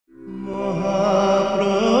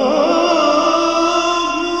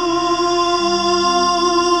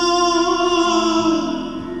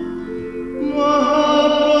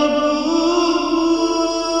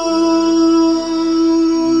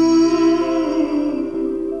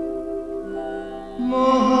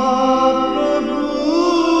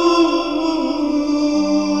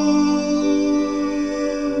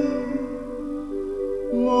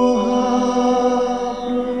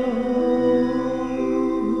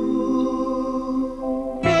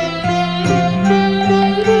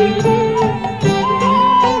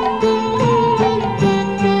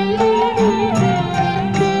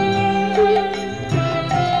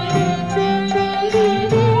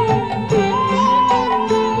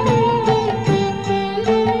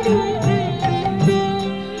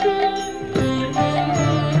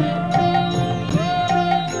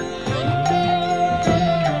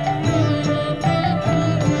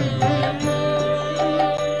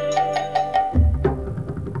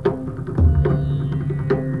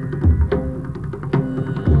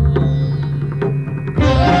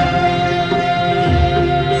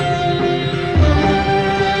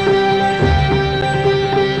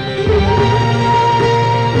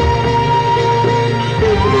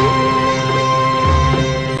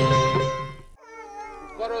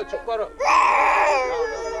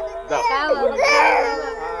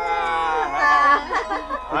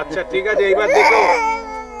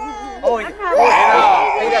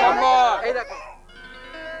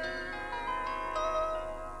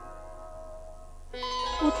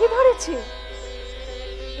পুঁথি ধরেছে,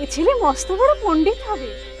 এ ছেলে মস্ত বড় পণ্ডিত হবে।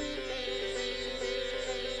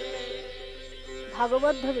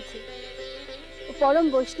 ভাগবত ধরেছে, ও পরম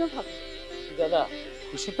বৈষ্ণব হবে। দাদা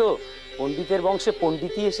খুশি তো? পণ্ডিতের বংশে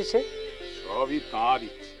পণ্ডিতই এসেছে। সবই তাঁর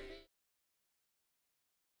ইচ্ছে।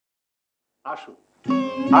 আসুন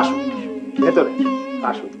আসুন ভেতরে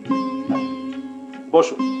আসুন,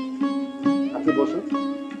 বসুন। আপনি বসুন।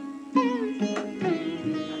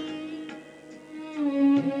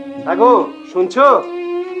 আগো শুনছো,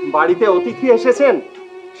 বাড়িতে অতিথি এসেছেন,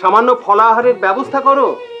 সামান্য ফলাহারের ব্যবস্থা করো।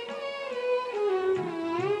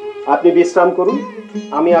 আপনি বিশ্রাম করুন,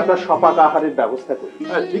 আমি আপনার সপাক আহারের ব্যবস্থা করি।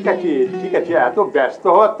 ঠিক আছে ঠিক আছে, এত ব্যস্ত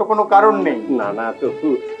হওয়ার তো কোনো কারণ নেই। না না তো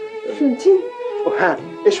শুনছি। হ্যাঁ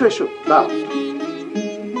এসো এসো, দাও।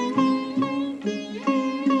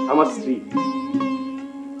 আমার স্ত্রী।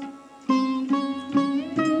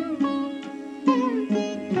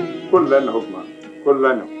 কল্যাণ হোক মা,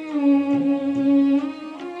 কল্যাণ হোক।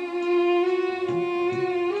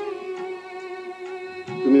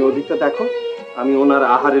 তুমি ওদিকটা দেখো, আমি ওনার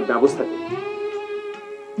আহারের ব্যবস্থা করি।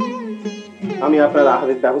 আমি আপনার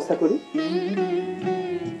আহারের ব্যবস্থা করি।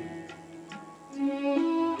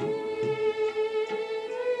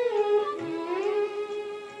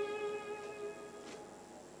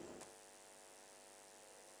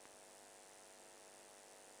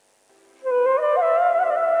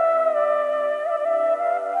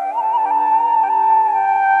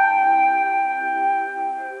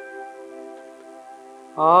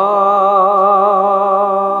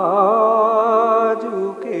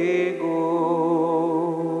 আজুকে গো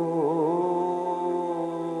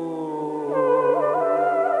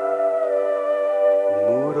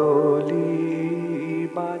মুরলি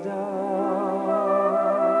বাজা,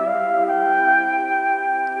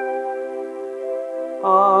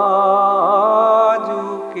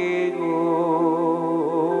 আজুকে গো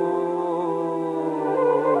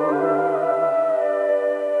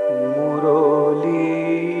মুরলি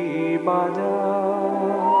বাজা,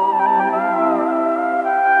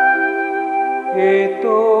 এ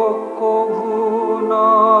তো কভু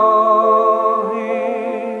নহে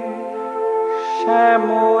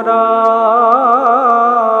শ্যামরা,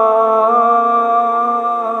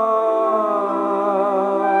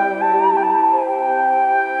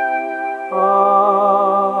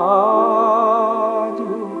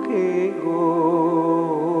 আজুকে গো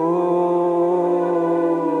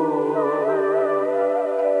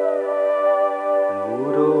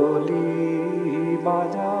মুরলি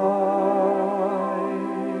বাজায়,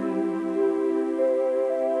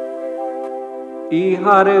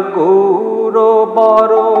 ইহার গৌর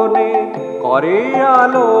বরণে করে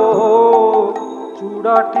আলো,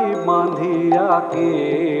 চূড়াটি বাঁধিয়া কে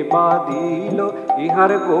বাঁধিল,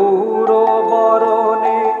 ইহার গৌর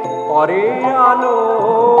বরণে করে আলো,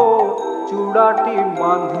 চূড়াটি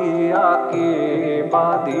বাঁধিয়া কে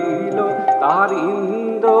বাঁধিল, তার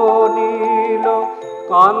ইন্দ্র নীল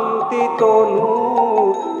কান্তি তনু,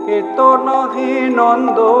 এত নহে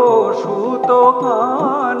নন্দ সুত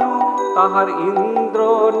কানু, তাহার ইন্দ্র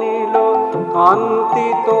নীল কান্তি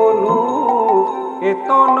তনু, এত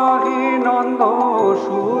নহে নন্দ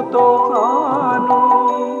সুত কানু,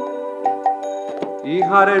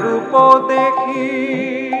 ইহার রূপ দেখি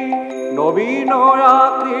নবীন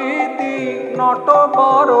আকৃতি, নট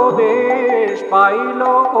বড় বেশ পাইল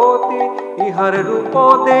গতি, ইহার রূপ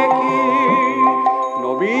দেখি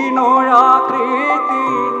নবীন আকৃতি,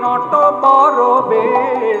 নট বড়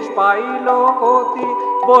বেশ পাইল গতি,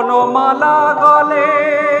 বনমালা গলে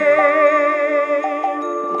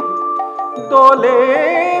দোলে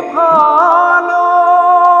ভালো,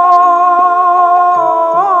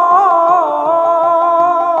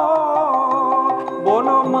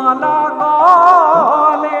 বনমালা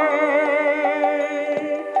গলে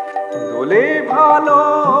দোলে ভালো,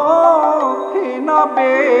 এনা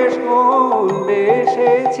বেশ কোন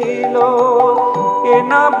দেশে ছিল,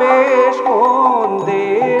 এনা বেশ কোন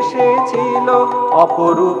দেশে ছিল,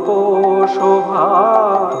 অপরূপ শোভা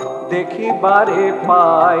দেখিবারে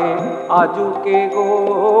পায়, আজুকে গো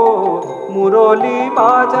মুরলি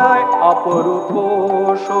বাজায়, অপরূপ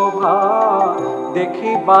শোভা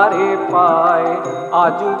দেখিবারে পায়,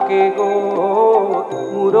 আজুকে গো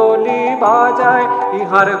মুরলি বাজায়,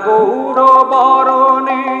 ইহার গৌর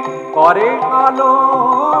বরণে করে আলো,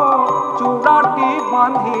 চূড়াটি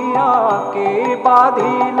বাঁধিয়া কে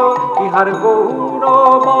বাঁধিল, ইহার গৌর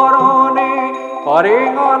বরণে করে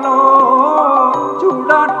আলো,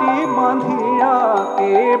 চূড়াটি বাঁধিয়া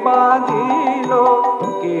কে বাঁধিল,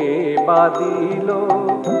 কে বাঁধিল।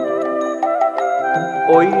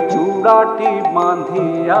 ওই চূড়াটি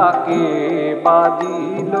বাঁধিয়া কে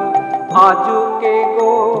বাঁধিল আজকে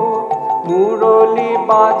গো মুরলি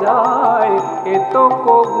বাজায় এ তো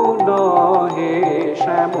কবু নহে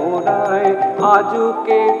শ্যামরায়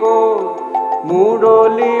আজকে গো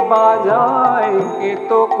মুরলি বাজায় এ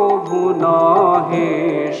তো কবু নহে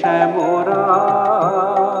শ্যামরায়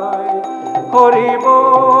হরি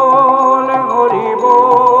বল হরি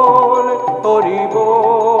বল হরি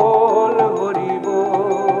বল হরি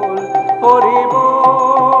বল হরি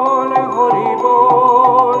বল হরি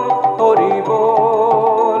বল হরি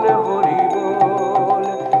বল হরি বল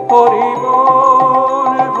হরি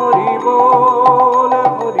বল হরি বল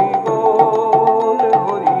হরি বল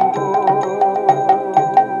হরি বল।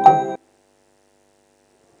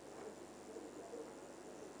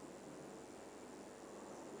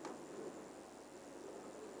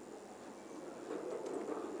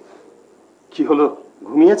 কি হলো,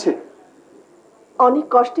 ঘুমিয়েছে? অনেক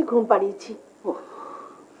কষ্টে ঘুম পাড়িয়েছি।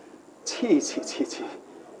 ছি ছি ছি ছি,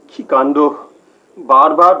 কি কাণ্ড!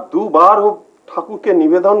 বারবার দুবার ও ঠাকুরকে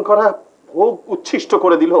নিবেদন করা ভোগ উচ্ছিষ্ট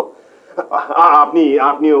করে দিল। আপনি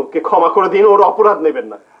আপনি ওকে ক্ষমা করে দিন, ওর অপরাধ নেবেন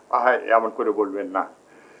না। এমন করে বলবেন না,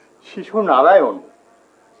 শিশু নারায়ণ।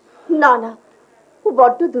 না না, ও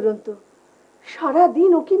বড্ড দুরন্ত।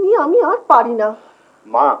 সারাদিন ওকে নিয়ে আমি আর পারি না।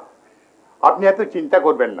 মা, আপনি এত চিন্তা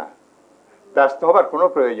করবেন না, ব্যস্ত হবার কোনো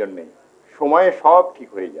প্রয়োজন নেই, সময়ে সব ঠিক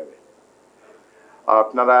হয়ে যাবে।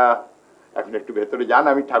 আপনারা এখন একটু ভেতরে যান,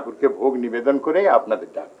 আমি ঠাকুরকে ভোগ নিবেদন করে আপনাদের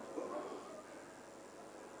ডাক।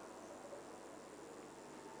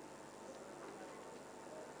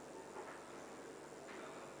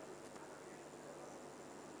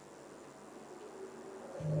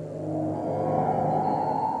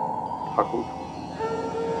 ঠাকুর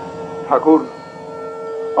ঠাকুর,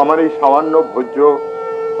 আমার এই সামান্য ভোজ্য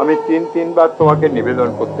আমি তিনবার তোমাকে নিবেদন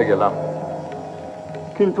করতে গেলাম,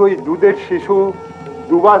 কিন্তু ওই দুধের শিশু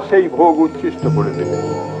দুবার সেই ভোগ উচ্ছিষ্ট করে দেবে।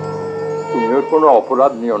 তুমি ওর কোনো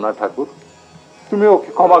অপরাধ নিও না ঠাকুর, তুমি ওকে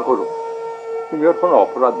ক্ষমা করো, তুমি ওর কোনো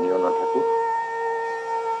অপরাধ নিও না ঠাকুর।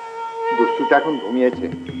 দুষ্টুটা এখন ঘুমিয়েছে,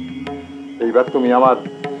 এইবার তুমি আমার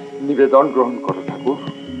নিবেদন গ্রহণ করো ঠাকুর,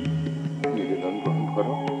 নিবেদন গ্রহণ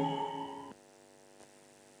করো।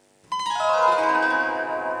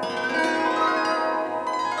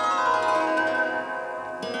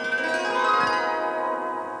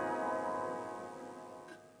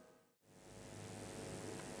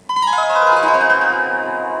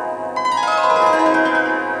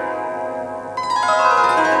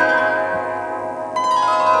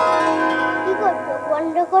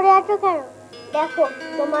 দেখো,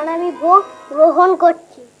 তোমার আমি ভোগ গ্রহণ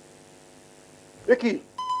করছি। এ কি,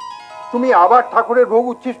 তুমি আবার ঠাকুরের ভোগ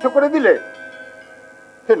উচ্ছিষ্ট করে দিলে?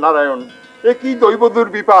 হে নারায়ণ, এ কি দৈব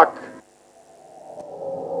দুর্বিপাক!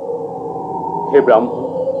 হে ব্রাহ্মণ,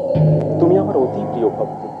 তুমি আমার অতি প্রিয়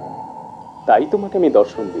ভক্ত, তাই তোমাকে আমি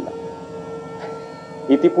দর্শন দিলাম।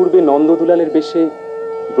 ইতিপূর্বে নন্দদুলালের বেশে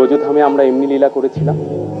ব্রজধামে আমরা এমনি লীলা করেছিলাম।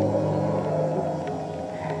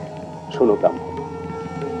 শোনো ব্রাহ্মণ,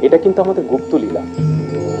 এটা কিন্তু আমাদের গুপ্ত লীলা,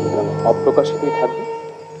 অপ্রকাশিতই থাকবে।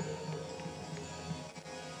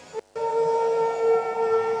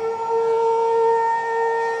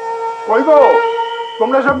 কই গো,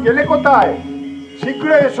 তোমরা সব গেলে কোথায়? শীঘ্র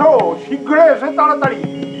এসো, শীঘ্র এসো তাড়াতাড়ি।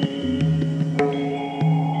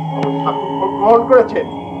 ঠাকুর ভোগ গ্রহণ করেছেন।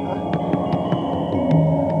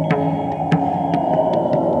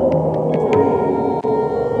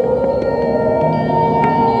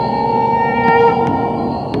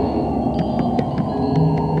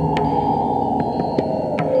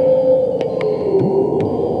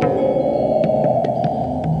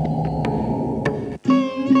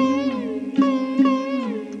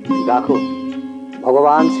 ডাকো,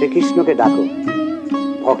 ভগবান শ্রীকৃষ্ণকে ডাকো।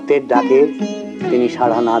 ভক্তের ডাকে তিনি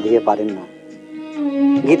সাড়া না দিয়ে পারেন না।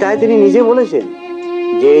 গীতায় তিনি নিজে বলেছেন,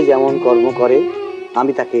 যে যেমন কর্ম করে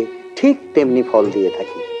আমি তাকে ঠিক তেমনি ফল দিয়ে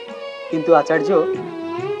থাকি। কিন্তু আচার্য,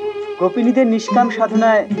 গোপিনীদের নিষ্কাম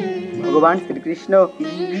সাধনায় ভগবান শ্রীকৃষ্ণ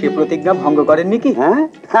সে প্রতিজ্ঞা ভঙ্গ করেননি কি? হ্যাঁ,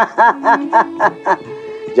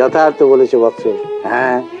 যথার্থ বলেছে বৎস।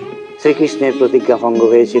 হ্যাঁ, শ্রীকৃষ্ণের প্রতিজ্ঞা ভঙ্গ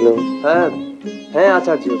হয়েছিল। হ্যাঁ হ্যাঁ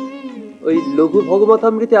আচার্য, ওই লঘু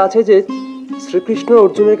ভগবতামৃতে আছে যে শ্রীকৃষ্ণ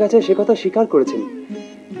অর্জুনের কাছে সে কথা স্বীকার করেছেন।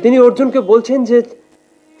 তিনি অর্জুনকে বলছেন যে,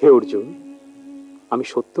 হে অর্জুন, আমি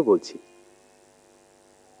সত্য বলছি,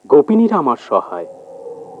 গোপিনীরা আমার সহায়,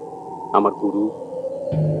 আমার গুরু,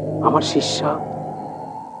 আমার শিষ্যা,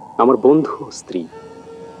 আমার বন্ধু ও স্ত্রী।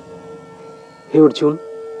 হে অর্জুন,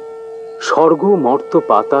 স্বর্গ, মর্ত,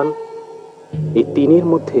 পাতাল এই তিনের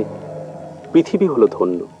মধ্যে পৃথিবী হলো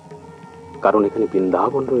ধন্য, কারণ এখানে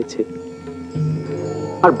বৃন্দাবন রয়েছে।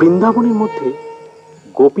 আর বৃন্দাবনের মধ্যে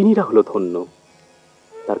গোপিনীরা হলো ধন্য।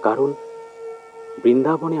 তার কারণ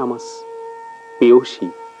বৃন্দাবনে আমার প্রেয়সী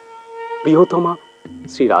প্রিয়তমা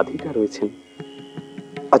শ্রী রাধিকা রয়েছেন।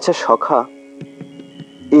 আচ্ছা সখা,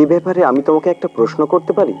 এই ব্যাপারে আমি তোমাকে একটা প্রশ্ন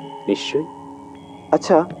করতে পারি? নিশ্চয়ই।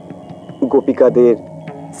 আচ্ছা, গোপিকাদের,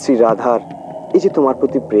 শ্রী রাধার এই যে তোমার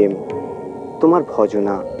প্রতি প্রেম, তোমার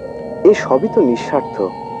ভজনা, এই সবই তো নিঃস্বার্থ,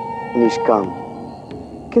 নিষ্কাম,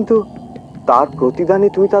 কিন্তু তার প্রতিদানে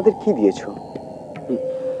তুমি তাদের কি দিয়েছ?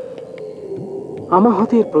 আমার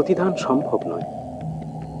হাতে এর প্রতিদান সম্ভব নয়।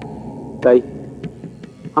 তাই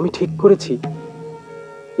আমি ঠিক করেছি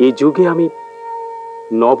এই যুগে আমি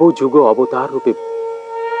নবযুগ অবতার রূপে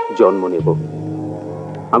জন্ম নেব।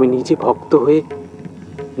 আমি নিজে ভক্ত হয়ে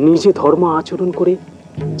নিজে ধর্ম আচরণ করে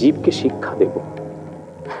জীবকে শিক্ষা দেব।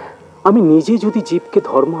 আমি নিজে যদি জীবকে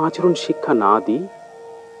ধর্ম আচরণ শিক্ষা না দিই,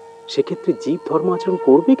 সেক্ষেত্রে জীব ধর্ম আচরণ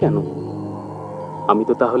করবে কেন? আমি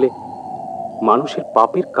তো তাহলে মানুষের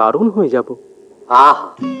পাপের কারণ হয়ে যাব। আহা,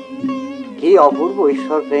 কি অপূর্ব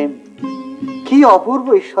ঈশ্বর প্রেম, কি অপূর্ব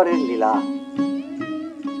ঈশ্বরের লীলা।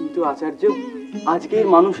 কিন্তু আচার্য, আজকের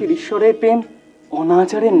মানুষের ঈশ্বরের প্রেম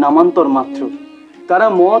অনাচারের নামান্তর মাত্র। তারা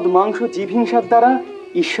মদ মাংস জীব হিংসার দ্বারা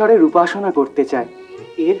ঈশ্বরের উপাসনা করতে চায়।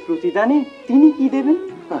 এর প্রতিদানে তিনি কি দেবেন?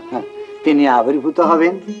 তিনি আবির্ভূত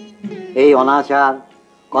হবেন, এই অনাচার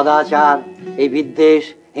কদাচার, এই বিদ্বেষ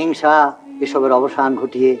হিংসা এসবের অবসান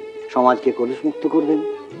ঘটিয়ে সমাজকে কলুষমুক্ত করবেন।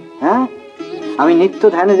 হ্যাঁ, আমি নিত্য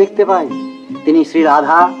ধ্যানে দেখতে পাই তিনি শ্রী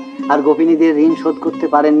রাধা আর গোপিনীদের ঋণ শোধ করতে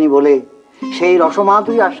পারেননি বলে সেই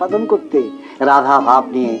রসমাধুরী আস্বাদন করতে রাধা ভাব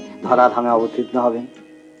নিয়ে ধরাধামে অবতীর্ণ হবেন।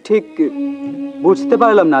 ঠিক বুঝতে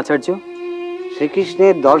পারলাম না আচার্য।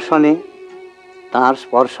 শ্রীকৃষ্ণের দর্শনে, তাঁর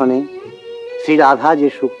স্পর্শনে শ্রী রাধা যে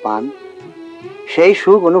সুখ পান, সেই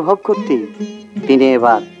সুখ অনুভব করতে তিনি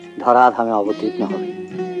এবার ধরাধামে অবতীর্ণ হবেন।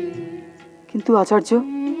 কিন্তু আচার্য,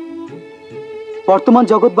 বর্তমান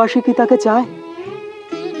জগৎবাসী কি তাকে চায়?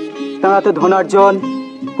 তারা তো ধনার্জন,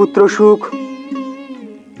 পুত্র সুখ,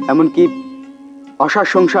 এমনকি অসার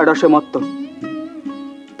সংসার রসে মত্ত।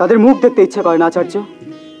 তাদের মুখ দেখতে ইচ্ছা করে না আচার্য।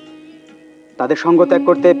 তাদের সঙ্গ ত্যাগ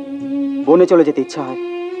করতে বনে চলে যেতে ইচ্ছা হয়।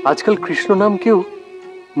 আজকাল কৃষ্ণ নাম কেউ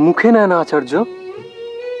মুখে নেয় না আচার্য।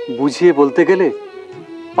 বুঝিয়ে বলতে গেলে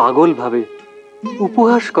পাগল ভাবে,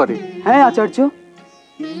 উপহাস করে। হ্যাঁ আচার্য,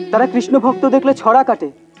 তারা কৃষ্ণ ভক্ত দেখলে ছড়া কাটে,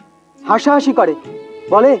 হাসাহাসি করে,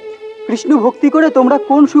 বলে কৃষ্ণ ভক্তি করে তোমরা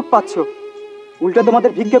কোন সুখ পাচ্ছ, উল্টা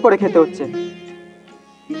তোমাদের ভিক্ষে করে খেতে হচ্ছে।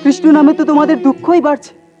 কৃষ্ণ নামে তো তোমাদের দুঃখই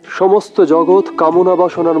বাড়ছে। সমস্ত জগৎ কামনা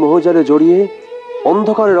বাসনার মোহজালে জড়িয়ে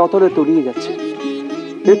অন্ধকারের অতলে তলিয়ে যাচ্ছে।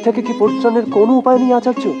 এর থেকে কি পরিত্রাণের কোনো উপায় নেই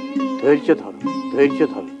আচার্য? ধৈর্য ধরো, ধৈর্য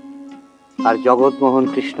ধরো, আর জগৎমোহন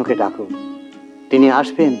কৃষ্ণকে ডাকো। তিনি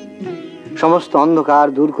আসবেন সমস্ত অন্ধকার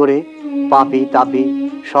দূর করে পাপী তাপী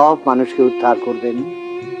সব মানুষকে উদ্ধার করবেন।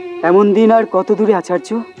 এমন দিন আর কত দূরে আচার্য?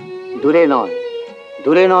 দূরে নয়,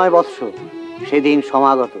 দূরে নয় বৎস, সেদিন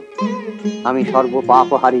সমাগত। আমি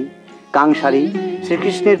সর্বপাপহারী কাংসারী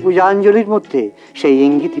শ্রীকৃষ্ণের পূজাঞ্জলির মধ্যে সেই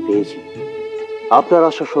ইঙ্গিতই পেয়েছি। আপনার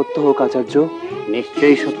আশা সত্য হোক আচার্য।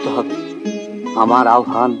 নিশ্চয়ই সত্য হবে। আমার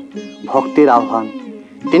আহ্বান ভক্তের আহ্বান,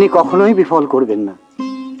 তিনি কখনোই বিফল করবেন না।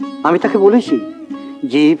 আমি তাকে বলেছি,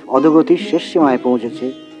 জীব অধোগতির শেষ সীমায় পৌঁছেছে,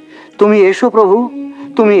 তুমি এসো প্রভু,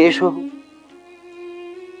 তুমি এসো।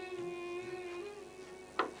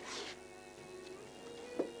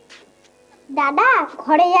 দাদা,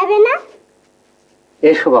 ঘরে যাবে না?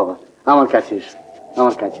 এসো বাবা, আমার কাছে এসো,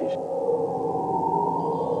 আমার কাছে এসো।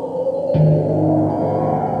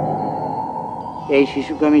 এই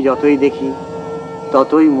শিশুকে আমি যতই দেখি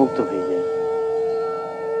ততই মুগ্ধ হয়ে যাই।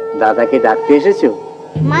 দাদাকে ডাকতে এসেছো?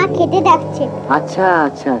 মা খেতে ডাকছে। আচ্ছা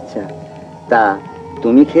আচ্ছা আচ্ছা, তা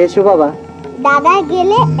তুমি খেয়েছো বাবা? দাদা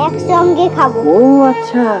গেলে একসঙ্গে খাবো। ও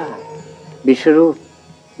আচ্ছা, বিশ্বরূপ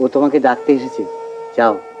ও তোমাকে ডাকতে এসেছে।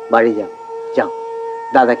 যাও, বাড়ি যাও, যাও,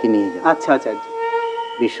 দাদাকে নিয়ে যাও। আচ্ছা আচার্য।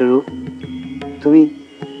 বিশ্বরূপ, তুমি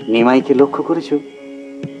নিমাইকে লক্ষ্য করেছো?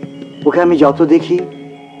 ওকে আমি যত দেখি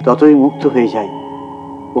ততই মুগ্ধ হয়ে যাই।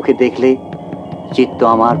 ওকে দেখলে চিত্ত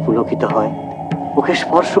আমার পুলকিত হয়, ওকে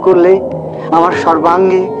স্পর্শ করলে আমার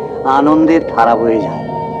সর্বাঙ্গে আনন্দের ধারা বয়ে যায়।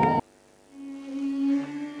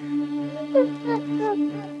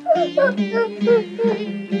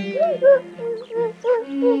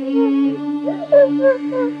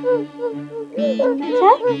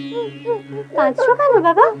 কাঁদছো কেন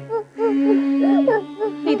বাবা?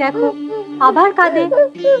 এই দেখো, আবার কাঁদে।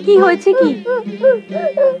 কি হয়েছে? কি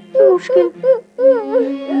মুশকিল?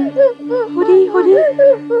 হরি হরি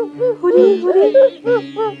হরি হরি।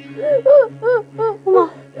 উমা,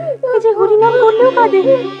 এই যে হরি নাম করলেও কাঁদে।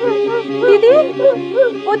 দিদি,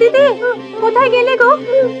 ও দিদি, কোথায় গেলে গো?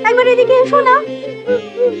 একবার এদিকে এসো না।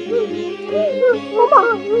 ওমা,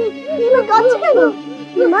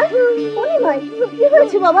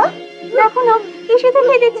 বাবা? দেখো না, এসে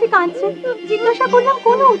থেকে দেখছি কাঁদছে। জিজ্ঞাসা করলাম,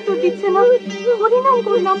 কোনো উত্তর দিচ্ছে না। হরিনাম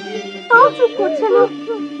করলাম, তাও চুপ করছে না।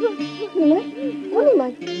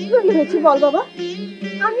 কি হয়েছে বল বাবা?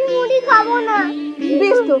 আমি মুড়ি খাবো না।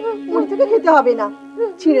 বেশ তো, মুড়ি থেকে খেতে হবে না,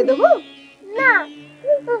 ছিঁড়ে দেবো। না।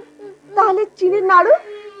 তাহলে চিড়ের নাড়ু?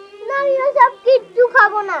 না, সব কিচ্ছু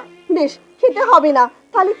খাবো না। বেশ, খেতে হবে না।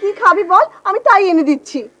 তাহলে কি খাবি বল, আমি তাই এনে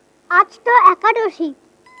দিচ্ছি। আজ তো একাদশী।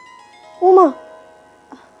 ওমা,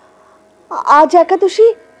 আজ একাদশী?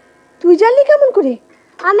 তুই জানলি কেমন করে?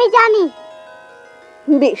 আমি জানি।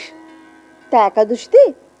 বেশ, তা একাদশীতে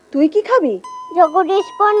তুই কি খাবি? জগদীশ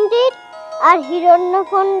পণ্ডিত আর হিরণ্য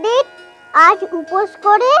পণ্ডিত আজ উপোস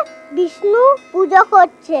করে বিষ্ণু পূজা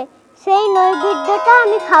করছে, সেই নৈবেদ্যটা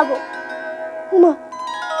আমি খাবো। ওমা,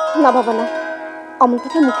 না বাবা না, এমন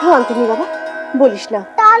কথা মুখে আনতে নি বাবা, বলিস না।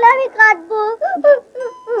 তাহলে আমি কাঁদবো।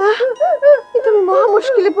 তুমি মহা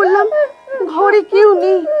মুশকিলে পড়লাম, ঘরে কেউ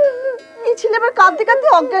নেই। এই ছেলে আবার কাঁদতে কাঁদতে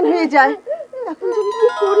অজ্ঞান হয়ে যায়। এখন যদি কি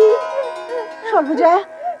করি? সর্বজয়া,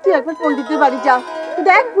 তুই একবার পণ্ডিতের বাড়ি যা,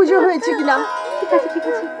 দেখ পুজো হয়েছে কিনা। ঠিক আছে ঠিক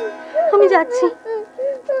আছে, আমি যাচ্ছি।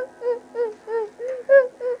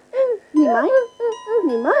 নিমাই,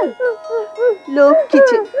 নিমাই, লক্ষ্মী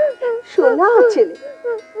ছেলে, সোনা ছেলে,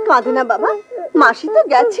 কাঁদে না বাবা, মাসি তো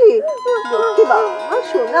গেছে। লক্ষ্মী বাবা,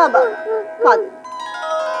 সোনা বাবা, কাঁদে।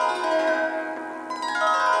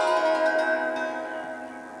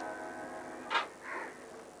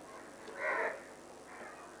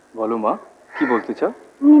 বলো মা, কি বলতে চাও?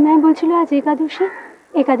 নিমাই বলছিল আজ একাদশী,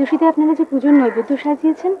 একাদশীতে আপনারা যে পুজোর নৈবেদ্য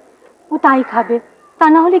সাজিয়েছেন ও তাই খাবে, তা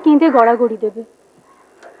না হলে কেঁদে গড়াগড়ি দেবে।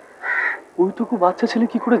 ওইটুকু বাচ্চা ছেলে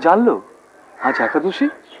কি করে জানলো আজ একাদশী?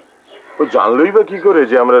 ও জানলই বা কি করে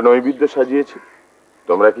যে আমরা নৈবেদ্য সাজিয়েছি?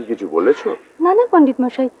 তোমরা কি কিছু বলেছো? না না পণ্ডিত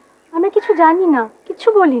মশাই, আমরা কিছু জানি না, কিছু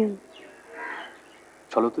বলিনি।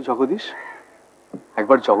 চলো তো জগদীশ,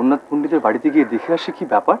 একবার জগন্নাথ পণ্ডিতের বাড়িতে গিয়ে দেখে আসি কি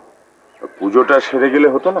ব্যাপার। পুজোটা সেরে গেলে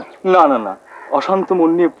হতো না? না না না, অশান্ত মন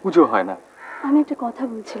নিয়ে পুজো হয় না। আমি একটা কথা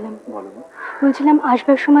বলছিলাম। বলো। বলছিলাম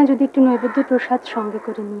আসবার সময় যদি একটু নৈবেদ্য প্রসাদ সঙ্গে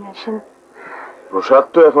করে নিয়ে আসেন। প্রসাদ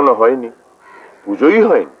তো এখনো হয়নি, পুজোই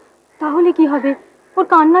হয়নি। তাহলে কি হবে? ওর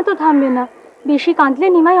কান্না তো থামবে না, বেশি কাঁদলে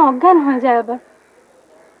নিমাই অজ্ঞান হয়ে যায় আবার।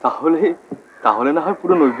 তাহলে না হয়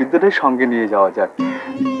পুরো নৈবেদ্যটাই সঙ্গে নিয়ে যাওয়া যাক।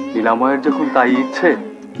 লীলাময়ের যখন তাই ইচ্ছে,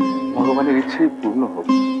 ভগবানের ইচ্ছেই পূর্ণ হোক।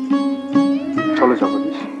 চলো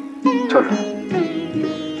জগদীশ, চলো।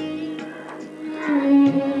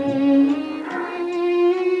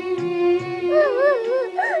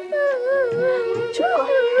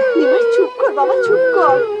 চুপ কর বাবা, চুপ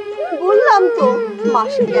কর। বললাম তো,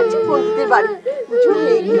 মাসি গেছে পণ্ডিতের বাড়ি, পুজো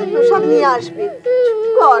হয়ে গেলে প্রসাদ নিয়ে আসবে। চুপ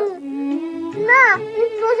কর। না,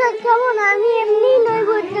 প্রসাদ খাবো না, আমি এমনি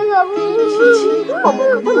নৈবেদ্য খাবো। অমন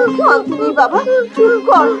কথা মুখে আনতে নেই বাবা, চুপ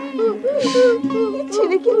কর। এই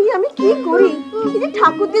ছেলেকে নিয়ে আমি কি করি? এই যে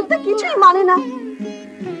ঠাকুর দেবতা কিছুই মানে না।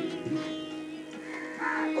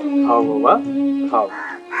 খাও বাবা, খাও।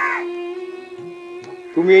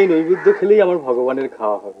 তুমি এই নৈবেদ্য খেলেই আমার ভগবানের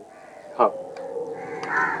খাওয়া হবে। খাও।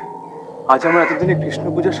 আজ আমার এতদিনে কৃষ্ণ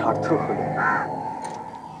পূজা সার্থক হলো।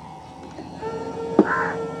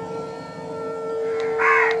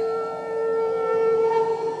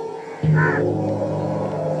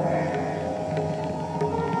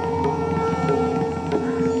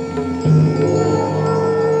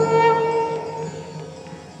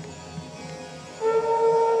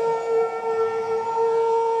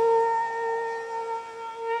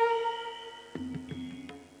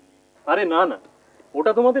 আরে না না,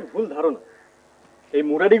 ওটা তোমাদের ভুল ধারণা। এই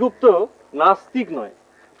মুরারিগুপ্ত নাস্তিক নয়।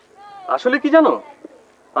 আসলে কি জানো,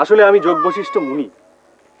 আসলে আমি যোগ বশিষ্ঠ মুনি,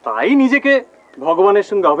 তাই নিজেকে ভগবানের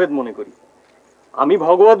সঙ্গে অভেদ মনে করি। আমি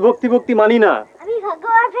ভগবত ভক্তি মানি না। আমি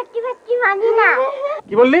ভগবান ভক্তি মানি না।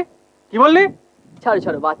 কি বললি? কি বললি?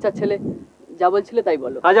 ছাড়ো, বাচ্চা ছেলে, যা বলছিলে তাই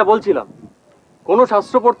বলো। যা বলছিলাম, কোনো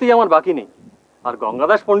শাস্ত্র পড়তেই আমার বাকি নেই। আর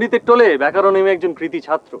গঙ্গাদাস পণ্ডিতের টোলে ব্যাকরণ আমি একজন কৃতি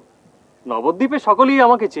ছাত্র। নবদ্বীপে সকলেই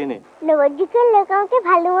আমাকে চেনে। নবদ্বীপের লোক আমাকে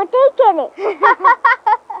ভালো মতোই চেনে।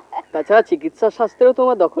 তাছাড়া চিকিৎসা শাস্ত্রেও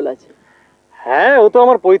তোমার দখল আছে। হ্যাঁ, ও তো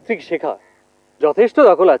আমার পৈতৃক শেখা, যথেষ্ট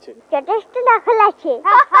দখল আছে। যথেষ্ট দখল আছে।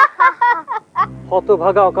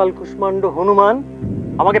 হতভাগা অকাল কুষ্মাণ্ড হনুমান,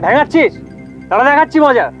 আমাকে ভেঙাচ্ছিস? তারা দেখাচ্ছি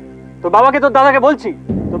মজা। তোর বাবাকে তোর দাদাকে বলছি,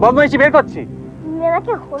 তোর বদমাইশি বের করছি। তুমি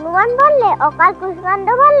আমাকে হনুমান বললে, অকাল কুষ্মাণ্ড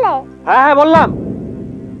বললে? হ্যাঁ বললাম।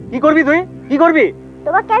 কি করবি তুই? কি করবি?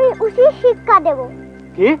 তোমাকে আমি উচিত শিক্ষা দেব।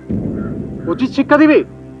 কি উচিত শিক্ষা দিবি?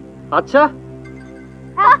 আচ্ছা।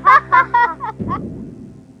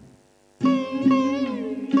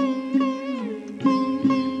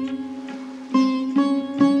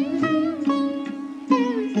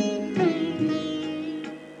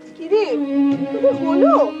 কিরে, তোদের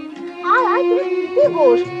হলো? খেয়ে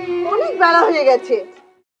বস, অনেক বেলা হয়ে গেছে।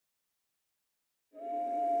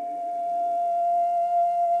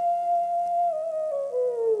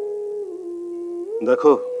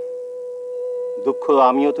 দেখো, দুঃখ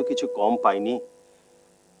আমিও তো কিছু কম পাইনি,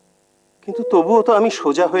 কিন্তু তবুও তো আমি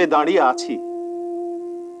সোজা হয়ে দাঁড়িয়ে আছি,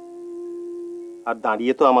 আর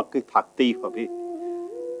দাঁড়িয়ে তো আমাকে থাকতেই হবে,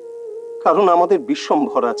 কারণ আমাদের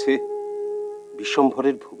বিশ্বম্ভর আছে,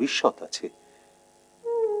 বিশ্বম্ভরের ভবিষ্যৎ আছে।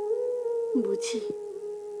 বুঝি,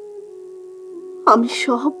 আমি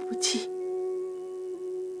সব বুঝি,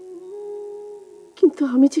 কিন্তু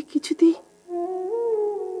আমি যে কিছুতেই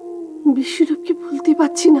বিশ্বরূপকে ভুলতে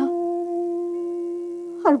পারছি না।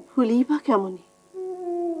 আর ভুলি বা কেমনে?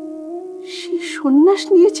 সে সন্ন্যাস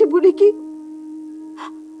নিয়েছে বলে কি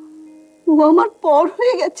ও আমার পর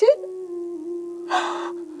হয়ে গেছে?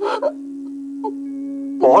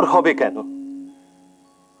 পর হবে কেন,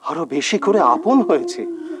 আরো বেশি করে আপন হয়েছে।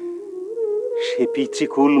 সে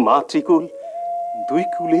পিতৃকুল মাতৃকুল দুই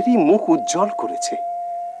কুলেরই মুখ উজ্জ্বল করেছে।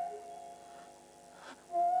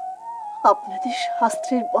 আপনাদের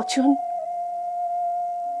শাস্ত্রের বচন,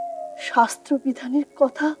 শাস্ত্র বিধানের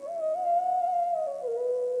কথা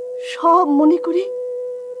সব মনে করে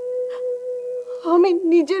আমি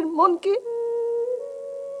নিজের মনকে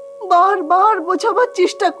বারবার বোঝাবার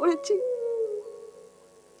চেষ্টা করেছি,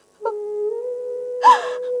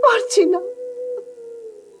 পারছি না,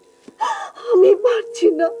 আমি পারছি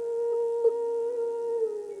না।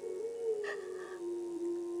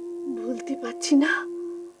 বলতে পারছি না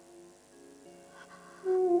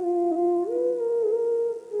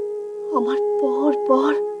আমার পর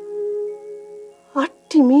পর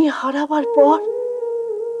 8টি মেয়ে হারাবার পর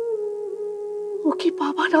ওকে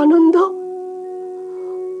পাবার আনন্দ,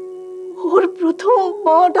 ওর প্রথম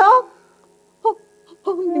মাটা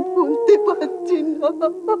আমি বলতে পারছি না।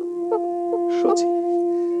 সচি,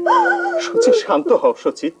 সচি শান্ত হও,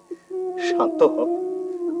 সচি শান্ত হও।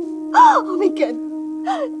 আমি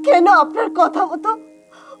কেন আপনার কথা মতো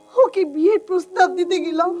ওকে বিয়ের প্রস্তাব দিতে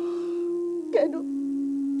গেলাম? কেন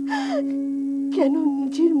কেন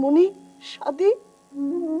নিজের মনে সাথে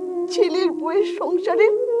ছেলের বউয়ের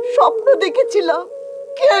সংসারের স্বপ্ন দেখেছিলাম?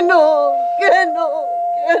 কেন কেন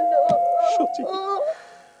কেন? সচি,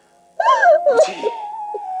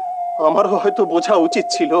 আমারও হয়তো বোঝা উচিত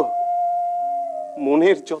ছিল,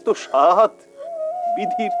 মনের যত স্বাদ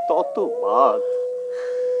বিধির তত বাদ।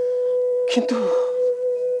 কিন্তু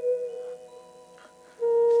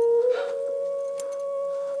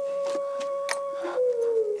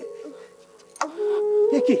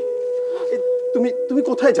কি তুমি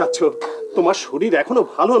কোথায় যাচ্ছ? তোমার শরীর এখনো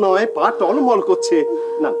ভালো নয়, পা টলমল করছে।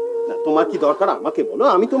 না না, তোমার কি দরকার আমাকে বলো,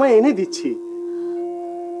 আমি তোমায় এনে দিচ্ছি।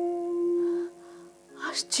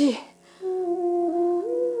 আসছি,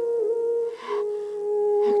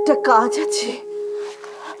 একটা কাজ আছে।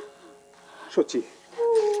 সচি,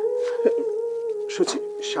 সচি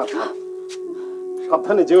সাবধান,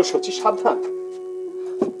 সাবধানে যেও সচি, সাবধান।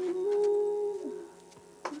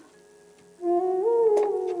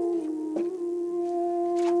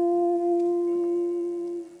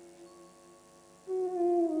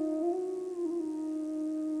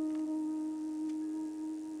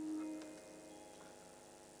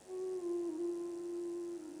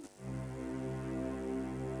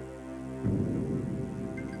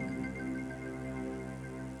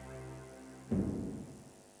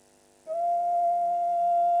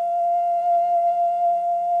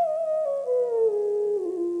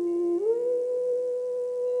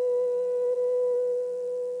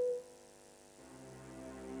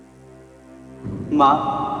 মা,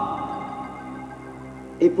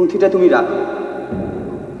 এই পুঁথিটা তুমি রাখো,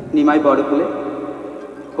 নিমাই বড় হলে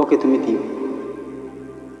ওকে তুমি দিও।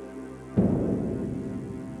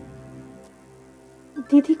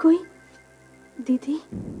 দিদি কই? দিদি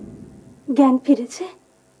জ্ঞান ফিরেছে?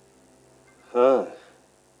 হ্যাঁ,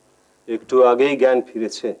 একটু আগেই জ্ঞান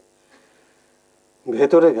ফিরেছে,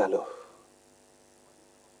 ভেতরে গেল।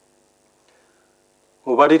 ও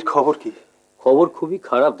বাড়ির খবর কি? খবর খুবই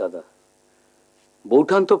খারাপ দাদা।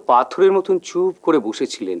 বৌঠান তো পাথরের মতন চুপ করে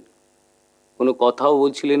বসেছিলেন, কোনো কথাও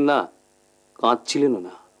বলছিলেন না, কাঁদছিলেনও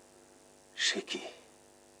না। সে কি?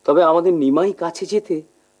 তবে আমাদের নিমাই কাছে যেতে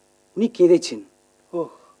উনি কেঁদেছেন। ও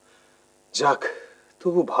যাক,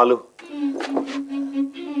 তবু ভালো।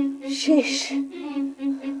 শেষ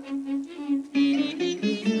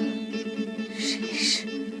শেষ,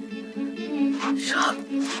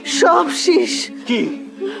 সব শেষ। কি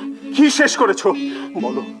কি শেষ করেছো?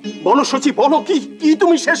 বলো বলো সচি, বলো কি কি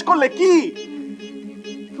তুমি শেষ করলে? কি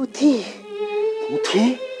পুঁথি? পুঁথি?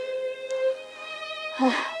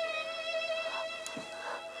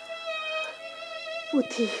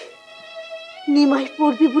 পুঁথি নিমাই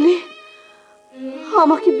পড়বে বলে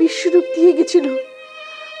আমাকে বিশ্বরূপ দিয়ে গেছিল।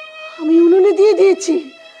 আমি উনুনে দিয়ে দিয়েছি,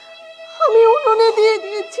 আমি উনুনে দিয়ে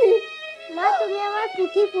দিয়েছি। মা, তুমি আমার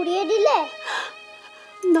পুঁথি পুড়িয়ে দিলে?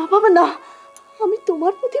 না বাবা না, আমি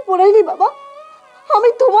তোমার পুঁথি পড়াইনি বাবা, আমি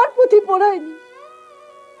তোমার পুঁথি পড়াইনি।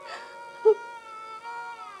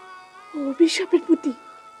 অভিশাপের পুঁথি,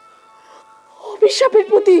 অভিশাপের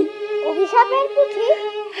পুঁথি। অভিশাপের পুঁথি?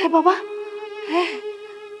 হ্যাঁ বাবা, হ্যাঁ।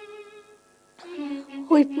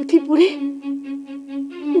 ওই পুঁথি পড়ে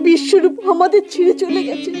বিশ্বরূপ আমাদের ছেড়ে চলে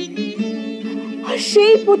গেছে। আর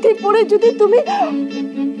সেই পুঁথি পড়ে যদি তুমি,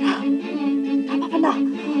 না বাবা না,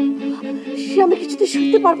 সে আমি কিছুতেই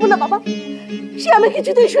সইতে পারবো না বাবা, সে আমি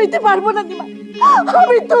কিছুতেই সইতে পারবো না দিমা।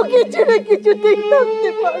 আমি তোকে ছেড়ে কিছুতেই থাকতে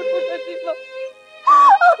পারবো না দিমা,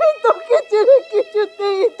 আমি তোকে ছেড়ে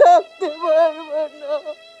কিছুতেই থাকতে পারবো না।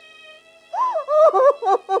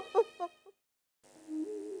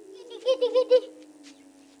 Kitty Kitty Kitty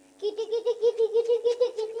Kitty Kitty Kitty Kitty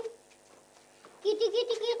Kitty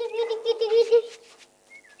Kitty Kitty Kitty Kitty Kitty.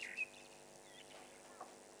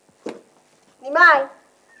 Nimai,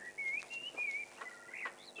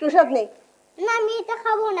 প্রসাদ নেই। না, আমি এটা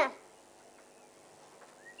খাবো না।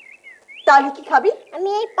 তাহলে কি খাবি? আমি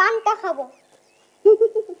এই পানটা খাবো।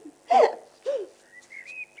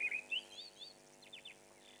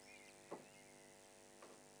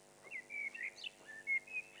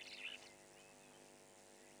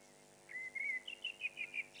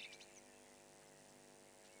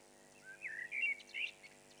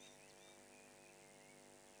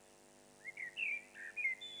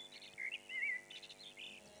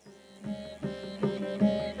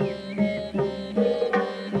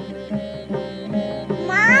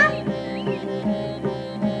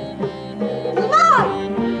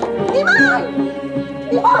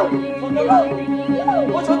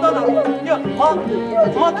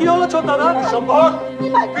 কি হলো ছোট দাদা?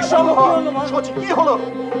 কি হলো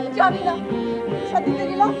জানি না, প্রসাদ দিতে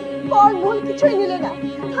গেলাম, ফল মূল কিছুই নিলে না,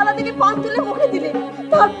 থালা থেকে পান তুলে মুখে দিলে,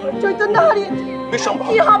 তারপর চৈতন্য হারিয়েছে।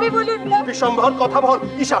 কি হবে বলুন না? বিশ্বম্ভর কথা বল।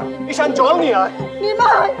 ঈশান, ঈশান জল নিয়ে আয়।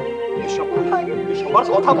 নিমাই, বিশ্বম্ভর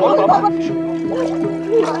কথা বল বাবা।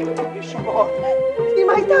 বিশ্বম্ভর,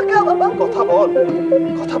 নিমাই তাকা বাবা, কথা বল,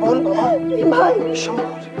 কথা বল বাবা। নিমাই,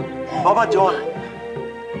 বিশ্বম্ভর বাবা জল।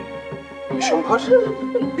 বিশ্বম্ভর,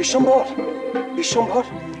 বিশ্বম্ভর, বিশ্বম্ভর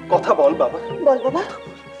কথা বল বাবা। বল বাবা,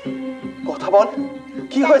 কথা বল,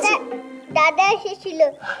 কি হয়েছে? দাদা এসেছিল,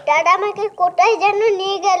 দাদা আমাকে কোথায় যেন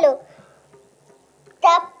নিয়ে গেল।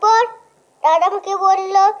 তারপর দাদা আমাকে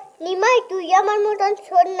বলল, নিমাই তুই আমার মতন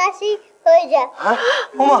সন্ন্যাসী হয়ে যা।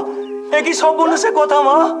 ওমা, এ কি সব বলেছে কথা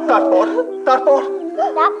মা? তারপর তারপর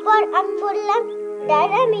তারপর আমি বললাম,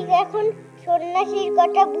 দাদা আমি এখন সন্ন্যাসীর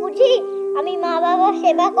কথা বুঝি, আমি মা বাবার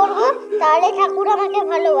সেবা করব, তাহলে ঠাকুর আমাকে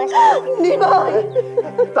ভালোবাসবে।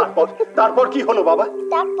 তারপর তারপর কি হলো বাবা?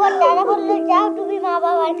 তারপর দাদা বললো, যাও তুমি মা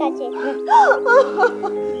বাবার কাছে।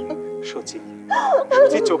 সচি,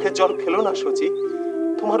 সচি চোখের জল ফেলো না সচি।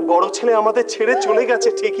 তোমার বড় ছেলে আমাদের ছেড়ে চলে গেছে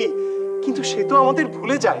ঠিকই, কিন্তু সে তো আমাদের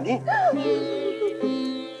ভুলে যায়নি।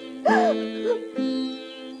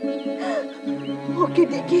 ওকে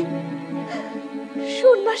দেখে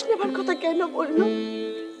সন্ন্যাস নেবার কথা কেন বললো?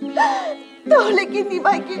 তাহলে কি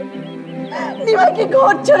নিমাইকে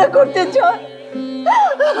ঘর ছাড়া করতে চায়?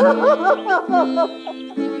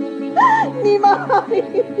 নিমাই,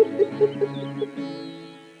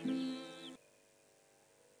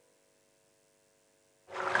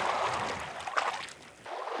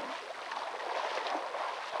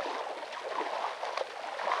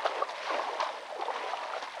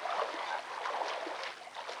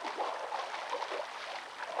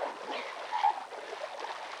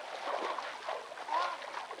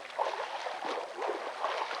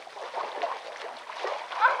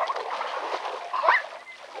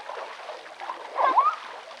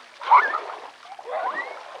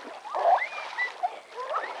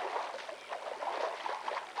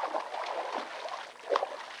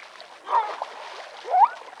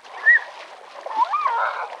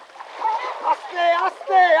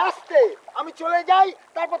 আমি চলে যাই,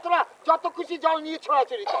 তারপর তোরা যত খুশি জল নিয়ে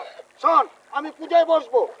ছোড়াছড়ি কর। শোন, আমি পূজায়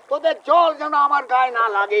বসবো, তোদের জল যেন আমার গায়ে না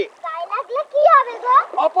লাগে। গায়ে লাগলে কি হবে গো?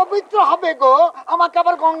 অপবিত্র হবে গো, আমাকে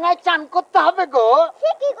আবার গঙ্গায় চান করতে হবে গো। সে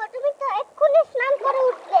কি গো, তুমি তো এক্ষুনি স্নান করে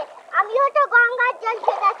উঠলে, আমিও তো গঙ্গার জল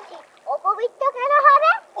ছেড়াচ্ছি, অপবিত্র কেন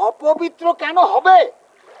হবে? অপবিত্র কেন হবে?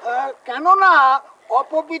 কেন না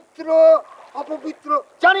অপবিত্র, অপবিত্র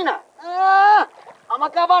জানি না,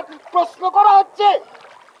 আমাকে আবার প্রশ্ন করা হচ্ছে।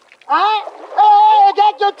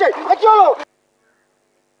 চলো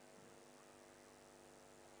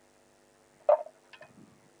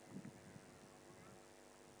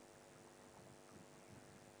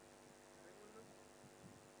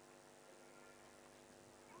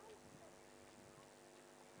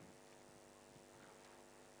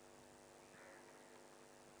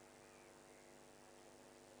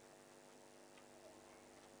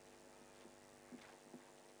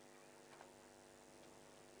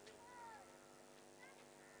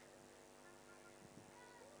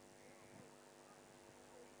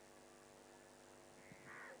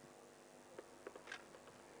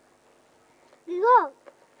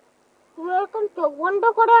চোখ বন্ধ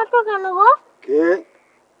করে আছো কেন গো? কে?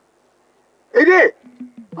 এই রে,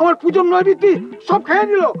 আমার পূজন নৈবেদ্য সব খেয়ে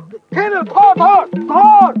নিল। খেয়ে নিল। ধর ধর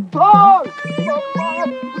ধর ধর ধর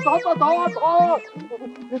ধর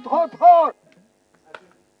ধর ধর।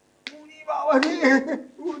 উনি বাবা রে,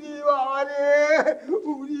 উনি বাবা রে,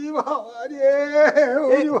 উনি বাবা রে।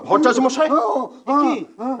 ভট্টাচার্য মশাই,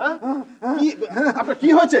 আপনার কি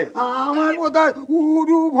হয়েছে? আমার বোধহয়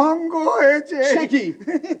উরু ভঙ্গ হয়েছে। সে কি?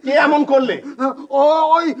 কে এমন করলে?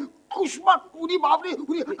 ওই কুসুমা উনি বাবরে,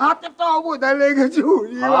 উনি হাতেরটা বোধহয় লেগেছে।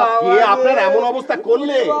 উনি কে আপনার এমন অবস্থা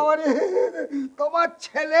করলে? তোমার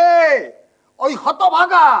ছেলে, ওই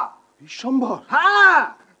হতভাগা বিশ্বম্ভর। হ্যাঁ,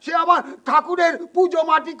 সে আমার ঠাকুরের পুজো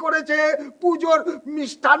মাটি করেছে, পুজোর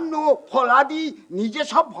মিষ্টান্ন ফলাদি নিজে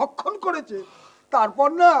সব ভক্ষণ করেছে। তারপর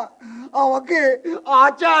না আমাকে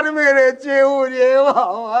আচার মেরেছে। ওরে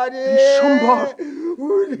বাবা রে, বিশ্বম্ভর,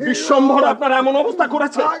 বিশ্বম্ভর আপনার এমন অবস্থা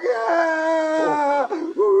করেছে?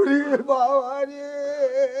 ওরে বাবা রে,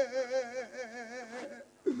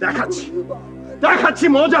 দেখাচ্ছি দেখাচ্ছি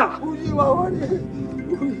মজা। ওরে বাবা রে,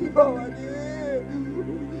 ওরে বাবা রে,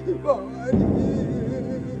 ওরে বাবা রে।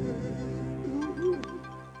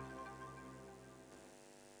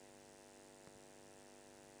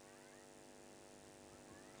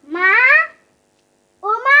 মা,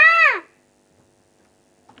 ও মা,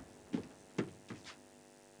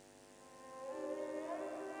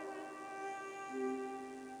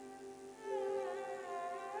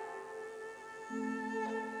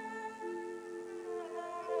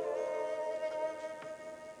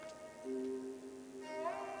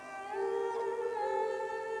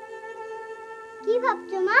 কি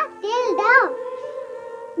ভাবছো মা? তেল দাও।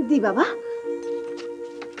 দি বাবা।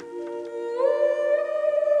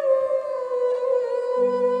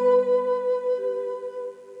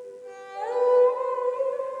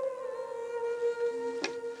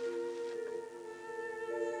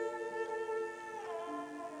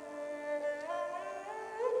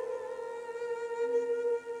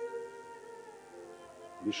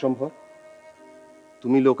 বিশ্বম্ভর,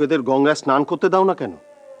 তুমি লোকেদের গঙ্গায় স্নান করতে দাও না কেন?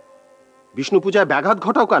 বিষ্ণু পূজায় ব্যাঘাত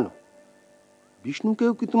ঘটাও কেন?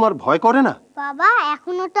 বিষ্ণুকেও কি তোমার ভয় করে না? বাবা,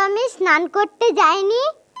 এখনো তো আমি স্নান করতে যাইনি।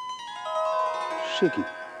 সে কি?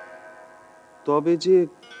 তবে যে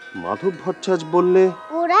মাধব ভট্টাচার্য বললে।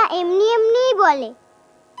 ওরা এমনি এমনিই বলে।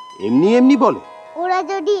 এমনি এমনি বলে? ওরা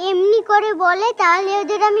যদি এমনি করে বলে তাহলে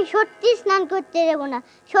ওদের আমি সত্যি স্নান করতে দেব না,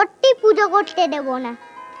 সত্যি পুজো করতে দেব না।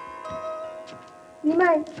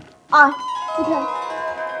 নিমাই, আয় উঠে আয়।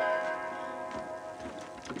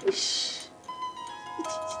 ইস,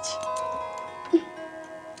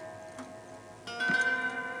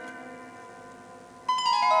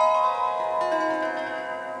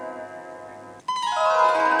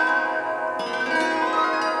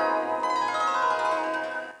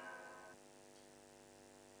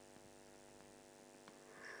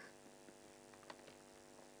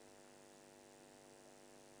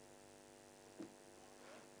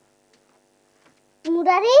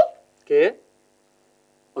 মুরারি, কে?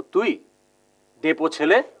 ও তুই? ডেপো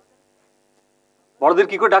ছেলে, বড়দের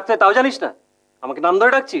কি করে ডাকতে হয় তাও জানিস না? আমাকে নাম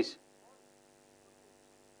ধরে ডাকছিস?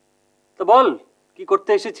 তো বল, কি করতে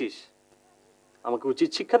এসেছিস? আমাকে উচিত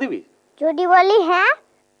শিক্ষা দিবি? যদি বলি হ্যাঁ।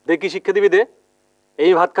 দে, কি শিক্ষা দিবি দে।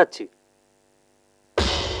 এই ভাত খাচ্ছি।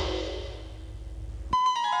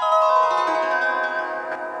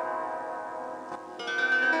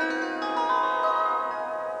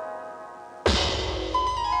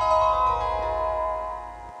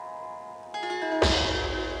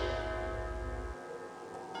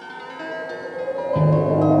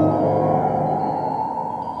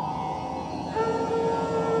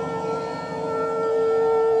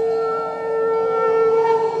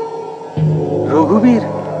 রঘুবীর,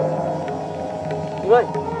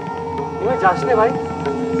 যাস নে ভাই,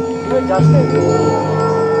 যাস নে।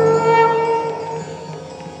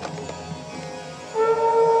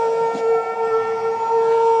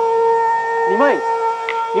 নিমাই,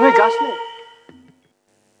 নিমাই যাস নে।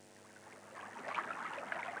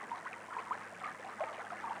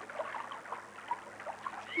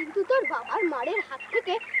 কিন্তু তোর বাবার মারের হাত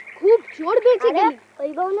থেকে খুব জোর বেঁচে গেলি।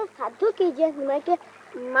 ওই বাবুর সাধ্য কি যে নিমাইকে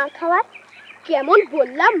মা খাওয়ার? কেমন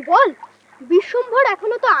বললাম বল, বিশ্বম্ভর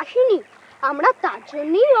এখনো তো আসেনি, আমরা তার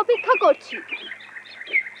জন্যই অপেক্ষা করছি।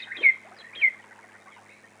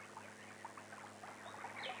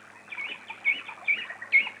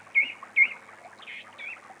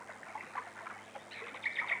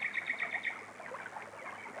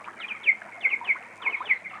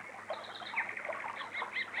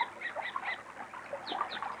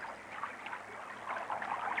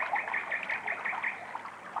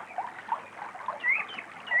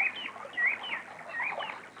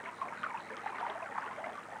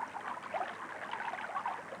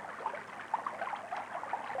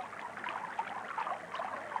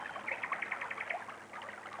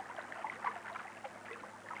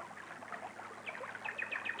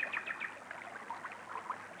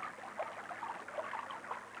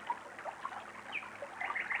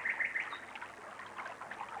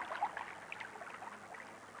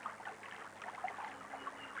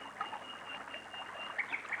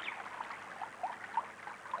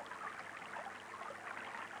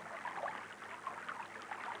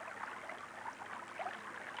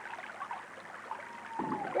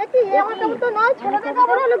 আমার কাপড় তো নয়, ছেলেদের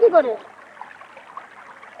কাপড় হলো কি করে?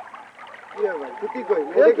 ধুতি কই?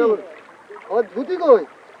 মেয়েদের কাপড়? আমার ধুতি কই?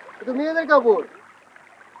 তো মেয়েদের কাপড়।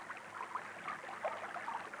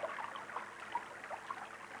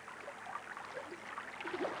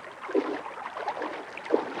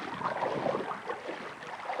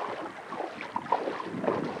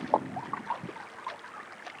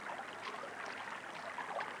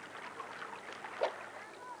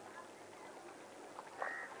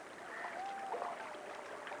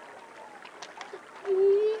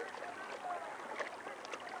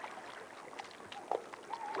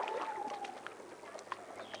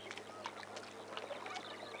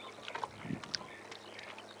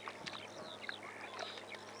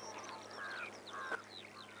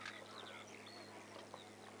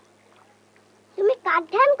 তুমি কার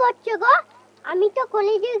ধ্যান করছো গো? আমি তো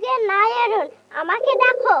কলিযুগের নারায়ণ, আমাকে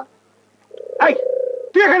দেখো। এই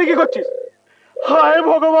তুই এখানে কি করছিস? হায়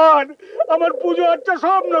ভগবান, আমার পুজো আচ্ছা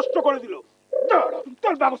সব নষ্ট করে দিল।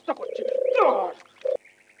 তোর ব্যবস্থা করছি।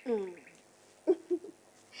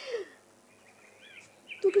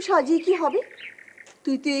 তোকে সাজিয়ে কি হবে?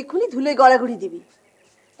 তুই তো এক্ষুনি ধুলে গড়াগড়ি দিবি।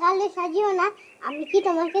 তাহলে সাজিও না, আমি কি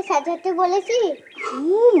তোমাকে সাজাতে বলেছি?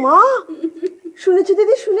 ও মা, শুনেছো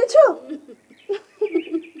দিদি, শুনেছো?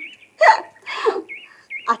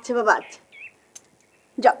 আচ্ছা বাবা, আচ্ছা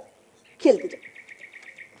যাও খেলতে যাও।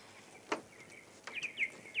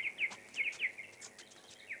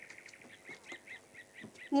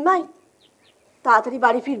 নিমাই, তাড়াতাড়ি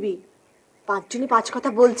বাড়ি ফিরবি। 5 জনে 5 কথা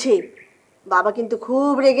বলছে, বাবা কিন্তু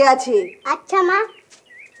খুব রেগে আছে। আচ্ছা মা।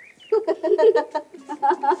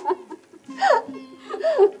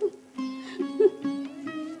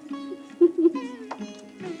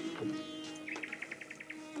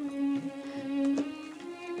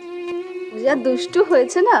 যা দুষ্টু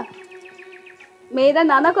হয়েছে না, মেয়েরা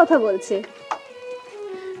নানা কথা বলছে।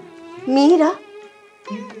 মেয়েরা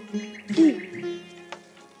কি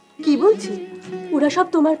কি বলছি? ওরা সব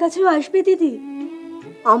তোমার কাছেও আসবে দিদি।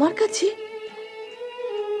 আমার কাছে?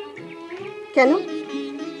 কেন?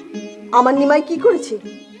 আমার নিমাই কি করেছে?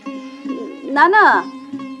 না না,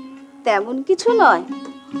 তেমন কিছু নয়।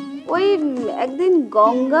 ওই একদিন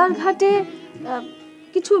গঙ্গার ঘাটে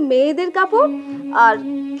কিছু মেয়েদের কাপড় আর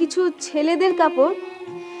কিছু ছেলেদের কাপড়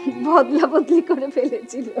বদলা বদলি করে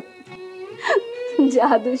ফেলেছিল। যা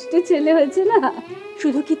দুষ্টু ছেলে হয়েছে না।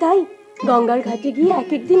 শুধু কি তাই, গঙ্গার ঘাটে গিয়ে এক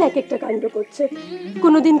এক দিন এক একটা কাণ্ড করছে।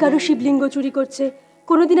 কোনোদিন কারো শিবলিঙ্গ চুরি করছে,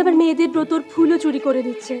 কোনোদিন আবার মেয়েদের ব্রতর ফুলও চুরি করে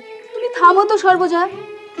দিচ্ছে। তুমি থামো তো সর্বজয়া,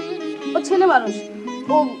 ও ছেলে মানুষ,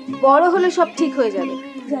 ও বড় হলে সব ঠিক হয়ে যাবে।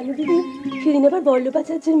 জানো দিদি, সেদিন আবার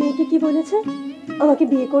বল্লভাচার্যের মেয়েকে কি বলেছে? আমাকে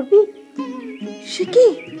বিয়ে করবি? সে কি?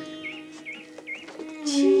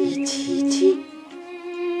 ছি ছি ছি,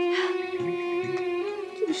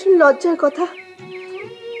 কি ভীষণ লজ্জার কথা।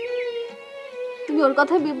 তুমি ওর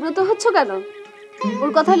কথায় বিব্রত হচ্ছ কেন?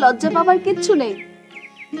 ওর কথায় লজ্জা পাবার কিচ্ছু নেই।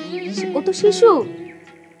 ও তো শিশু,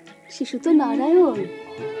 শিশু তো নারায়ণ।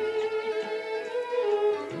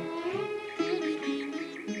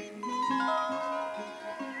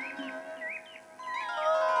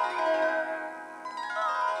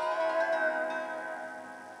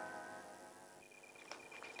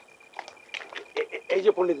 এই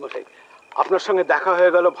যে পণ্ডিত মশাই, আপনার সঙ্গে দেখা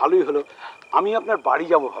হয়ে গেল, ভালোই হলো। আমি আপনার বাড়ি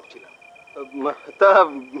যাব ভাবছিলাম। তা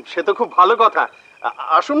সে তো খুব ভালো কথা,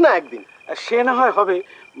 আসুন না একদিন। সে না হয় হবে,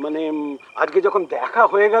 মানে আজকে যখন দেখা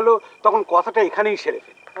হয়ে গেল তখন কথাটা এখানেই সেরে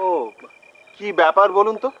ফেল। ও কি ব্যাপার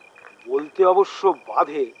বলুন তো? বলতে অবশ্য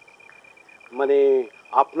বাধে, মানে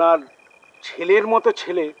আপনার ছেলের মতো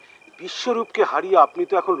ছেলে বিশ্বরূপকে হারিয়ে আপনি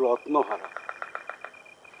তো এখন রত্নহারা।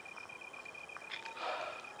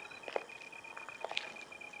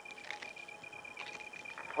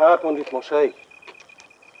 হ্যাঁ পণ্ডিত মশাই,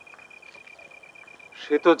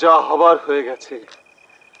 সে তো যা হবার হয়ে গেছে।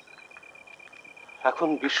 এখন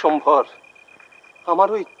বিশ্বম্ভর আমার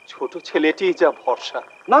ওই ছোট ছেলেটি যা ভরসা।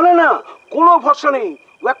 না না না, কোনো ভরসা নেই।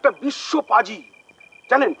 ও একটা বিশ্ব পাজি,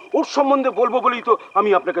 জানেন? ওর সম্বন্ধে বলবো বলেই তো আমি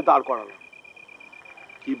আপনাকে দাঁড় করালাম।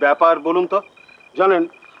 কি ব্যাপার বলুন তো? জানেন,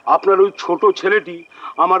 আপনার ওই ছোট ছেলেটি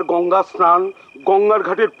আমার গঙ্গা স্নান, গঙ্গার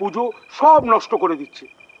ঘাটের পুজো সব নষ্ট করে দিচ্ছে।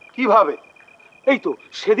 কিভাবে? এই তো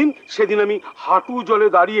সেদিন আমি হাঁটু জলে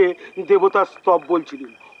দাঁড়িয়ে দেবতার স্তব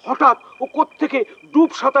বলছিলাম, হঠাৎ ও কোত্থেকে ডুব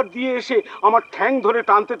সাঁতার দিয়ে এসে আমার ঠ্যাং ধরে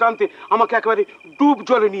টানতে টানতে আমাকে একেবারে ডুব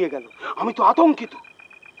জলে নিয়ে গেল। আমি তো আতঙ্কিত।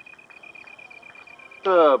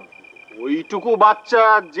 ওইটুকু বাচ্চা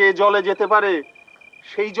যে জলে যেতে পারে,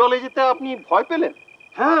 সেই জলে যেতে আপনি ভয় পেলেন?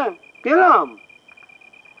 হ্যাঁ পেলাম।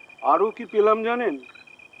 আরো কি পেলাম জানেন?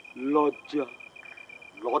 লজ্জা।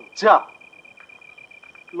 লজ্জা?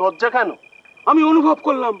 লজ্জা কেন? আমি অনুভব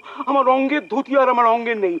করলাম আমার অঙ্গের ধুতি আর আমার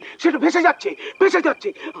অঙ্গের নেই, সেটা ভেসে যাচ্ছে ভেসে যাচ্ছে।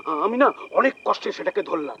 আমি না অনেক কষ্টে সেটাকে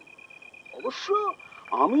ধরলাম। অবশ্য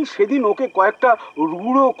আমি সেদিন ওকে কয়েকটা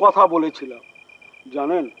রূঢ় কথা বলেছিলাম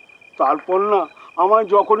জানেন। তারপর না আমার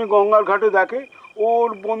যখনই গঙ্গার ঘাটে দেখে ওর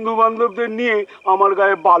বন্ধু বান্ধবদের নিয়ে আমার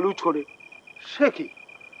গায়ে বালু ছোড়ে। সে কি?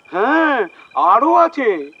 হ্যাঁ, আরো আছে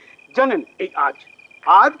জানেন। এই আজ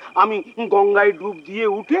আজ আমি গঙ্গায় ডুব দিয়ে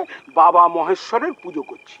উঠে বাবা মহেশ্বরের পুজো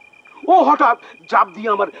করছি, ও হঠাৎ জাপ দিয়ে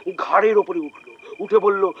আমার ঘাড়ের ওপরে উঠলো, উঠে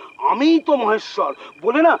বলল আমিই তো মহেশ্বর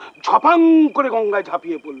বলে না ঝপাং করে গঙ্গায়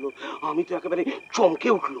ঝাঁপিয়ে পড়লো। আমি তো একেবারে চমকে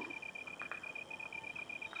উঠলাম।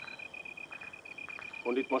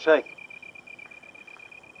 পণ্ডিত মশাই,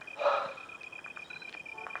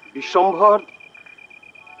 বিশ্বম্ভর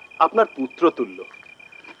আপনার পুত্র তুল্য,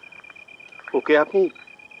 ওকে আপনি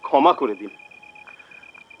ক্ষমা করে দিন।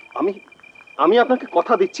 আমি আপনাকে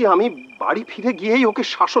কথা দিচ্ছি, আমি বাড়ি ফিরে গিয়েই ওকে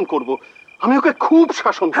শাসন করব। আমি ওকে খুব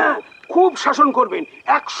শাসন করব। খুব শাসন করবেন,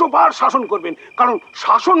 100 বার শাসন করবেন, কারণ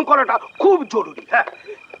শাসন করাটা খুব জরুরি। হ্যাঁ,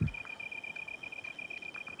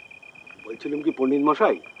 বলছিলাম কি পণ্ডিত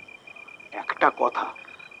মশাই, একটা কথা,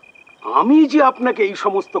 আমি যে আপনাকে এই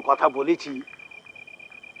সমস্ত কথা বলেছি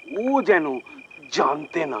ও যেন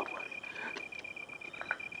জানতে না পারে।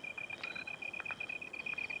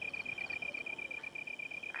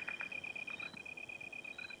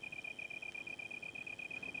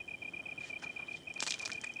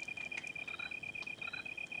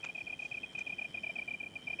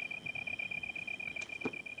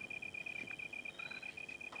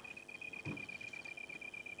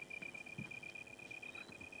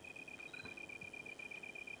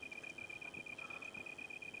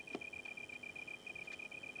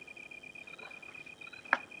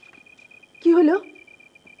 কি হলো?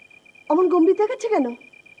 অমন গম্ভীর দেখাচ্ছে কেন?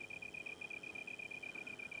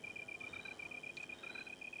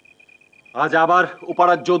 আজ আবার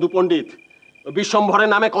ওপাড়ার যদু পণ্ডিত বিশ্বম্ভরের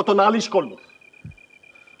নামে কত নালিশ করলো।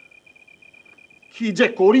 কি যে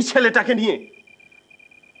করি ছেলেটাকে নিয়ে।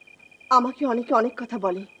 আমাকে অনেকে অনেক কথা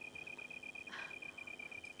বলে,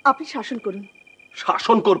 আপনি শাসন করুন।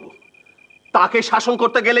 শাসন করব? তাকে শাসন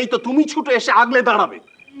করতে গেলেই তো তুমি ছুটে এসে আগলে দাঁড়াবে।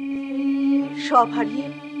 সব হারিয়ে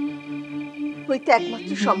হইতে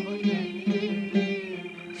একমাত্র সম্ভব,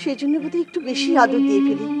 সেই জন্য বোধহয় একটু বেশি আদর দিয়ে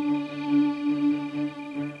ফেলি।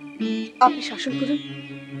 আপনি শাসন করুন,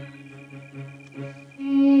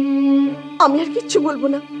 আমি আর কিচ্ছু বলবো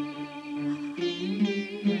না।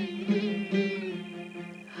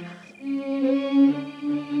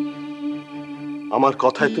 আমার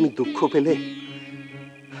কথায় তুমি দুঃখ পেলে?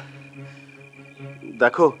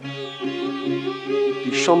 দেখো,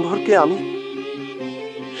 বিশ্বম্ভরকে আমি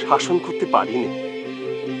শাসন করতে পারিনি।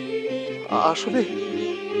 আসলে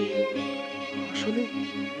আসলে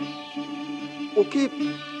ওকে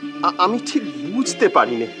আমি ঠিক বুঝতে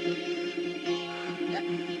পারিনি।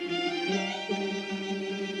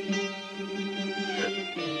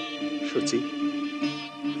 সচি,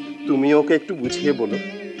 তুমি ওকে একটু বুঝিয়ে বলো,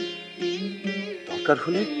 দরকার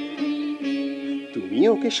হলে তুমি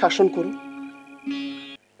ওকে শাসন করো।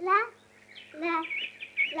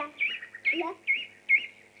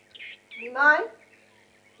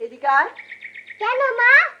 এদিকে আয়। কেন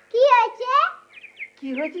মা, কি হয়েছে? কি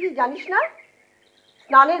হয়েছে তুই জানিস না?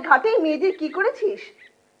 স্নানের ঘাটে মেয়েদের কি করেছিস?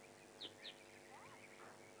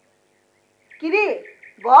 কিরে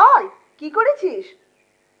বল, কি করেছিস?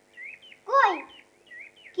 কই,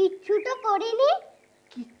 কিচ্ছু তো করিনি।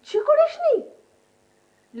 কিচ্ছু করিসনি?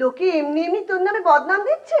 লোকে এমনি এমনি তোর নামে বদনাম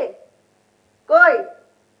দিচ্ছে। কই,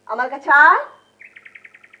 আমার কাছে আয়।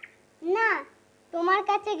 না, তোমার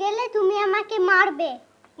কাছে গেলে তুমি আমাকে মারবে।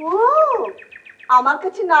 ও, আমার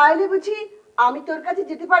কাছে না এলে বুঝি আমি তোর কাছে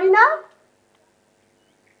যেতে পারি না?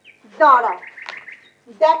 দাঁড়া,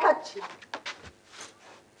 দেখাচ্ছি।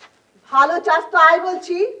 ভালো চাস তো আয়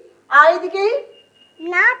বলছি, আয় এদিকে।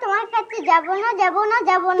 না, তোমার কাছে যাব না, যাব না,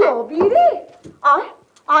 যাব না। রে, আয়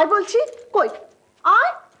আয় বলছি। কই,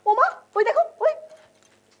 আয়। ওমা, ওই দেখো, ওই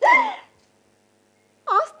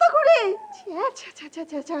আস্তে করে।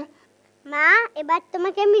 মা, এবার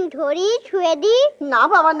তোমাকে আমি ধরি, ছুঁয়ে দিই? না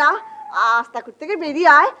বাবা না, আস্তাকুর থেকে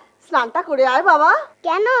বেরিয়ে আয়, স্নানটা করে আয় বাবা।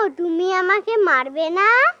 কেন, তুমি আমাকে মারবে না?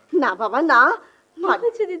 না বাবা না।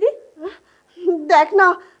 মারছে দিদি? দেখ না,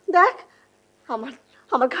 দেখ, আমার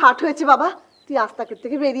আমার ঘাট হয়েছে বাবা। তুই আস্তাকুর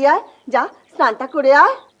থেকে বেরিয়ে আয়, যা স্নানটা করে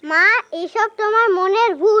আয়। মা, এসব তোমার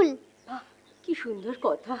মনের ভুল। কি সুন্দর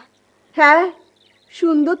কথা। হ্যাঁ,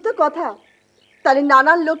 সুন্দর তো কথা। তাহলে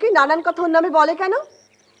নানান লোকে নানান কথা ওর নামে বলে কেন?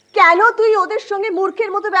 কেন তুই ওদের সঙ্গে মূর্খের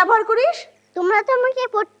মতো ব্যবহার করিস? তোমরা তো আমাকে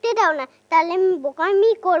পড়তে দাও না, তাহলে আমি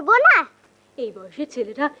বোকামি করব না? এই বয়সের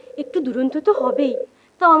ছেলেরা একটু দুরন্ত তো হবেই,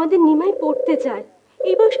 তাও আমাদের নিমাই পড়তে চায়।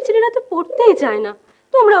 এই বয়সী ছেলেরা তো পড়তেই চায় না।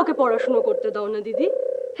 তোমরা ওকে পড়াশুনো করতে দাও না দিদি।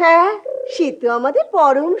 হ্যাঁ, সে তো আমাদের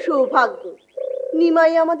পরম সৌভাগ্য।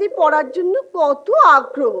 নিমাই আমাদের পড়ার জন্য কত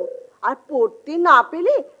আগ্রহ, আর পড়তে না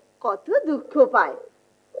পেলে কত দুঃখ পায়।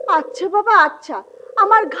 আচ্ছা বাবা, আচ্ছা,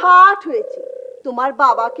 আমার ঘাট হয়েছে। তোমার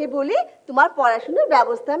বাবাকে বলে তোমার পড়াশোনার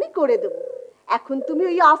ব্যবস্থা আমি করে দেবো। এখন তুমি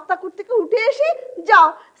ওই আস্তাকুর থেকে উঠে এসে যাও,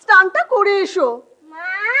 স্নানটা করে এসো। মা,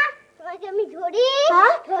 তোমাকে আমি ধরি।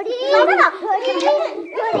 হ্যাঁ, ধরি যাবে না? ধরি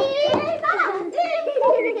ধরি।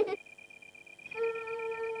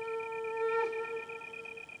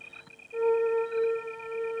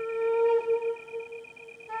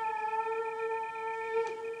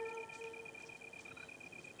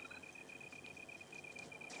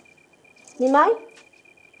 নিমাই,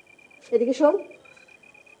 এদিকে শোন।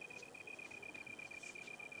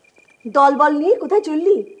 দল বল নিয়ে কোথায়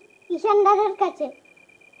চললি? ঈশান দাদার কাছে।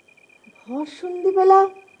 ভর সন্ধ্যেবেলা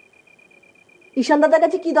ঈশান দাদার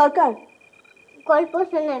কাছে কি দরকার? গল্প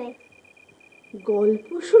শোনাবে। গল্প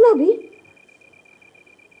শোনাবি?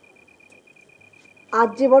 আজ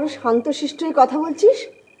যে বড় শান্তশিষ্টই কথা বলছিস,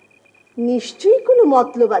 নিশ্চয়ই কোনো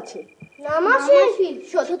মতলব আছে। না মাসি,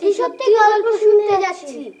 সত্যি সত্যি গল্প শুনতে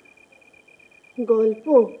যাচ্ছি। গল্প?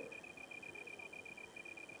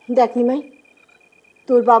 দেখ নিমাই,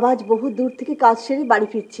 তোর বাবা আজ বহু দূর থেকে কাজ সেরে বাড়ি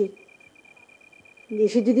ফিরছে।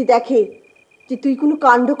 এসে যদি দেখে যে তুই কোনো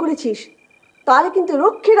কাণ্ড করেছিস, তাহলে কিন্তু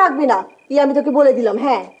রক্ষে রাখবে না, এই আমি তোকে বলে দিলাম।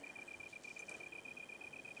 হ্যাঁ,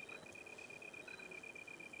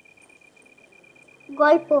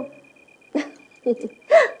 গল্প?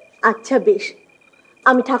 আচ্ছা বেশ,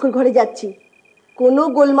 আমি ঠাকুর ঘরে যাচ্ছি। কোনো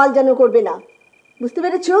গোলমাল যেন করবে না, বুঝতে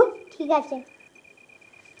পেরেছো? ঠিক আছে।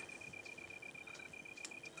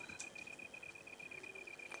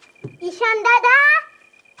 ঈশান দাদা।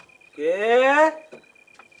 কে?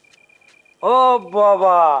 ও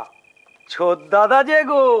বাবা, ছোট দাদা যে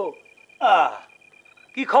গো।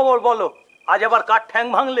 কি খবর বলো, আজ আবার কার ঠ্যাং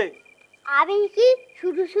ভাঙলে? আমি কি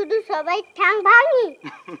শুধু শুধু সবাই ঠ্যাং ভাঙি?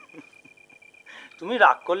 তুমি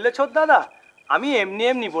রাগ করলে ছোট দাদা? আমি এমনি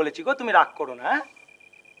এমনি বলেছি গো, তুমি রাগ করো না।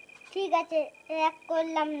 ঠিক আছে, রাগ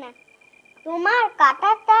করলাম না। তোমার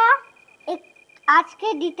কাঁটাটা আজকে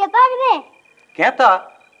দিতে পারবে? ক্যাঁতা?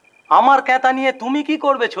 আমার ক্যাঁতা নিয়ে তুমি কি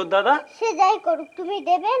করবে ছোট দাদা? সে যাই করুক, তুমি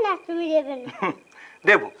দেবে না? তুমি দেবে না?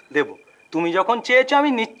 দেবো দেবো, তুমি যখন চেয়েছো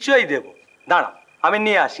আমি নিশ্চয়ই দেবো। দাঁড়াও, আমি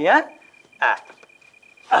নিয়ে আসি। হ্যাঁ,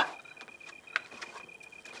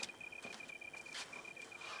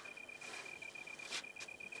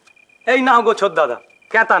 এই নাও গো ছোট দাদা,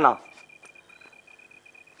 ক্যাঁতা নাও।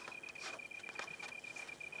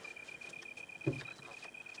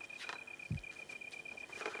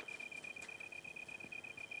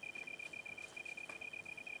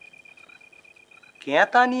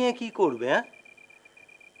 ক্যাঁতা নিয়ে কি করবে?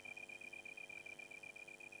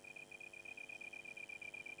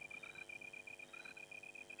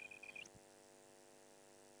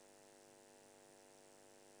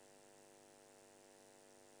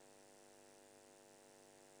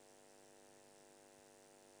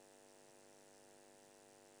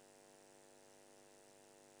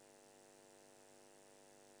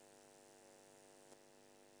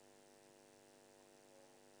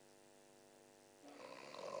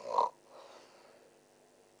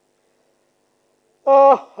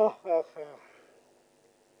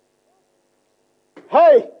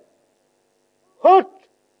 হেই হুট,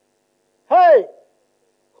 হেই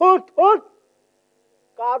হুট হুট।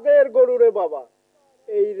 কাদের গরু রে বাবা,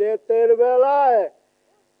 এই রাতের বেলায়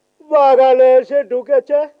বাগানে এসে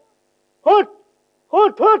ঢুকেছে? হুট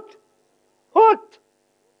হুট হুট হুট।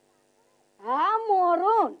 হ্যাঁ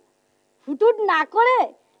মরণ, হুটুট না করে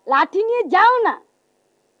লাঠি নিয়ে যাও না।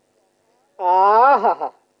 আহা,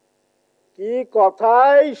 কি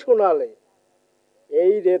কথাই শোনালে।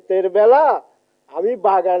 এই রাতের বেলা আমি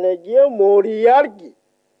বাগানে গিয়ে মরি আর কি।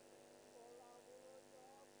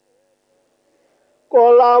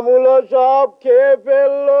 কলামূলো সব খেয়ে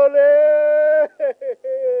ফেললো রে।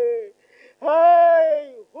 হেই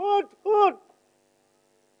হুট হুট।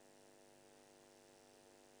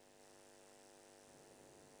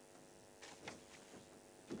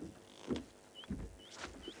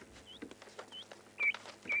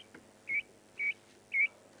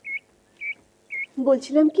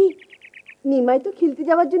 বলছিলাম কি, নিমাই তো খেলতে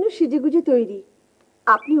যাওয়ার জন্য সেজেগুজে তৈরি।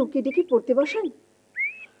 আপনি ওকে ডেকে পড়তে বসান।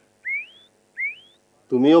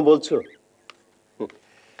 তুমিও বলছো?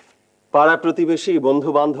 পাড়া প্রতিবেশী, বন্ধু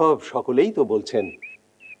বান্ধব সকলেই তো বলছেন।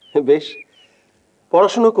 বেশ,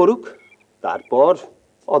 পড়াশুনো করুক, তারপর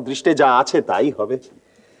অদৃষ্টে যা আছে তাই হবে।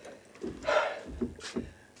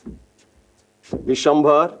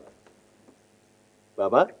 বিশ্বম্ভর,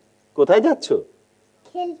 বাবা কোথায় যাচ্ছ?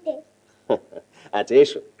 খেলতে। আচ্ছা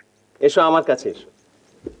এসো, এসো আমার কাছে এসো।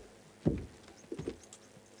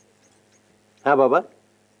 হ্যাঁ বাবা,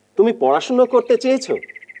 তুমি পড়াশোনা করতে চেয়েছো?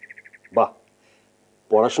 বাহ,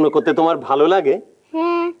 পড়াশোনা করতে তোমার ভালো লাগে?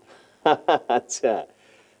 হ্যাঁ। আচ্ছা,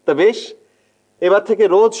 তা বেশ, এবার থেকে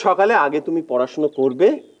রোজ সকালে আগে তুমি পড়াশোনা করবে,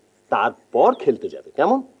 তারপর খেলতে যাবে,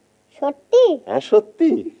 কেমন? সত্যি? হ্যাঁ সত্যি।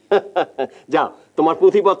 যাও তোমার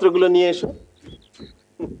পুঁথিপত্রগুলো নিয়ে এসো।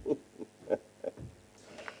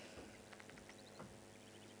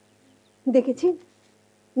 দেখেছি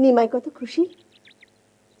নিমাই কত খুশি।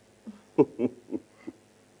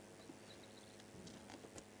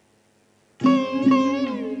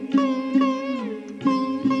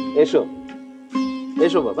 এসো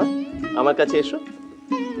এসো বাবা, আমার কাছে এসো,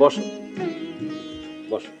 বসো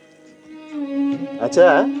বসো। আচ্ছা,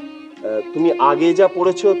 তুমি আগে যা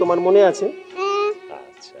পড়েছো তোমার মনে আছে?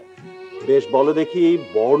 আচ্ছা বেশ, বলো দেখি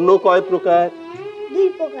বর্ণ কয় প্রকার? 2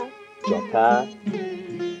 প্রকার। যথা?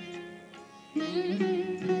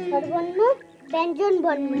 স্বরবর্ণ, ব্যঞ্জন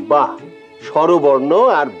বর্ণ। বাহ, স্বরবর্ণ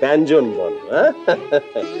আর ব্যঞ্জন বর্ণ।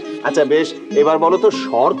 আচ্ছা বেশ, এবার বলো তো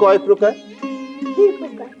স্বর কয় প্রকার? 2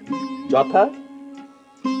 প্রকার। যথা?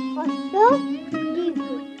 হস্র, দীর্ঘ।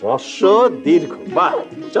 হ্রস্ব দীর্ঘ। বাহ,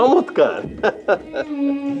 চমৎকার।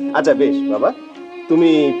 আচ্ছা বেশ বাবা,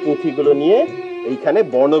 তুমি পুঁথিগুলো নিয়ে এইখানে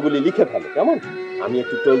বর্ণগুলি লিখে ফেলো, কেমন? আমি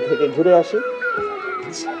একটু টোল থেকে ঘুরে আসি,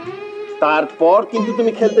 তারপর কিন্তু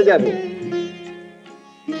তুমি খেলতে যাবে।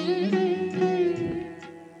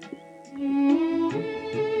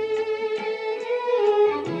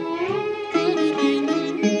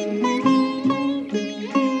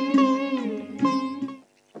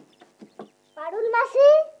 পারুল মাসি।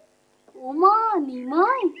 ওমা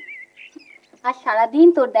নিমাই, আর সারাদিন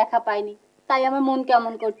তোর দেখা পাইনি, তাই আমার মন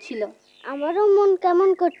কেমন করছিল। আমারও মন কেমন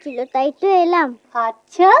করছিল, তাই তো এলাম।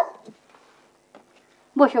 আচ্ছা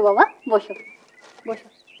বসো বাবা, বসো বসো।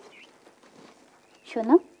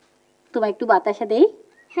 শোনো, তোমার একটু বাতাসা দেই?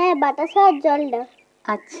 হ্যাঁ, বাতাসা আর জল দাও।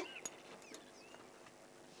 আচ্ছা,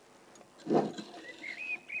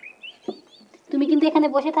 তুমি কিন্তু এখানে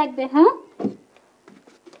বসে থাকবে। হ্যাঁ,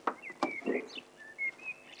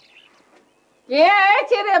 কে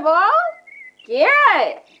আছে রে বউ? কে?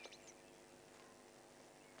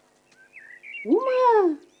 উমা,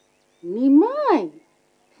 নিমাই,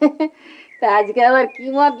 তা আজকে আবার কি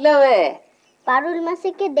মতলবে? পারুল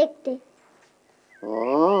মাসিকে দেখতে। ও,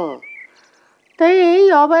 তাই এই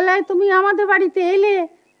অবেলায় তুমি আমাদের বাড়িতে এলে?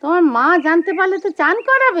 তোমার মা জানতে পারলে তো চান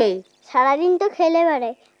করাবে। সারাদিন তো খেলে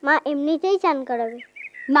বেড়ায়, মা এমনিতেই চান করাবে।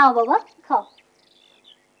 নাও বাবা, খাও।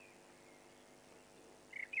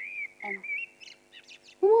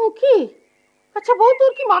 ও কি? আচ্ছা বউ,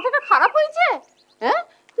 তোর কি মাথাটা খারাপ হয়েছে? হ্যাঁ,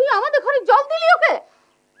 তুই আমাদের ঘরে জল দিলি ওকে?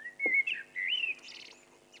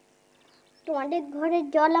 তোমাদের ঘরের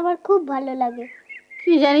জল আমার খুব ভালো লাগে।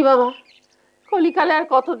 কি জানি বাবা, কলিকালে আর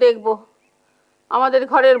কত দেখবো। আমাদের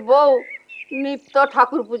ঘরের বউ নিত্য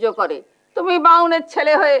ঠাকুর পুজো করে, তুমি বাউনের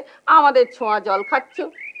ছেলে হয়ে আমাদের ছোঁয়া জল খাচ্ছ।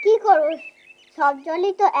 কি করব, সব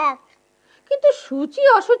জলই তো এক। কিন্তু সূচি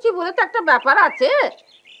অসুচি বলে তো একটা ব্যাপার আছে।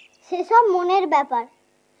 সেসব মনের ব্যাপার।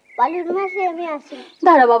 পালুর মাসে আমি আসি।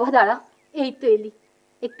 দাঁড়া বাবা দাঁড়া, এই তো এলি,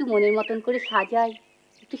 একটু মনের মতন করে সাজাই,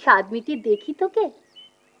 একটু স্বাদ মিটিয়ে দেখি তোকে।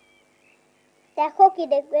 দেখো কি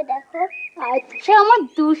দেখবে, দেখো। আচ্ছা আমার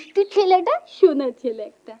দুষ্টু ছেলেটা, সোনা ছেলে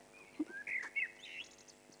একটা।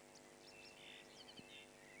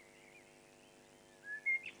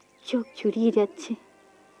 চোখ জুড়িয়ে যাচ্ছে,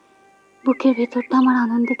 বুকের ভেতরটা আমার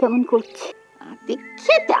আনন্দে কেমন করছে।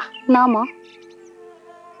 আদিক্ষেতা? না মা,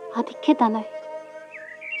 আদিক্ষেতা নয়,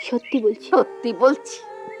 সত্যি বলছি। সত্যি বলছি।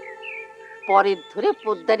 পরের ধরে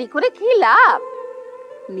পোদ্দারি করে কি লাভ?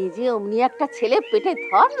 নিজে অমনি একটা ছেলে পেটে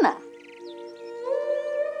ধর না।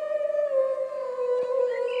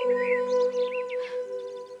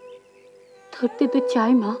 ধরতে তো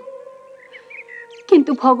চাই মা,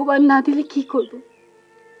 কিন্তু ভগবান না দিলে কি করব?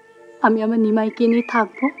 আমি আমার নিমাইকে নিয়ে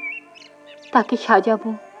থাকবো, তাকে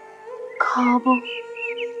সাজাবো, খাওয়াবো।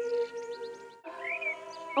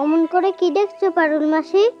 অমন করে কি দেখছো পারুল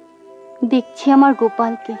মাসি? দেখছি আমার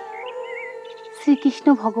গোপালকে, শ্রীকৃষ্ণ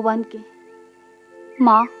ভগবানকে।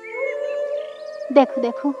 মা দেখো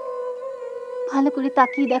দেখো, ভালো করে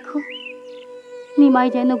তাকিয়ে দেখো, নিমাই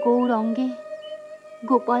যেন গৌর অঙ্গে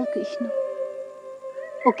গোপাল কৃষ্ণ।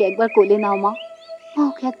 ওকে একবার কোলে নাও মা, মা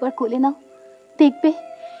ওকে একবার কোলে নাও, দেখবে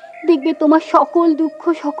দেখবে তোমার সকল দুঃখ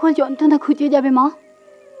সকল যন্ত্রণা ঘুচে যাবে মা।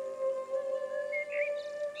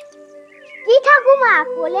 কি ঠাকুমা,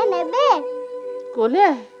 কোলে নেবে? কোলে?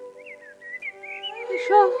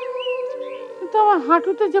 এসব, কিন্তু আমার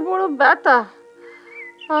হাঁটুতে যে বড় ব্যথা,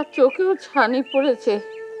 আর চোখেও ছানি পড়েছে।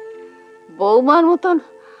 বৌমার মতন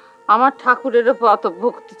আমার ঠাকুরের উপর অত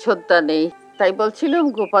ভক্তি শ্রদ্ধা নেই, তাই বলছিলাম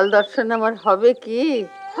গোপাল দর্শন আমার হবে কি?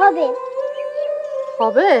 হবে।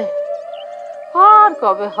 হবে? আর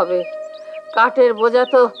কবে হবে? কাঠের বোঝা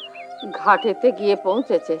তো ঘাটেতে গিয়ে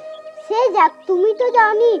পৌঁছেছে। সে যাক, তুমি তো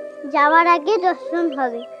জানি যাওয়ার আগে দর্শন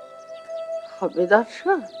হবে। হবে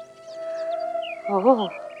দর্শন? ও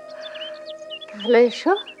তাহলে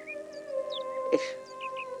এসো এসো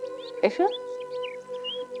এসো।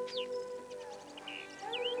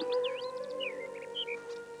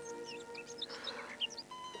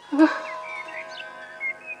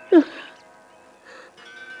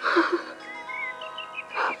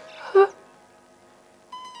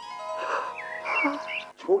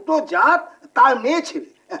 ছোট জাত তার মেয়ে ছেলে,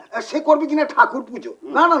 সে করবে কিনা ঠাকুর পুজো?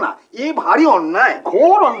 না না না, এ ভারী অন্যায়,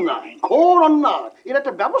 ঘোর অন্যায়, ঘোর অন্যায়। এর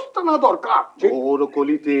একটা ব্যবস্থা না দরকার। ঘোর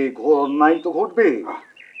কলিতে ঘোর অন্যায় তো ঘটবে,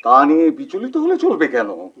 তা নিয়ে বিচলিত হলে চলবে কেন?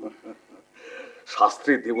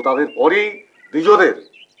 শাস্ত্রে দেবতাদের পরেই দ্বিজদের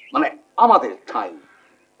মানে আমাদের ঠাঁই,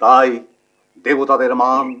 তাই দেবতাদের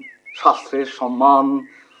মান, শাস্ত্রের সম্মান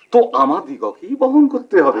তো আমাদিগকেই বহন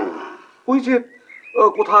করতে হবে। ওই যে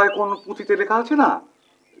কোথায় কোন পুঁথিতে লেখা আছে না,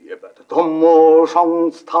 ধম্ম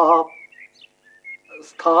সংস্থাপ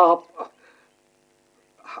স্থাপ,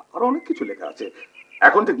 আর অনেক কিছু লেখা আছে,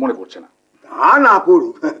 এখন ঠিক মনে পড়ছে না। তা না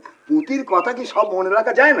পড়ুক, পুঁতির কথা কি সব মনে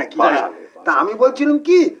রাখা যায় নাকি? তা আমি বলছিলাম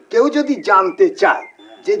কি, কেউ যদি জানতে চায়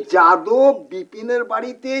যে যাদব বিপিনের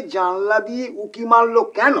বাড়িতে জানলা দিয়ে উকি মারলো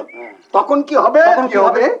কেন, তখন কি হবে? কি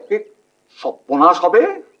হবে? সর্বনাশ হবে।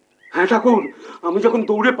 হ্যাঁ ঠাকুর, আমি যখন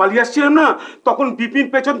দৌড়ে পালিয়ে আসছিলাম না, তখন বিপিন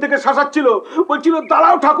পেছন থেকে শাসাচ্ছিল, বলছিল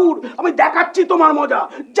দাঁড়াও ঠাকুর, আমি দেখাচ্ছি তোমার মজা,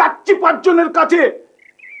 যাচ্ছি 5 জনের কাছে।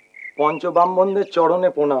 পঞ্চব্রাহ্মণদের চরণে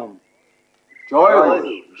প্রণাম। জয়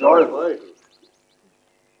জয়।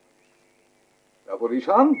 তারপর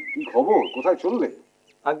ঈশান, কি খবর? কোথায় চললে?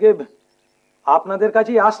 আগে আপনাদের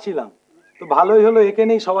কাছেই আসছিলাম, তো ভালোই হলো,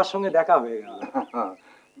 এখানেই সবার সঙ্গে দেখা হয়ে গেল।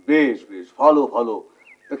 বেশ বেশ, ভালো ভালো।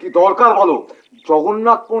 কি দরকার বলো?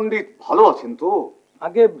 জগন্নাথ পণ্ডিত ভালো আছেন তো?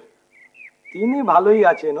 আগে তিনি ভালোই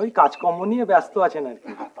আছেন, ওই কাজকর্ম নিয়ে ব্যস্ত আছেন আর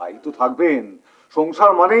কি। তাই তো থাকবেন,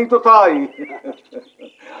 সংসার মানেই তো তাই।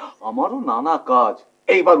 আমারও নানা কাজ।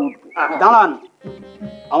 এইবার উঠবো। দাঁড়ান,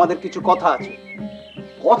 আমাদের কিছু কথা আছে।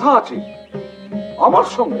 কথা আছে আমার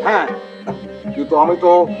সঙ্গে? হ্যাঁ, কিন্তু আমি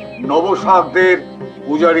তো নবসাকদের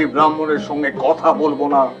পূজারী ব্রাহ্মণের সঙ্গে কথা বলবো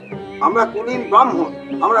না। আমরা কুলীন ব্রাহ্মণ,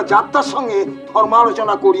 আমরা যাত্রার সঙ্গে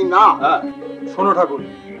ধর্মালোচনা করি না। শোনো ঠাকুর,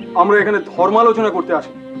 আমরা এখানে ধর্মালোচনা করতে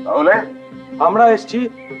আসি। তাহলে আমরা এসছি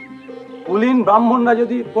কুলীন ব্রাহ্মণরা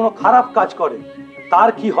যদি কোনো খারাপ কাজ করে তার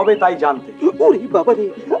কি হবে তাই জানতে। ওরে বাবা রে,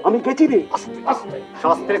 আমি গেছি রে।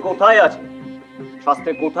 শাস্ত্রে কোথায় আছে,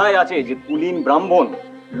 শাস্ত্রে কোথায় আছে যে কুলীন ব্রাহ্মণ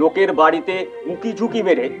লোকের বাড়িতে উকি ঝুঁকি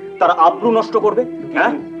মেরে তার আব্রু নষ্ট করবে?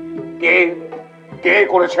 হ্যাঁ, কে কে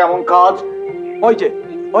করেছে এমন কাজ?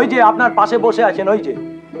 ওই যে আপনার পাশে বসে আছেন, ওই যে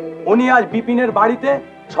উনি আজ বিপিনের বাড়িতে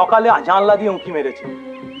সকালে জানলা দিয়ে উঁকি মেরেছে।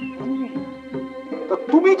 তা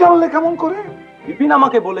তুমি জানলে কেমন করে? বিপিন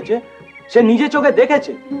আমাকে বলেছে, সে নিজে চোখে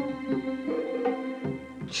দেখেছে।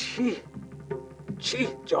 ছি ছি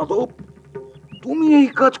যাদব, তুমি এই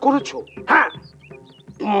কাজ করেছো? হ্যাঁ,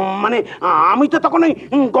 মানে আমি তো তখন ওই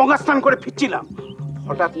গঙ্গা স্নান করে ফিরছিলাম,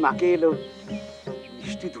 হঠাৎ নাকে এলো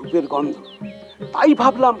মিষ্টি ধূপের গন্ধ, তাই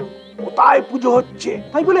ভাবলাম কোথায় পুজো হচ্ছে,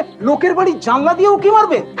 তাই বলে লোকের বাড়ি জানলা দিয়ে উকি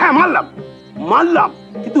মারবে? হ্যাঁ, মারলাম,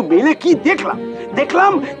 কিন্তু মেলে কি দেখলাম,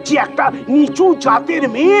 দেখলাম যে একটা নিচু জাতের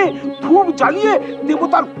মেয়ে ধূপ জ্বালিয়ে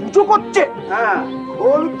দেবতার পুজো করছে। হ্যাঁ,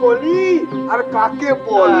 খোল কলি আর কাকে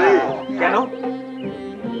বলে? কেন?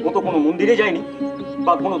 ও তো কোনো মন্দিরে যায়নি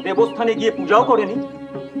বা কোনো দেবস্থানে গিয়ে পূজাও করেনি।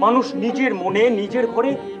 মানুষ নিজের মনে নিজের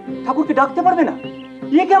ঘরে ঠাকুরকে ডাকতে পারবে না?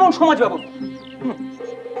 এ কেমন সমাজ ব্যবস্থা?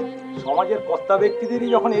 সমাজের কর্তা ব্যক্তিদেরই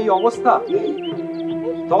যখন এই অবস্থা,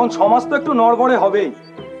 তখন সমাজ তো একটু নড়বড়ে হবেই।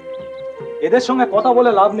 এদের সঙ্গে কথা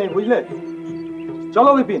বলে লাভ নেই, বুঝলে?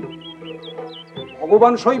 চলো বিপিন।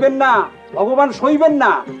 ভগবান সইবেন না, ভগবান সইবেন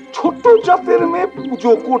না। ছোট জাতের মেয়ে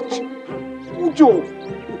পুজো করছে, পুজো,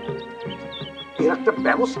 এর একটা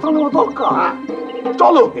ব্যবস্থা নেওয়া দরকার।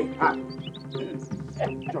 চলো।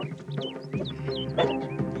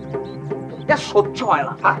 সহ্য হয়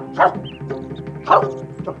না।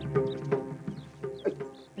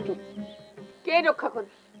 কে রক্ষা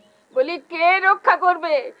করবে? বলি কে রক্ষা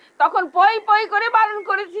করবে? তখন পই পই করে বারণ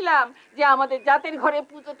করেছিলাম যে আমাদের জাতের ঘরে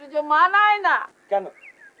পুজো টুজো মানায় না।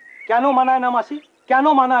 কেন মানায় না মাসি? কেন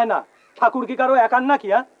মানায় না? ঠাকুর কি কারো একার নাকি?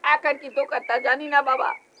 একার কি দোকান তা জানি না বাবা,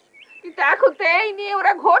 কিন্তু এখন তো এই নিয়ে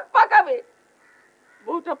ওরা ঘোট পাকাবে।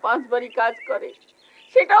 বউটা 5 বাড়ি কাজ করে,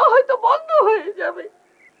 সেটাও হয়তো বন্ধ হয়ে যাবে।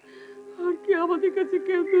 আর কি আমাদের কাছে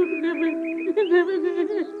কেউ দুধ নেবে?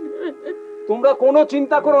 তোমরা কোনো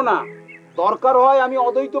চিন্তা করো না, দরকার হয় আমি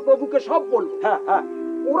অদ্বৈত প্রভুকে সব বলবো। হ্যাঁ হ্যাঁ,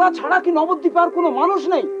 ওরা ছাড়া কি নবদ্বীপে আর কোনো মানুষ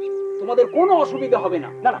নেই? তোমাদের কোনো অসুবিধা হবে না।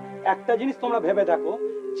 না না, একটা জিনিস তোমরা ভেবে দেখো,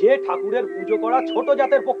 যে ঠাকুরের পুজো করা ছোট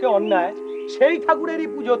জাতের পক্ষে অন্যায়, সেই ঠাকুরেরই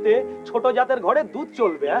পুজোতে ছোট জাতের ঘরে দুধ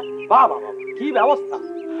চলবে? বাহ বাহ বাহ, কি ব্যবস্থা!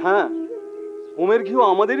 হ্যাঁ, হোমের ঘিও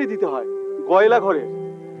আমাদেরই দিতে হয়, গয়লা ঘরে।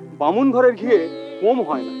 বামুন ঘরের ঘিয়ে হোম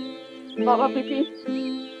হয় না। বাবা পিপি,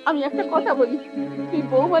 আমি একটা কথা বলি, তুই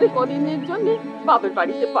বৌমারে কদিনের জন্য বাপের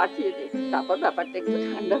বাড়িতে পাঠিয়ে দে, তারপর ব্যাপারটা একটু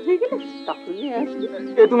ঠান্ডা হয়ে গেলে তখন নিয়ে আসবি।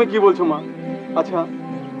 এ তুমি কি বলছো মা? আচ্ছা,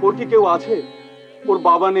 ওর কি কেউ আছে? ওর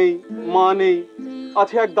বাবা নেই, মা নেই,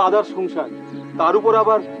 আছে এক দাদার সংসার, তার উপর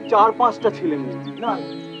আবার 4-5টা ছেলে মেয়ে। না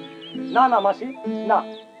না না মাসি, না,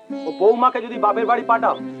 ও বৌমাকে যদি বাপের বাড়ি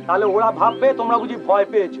পাঠাও তাহলে ওরা ভাববে তোমরা বুঝি ভয়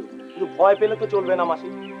পেয়েছো। কিন্তু ভয় পেলে তো চলবে না মাসি,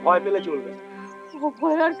 ভয় পেলে চলবে। ও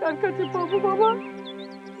ভয় আর কার কাছে পাবো বাবা?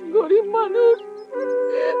 গরিব মানুষ,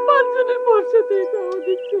 5 জনের বর্ষাতেই তো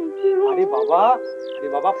আমাদের চলছে। আরে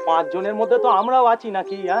বাবা 5 জনের মধ্যে তো আমরাও আছি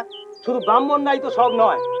নাকি? হ্যাঁ, শুধু ব্রাহ্মণরাই তো সব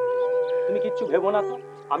নয়। তুমি কিচ্ছু ভেবো না তো,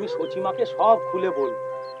 আমি সচিমাকে সব খুলে বলবো,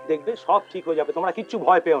 দেখবে সব ঠিক হয়ে যাবে, তোমরা কিচ্ছু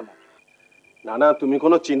ভয় পেও না। না না, তুমি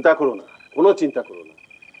কোনো চিন্তা করো না, কোনো চিন্তা করো না,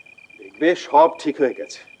 দেখবে সব ঠিক হয়ে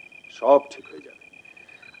গেছে, সব ঠিক হয়ে যাবে।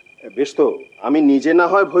 বেশ, তো আমি নিজে না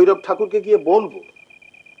হয় ভৈরব ঠাকুরকে গিয়ে বলবো,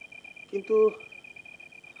 কিন্তু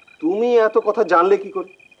তুমি এত কথা জানলে কি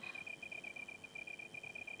করে?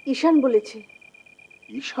 ঈশান বলেছে।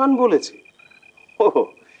 ঈশান বলেছে? ও,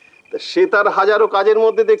 তা সে তার হাজারো কাজের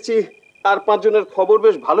মধ্যে দেখছি 4-5 জনের খবর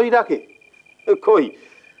বেশ ভালোই রাখে। কই,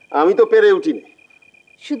 আমি তো পেরে উঠিনি।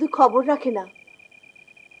 শুধু খবর রাখে না,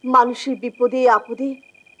 মানুষের বিপদে আপদে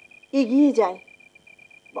এগিয়ে যায়।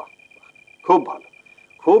 বাহ, খুব ভালো,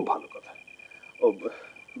 খুব ভালো কথা। ও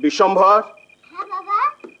বিশ্বম্ভর, হ্যাঁ বাবা।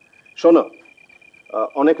 শোনো,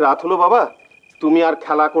 অনেক রাত হলো বাবা, তুমি আর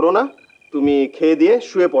খেলা করো না, তুমি খেয়ে দিয়ে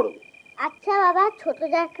শুয়ে পড়ো। আচ্ছা বাবা, ছোট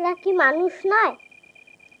জাতরা কি মানুষ নয়?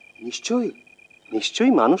 নিশ্চয়ই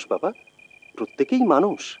নিশ্চয়ই মানুষ বাবা, প্রত্যেকেই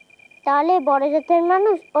মানুষ। তাহলে বড় জাতের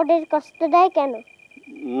মানুষ ওদের কষ্ট দেয় কেন?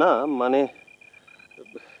 না মানে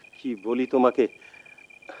কি বলি তোমাকে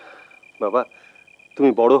বাবা,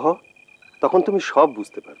 তুমি বড় হও, তখন তুমি সব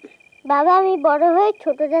বুঝতে পারবে। বাবা, আমি বড় হয়ে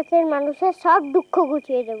ছোট জাতের মানুষের সব দুঃখ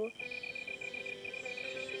ঘুচিয়ে দেব।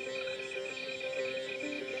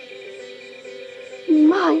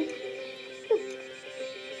 মাই,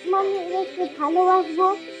 মানে একটু ভালোবাসবো।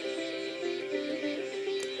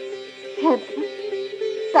 হ্যাঁ বাবা,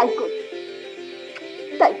 তাই কর,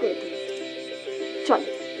 তাই করে দিই। চল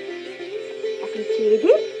এখন খেয়ে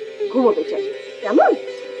দিয়ে ঘুমোতে চাই, কেমন?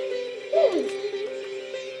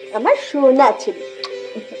 আমার সোনা ছেলে।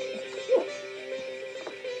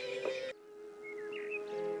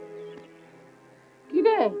 কি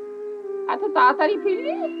রে, এত তাড়াতাড়ি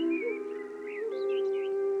ফিরলি?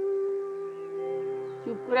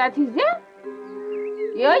 চুপ করে আছিস যে,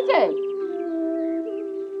 কি হয়েছে?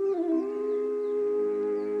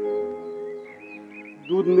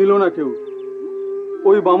 দুধ নিল না কেউ,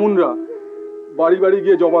 ওই বামুনরা বাড়ি বাড়ি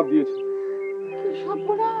গিয়ে জবাব দিয়েছে। কি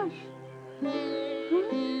সর্বনাশ!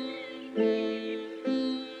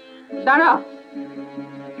 দাঁড়া,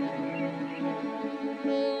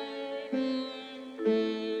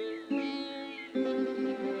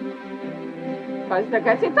 কাজটা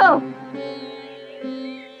গেছে তো?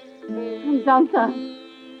 জানতাম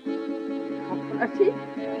আছি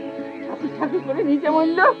ঠাকুর ঠাকুর করে নিজে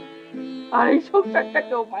মরল, আর এই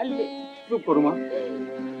সংসারটাকেও মারলে। চুপ করো মা,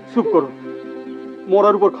 চুপ করো,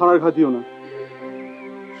 মরার উপর খানার ঘা দিও না।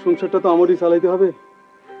 সংসারটা তো আমারই চালাইতে হবে,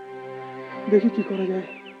 দেখি কি করা যায়।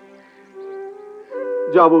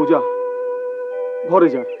 যা বউ যা, ঘরে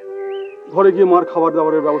যা, ঘরে গিয়ে মার খাবার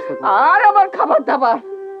দাবারের ব্যবস্থা কর। আর আমার খাবার দাবার,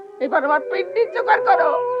 এবার আমার পিন্ডির জোগাড় করো,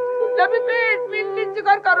 যাবি প্লিজ, পিন্ডির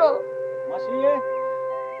জোগাড় করো। মাসি,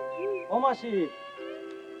 ও মাসি,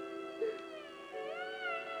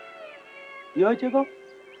 কি হয়েছে গো?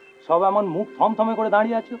 সব এমন মুখ থমথমে করে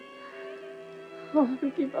দাঁড়িয়ে আছো?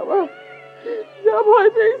 কি বাবা, যা ভয়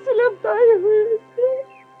পেয়েছিলাম তাই হয়েছে।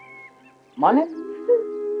 মানে?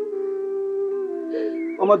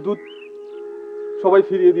 আমার দুধ সবাই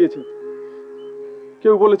ফিরিয়ে দিয়েছে,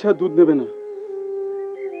 কেউ বলেছে আর দুধ নেবে না।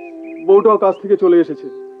 বউটাও কাজ থেকে চলে এসেছে,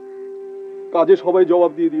 কাজে সবাই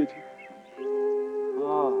জবাব দিয়ে দিয়েছে।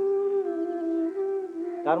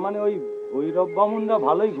 তার মানে ওই ভৈরব বামুনরা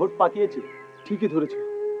ভালোই ঘোট পাকিয়েছে। ঠিকই ধরেছে,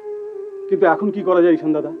 কিন্তু এখন কি করা যায়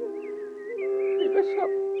ঈশান দাদা? এবার সব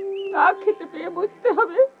না খেতে পেয়ে বুঝতে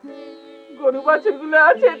হবে, গরু বাছুর গুলো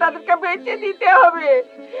আছে তাদেরকে বেঁচে দিতে হবে,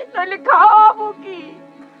 নাহলে খাওয়াবো কি?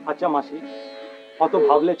 আচ্ছা মাসি, অত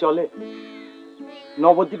ভাবলে চলে?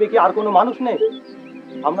 নবদ্বীপে কি আর কোনো মানুষ নেই?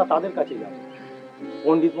 আমরা তাদের কাছে যাব।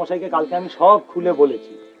 পণ্ডিত মশাইকে কালকে আমি সব খুলে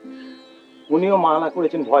বলেছি, উনিও মানা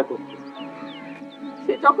করেছেন ভয় করতে।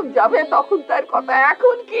 সে যখন যাবে তখন তার কথা,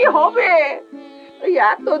 এখন কি হবে? ওই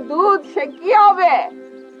এত দুধ, সে কি হবে?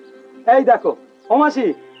 এই দেখো ও মাসি,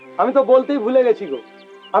 আমি তো বলতেই ভুলে গেছি গো,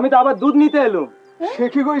 আমি তো আবার দুধ নিতে এলুম। সে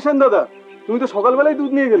কি গো ঈশান দাদা, তুমি তো সকালবেলায়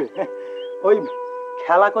দুধ নিয়ে গেলে। ওই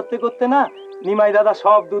খেলা করতে করতে না নিমাই দাদা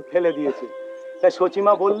সব দুধ ফেলে দিয়েছে। তাই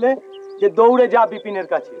সচিমা বললে যে দৌড়ে যা বিপিনের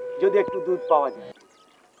কাছে, যদি একটু দুধ পাওয়া যায়।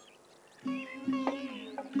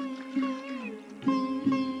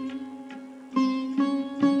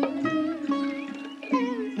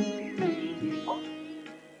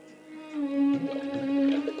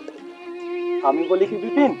 আমি বলি কি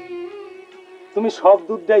বিপিন, তুমি সব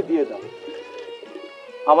দুধটাই দিয়ে দাও।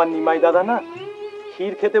 আমার নিমাই দাদা না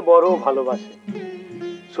ক্ষীর খেতে বড় ভালোবাসে।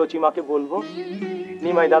 সচিমাকে বলবো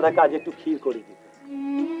নিমাই দাদাকে আজ একটু ক্ষীর করে দিতে।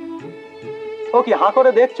 ও কি হাঁ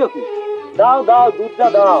করে দেখছো কি? দাও দাও, দুধটা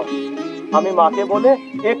দাও। আমি মাকে বলে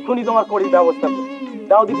এক্ষুনি তোমার কড়ির ব্যবস্থা করছি।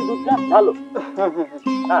 দাও দিদি দুধটা, ঢালো।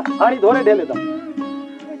 হ্যাঁ, হাঁড়ি ধরে ঢেলে দাও।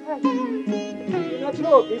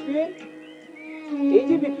 বিপিন, এই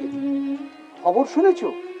যে বিপিন, খবর শুনেছো?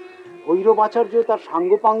 ভৈরব আচার্য তার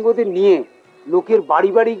সাঙ্গপাঙ্গদের নিয়ে লোকের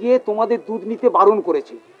বাড়ি বাড়ি গিয়ে তোমাদের দুধ নিতে বারণ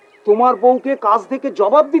করেছে, তোমার বউকে কাজ থেকে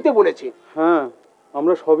জবাব দিতে বলেছে। হ্যাঁ,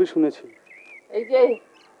 আমরা সবই শুনেছি। এই যে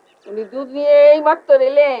উনি দুধ নিয়ে এই মাত্র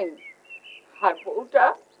এলেন, আর বউটা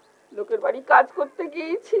লোকের বাড়ি কাজ করতে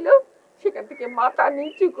গিয়েছিল, সেখান থেকে মাথা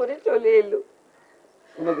নিচু করে চলে এলো।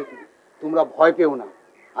 শুনে দেখি, তোমরা ভয় পেও না,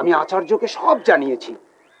 আমি আচার্যকে সব জানিয়েছি।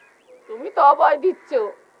 তুমি তো অভয় দিচ্ছ,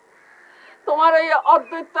 তোমার ওই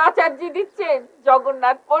অদ্বৈত আচার্য দিচ্ছেন,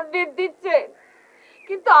 জগন্নাথ পণ্ডিত দিচ্ছেন,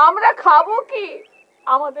 কিন্তু আমরা খাবো কি?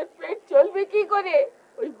 আমাদের পেট চলবে কি করে?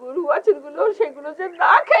 ওই গরু বাছুর গুলো, সেগুলো যে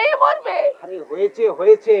না খেয়ে মরবে। আরে হয়েছে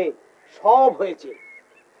হয়েছে, সব হয়েছে।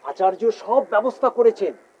 আচার্য সব ব্যবস্থা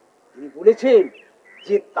করেছেন। তিনি বলেছেন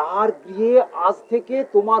যে তার গৃহে আজ থেকে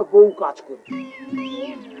তোমার বউ কাজ করবে,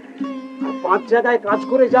 আর 5 জায়গায় কাজ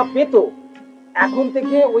করে যা পেত, এখন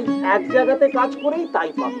থেকে ওই এক জায়গাতে কাজ করেই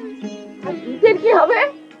তাই পাবে। আর দুধের কি হবে?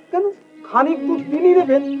 কেন, খানিক দুধ তিনি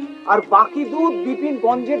নেবেন, আর বাকি দুধ বিপিন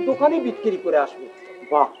গঞ্জের দোকানে বিক্রি করে আসবে।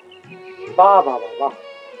 বাহ বাহ বাবা বাহ,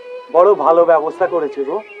 বড় ভালো ব্যবস্থা করেছে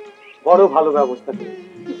গো, বড় ভালো ব্যবস্থা করেছে।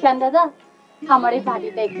 ঈশান দাদা, আমার এই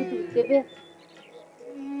বাড়িটা একটু দুধ দেবে?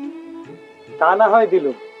 তা না হয় দিল,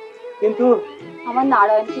 কিন্তু আমার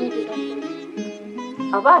নারায়ণকে নিবেদন করবে।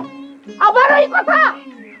 আবার আবার ওই কথা,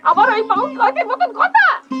 আবার ওই পাউন কয়টের মতন কথা।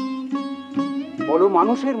 বলো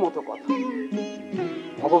মানুষের মতো কথা।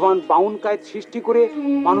 ভগবান বাউন কায়েত সৃষ্টি করে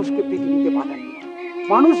মানুষকে পৃথিবীতে পাঠাননি।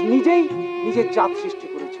 মানুষ নিজেই নিজের জাত সৃষ্টি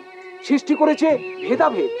করেছে, সৃষ্টি করেছে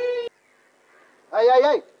ভেদাভেদ। এই এই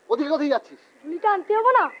এই, ওদিকে কোথায় যাচ্ছিস? ঝুলিটা আনতে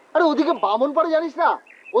হবে না? আরে ওদিকে বামন পাড়ে জানিস না,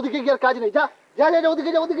 ওদিকে গিয়ে আর কাজ নেই। যা যা যা,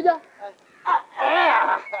 ওদিকে যা, ওদিকে যা।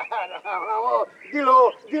 দিল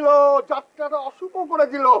দিল, যাত্রাটা অশুভ করে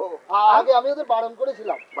দিল। আগে আমি ওদের বারণ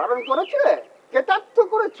করেছিলাম। বারণ করেছিলে? কেতার্থ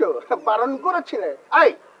করেছো? বারণ করেছিলে?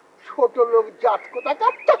 এই ছোট লোক জাত কোথা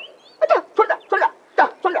কাটটা, চলে চলে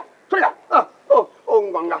চলে চলে। ওম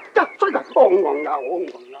গঙ্গা, চলে ওম গঙ্গা, ওম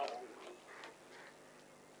গঙ্গা।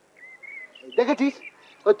 দেখেছিস,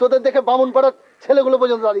 ওই তোদের দেখে বামন পাড়ার ছেলেগুলো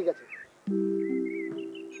পর্যন্ত দাঁড়িয়ে গেছে।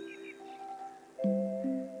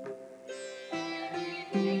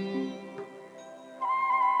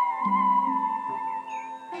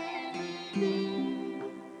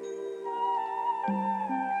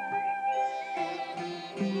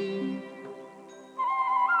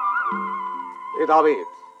 ভেদাভেদ,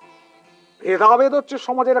 ভেদাভেদ হচ্ছে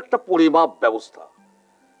সমাজের একটা পরিমাপ ব্যবস্থা।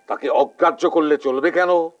 তাকে অগ্রাহ্য করলে চলবে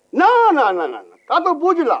কেন? না না না না না, তা তো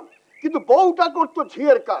বুঝলাম, কিন্তু বউটা করতো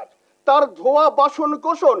ঝিয়ের কাজ। তার ধোয়া বাসন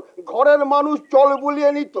কোসন ঘরের মানুষ জল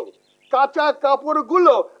বুলিয়ে নিত, কাঁচা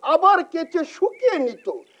কাপড়গুলো আবার কেচে শুকিয়ে নিত।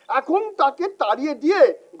 এখন তাকে তাড়িয়ে দিয়ে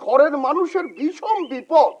ঘরের মানুষের ভীষণ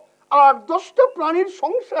বিপদ, আর 10টা প্রাণীর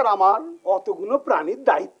সংসার আমার। অতগুলো প্রাণীর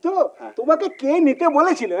দায়িত্ব তোমাকে কে নিতে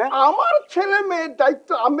বলেছিল? আমার ছেলে মেয়ের দায়িত্ব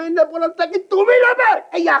আমি নেব না, তাকে তুমি নেবে?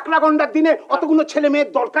 এই আকড়া গন্ডার দিনে অতগুলো ছেলে মেয়ের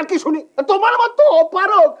দরকার কি শুনি? তোমার মতো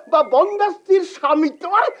অপারক বা বন্দাস্ত্রীর স্বামী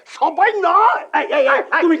তোমার সবাই নয়।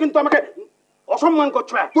 তুমি কিন্তু আমাকে অসম্মান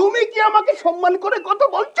করছো। তুমি কি আমাকে সম্মান করে কথা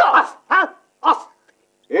বলছো? হ্যাঁ,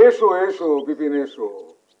 এসো এসো বিপিন, এসো,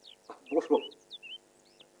 বসো।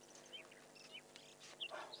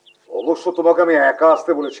 অবশ্য তোমাকে আমি একা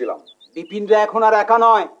আসতে বলেছিলাম। বিপিনরা এখন আর একা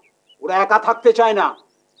নয়, ওরা একা থাকতে চায় না।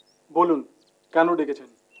 বলুন, কেন ডেকেছেন?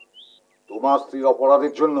 তোমার স্ত্রীর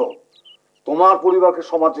অপরাধের জন্য তোমার পরিবারকে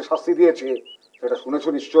সমাজ যে শাস্তি দিয়েছে সেটা শুনেছো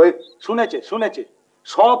নিশ্চয়ই? শুনেছে শুনেছে,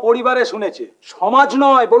 সপরিবারে শুনেছে, সমাজ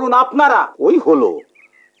নয়, বলুন আপনারা। ওই হলো,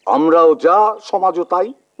 আমরাও যা সমাজও তাই।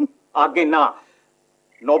 আগে না,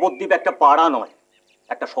 নবদ্বীপ একটা পাড়া নয়,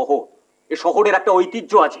 একটা শহর। এ শহরের একটা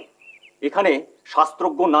ঐতিহ্য আছে। এখানে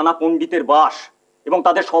শাস্ত্রজ্ঞ নানা পণ্ডিতের বাস এবং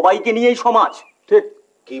তাদের সবাইকে নিয়েই সমাজ। ঠিক।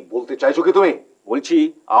 কি বলতে চাইছো কি তুমি? বলছি,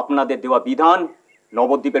 আপনাদের দেওয়া বিধান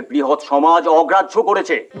নবদ্বীপের বৃহৎ সমাজ অগ্রাহ্য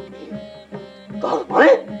করেছে। তার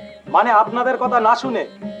মানে? মানে আপনাদের কথা না শুনে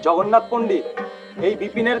জগন্নাথ পণ্ডিত এই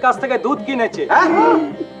বিপিনের কাছ থেকে দুধ কিনেছে।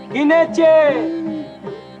 কিনেছে।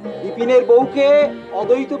 বিপিনের বউকে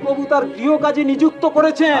অদ্বৈত প্রভু তার গৃহ কাজে নিযুক্ত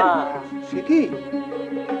করেছেন। সে কি?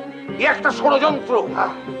 একটা ষড়যন্ত্র।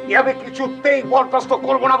 আমি কিছুতেই বরদাস্ত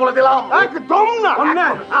করবো না বলে দিলাম। একদম না।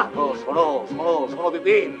 শোনো শোনো শোনো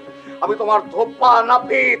বিপিন, আমি তোমার ধোপা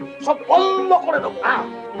নাপিত সব বন্ধ করে দেবো।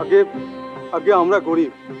 আগে আগে আমরা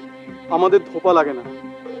গরিব, আমাদের ধোপা লাগে না।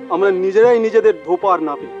 আমরা নিজেরাই নিজেদের ধোপা আর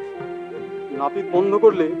নাপিত। নাপিত বন্ধ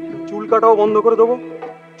করলে চুল কাটাও বন্ধ করে দেবো,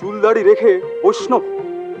 চুল দাড়ি রেখে বৈষ্ণব।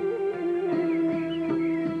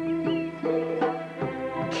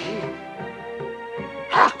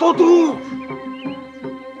 এত দূর?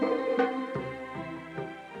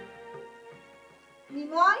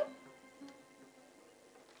 নিমাই,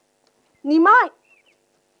 নিমাই,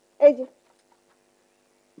 এই যে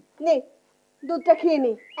নে দুধটা খেয়ে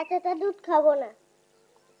নে। এতটা দুধ খাবো না।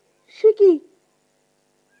 সে কি?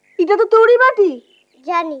 এটা তো তোরই বাটি।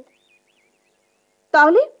 জানি।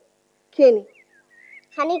 তাহলে খেয়ে নে।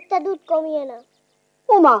 খানিকটা দুধ কমিয়ে না।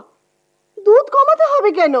 ও মা, দুধ কমাতে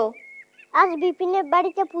হবে কেন? আজ বিপিনের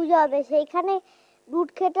বাড়িতে পুজো হবে, সেইখানে দুধ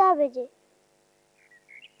খেতে হবে যে।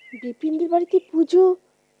 বিপিনদের বাড়িতে পুজো?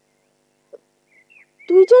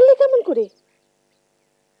 তুই জানলে কেমন করে?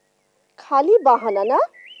 খালি বাহানা না?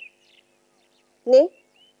 নে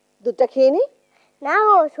দুধটা খেয়ে নে। না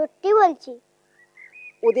গো, সত্যি বলছি।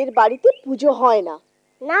 ওদের বাড়িতে পুজো হয় না।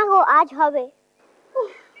 না গো, আজ হবে।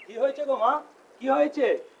 কি হয়েছে গো মা? কি হয়েছে?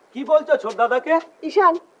 কি বলছো ছোট দাদাকে?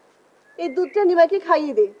 ঈশান, এই দুধটা নিমাইকে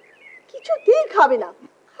খাইয়ে দে। কিছুতেই খাবে না,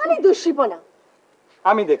 খালি দুশ্চিপনা।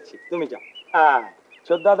 আমি দেখছি, তুমি যাও।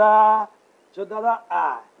 ছোট দাদা, ছোট দাদা,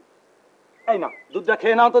 এই না দুধটা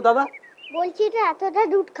খেয়ে নাও তো দাদা। বলছি তো এতটা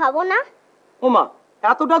দুধ খাবো না। ও মা,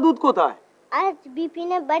 এতটা দুধ কোথায়? আজ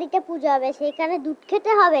বিপিনের বাড়িতে পুজো হবে, সেইখানে দুধ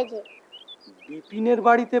খেতে হবে যে। বিপিনের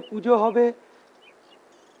বাড়িতে পুজো হবে?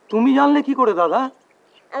 তুমি জানলে কি করে দাদা?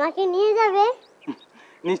 আমাকে নিয়ে যাবে?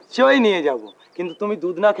 নিশ্চয়ই নিয়ে যাব, কিন্তু তুমি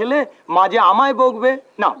দুধ না খেলে মা যে আমায় বকবে।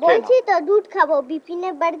 না, বলছি তো দুধ খাবো,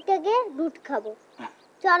 বিপিনের বাড়ি থেকে দুধ খাবো।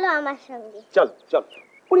 চলো আমার সঙ্গে। চল চল।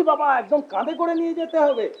 ওরে বাবা, একদম কাঁধে করে নিয়ে যেতে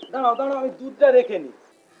হবে। দাঁড়াও দাঁড়াও, আমি দুধটা রেখে নিই।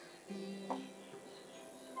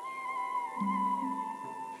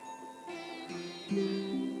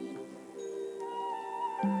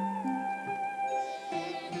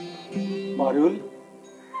 পারুল,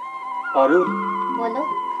 পারুল, বলো।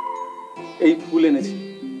 এই ফুল এনেছি।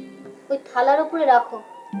 ওই থালার উপরে রাখো,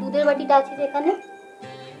 দুধের বাটিটা আছে যেখানে।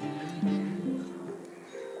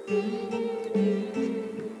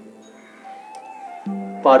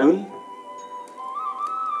 পারুল,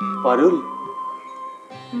 পারুল,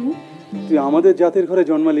 তুই আমাদের জাতের ঘরে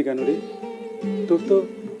জন্মালি কেন রে? তোর তো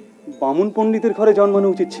বামুন পণ্ডিতের ঘরে জন্মানো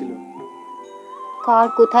উচিত ছিল। কার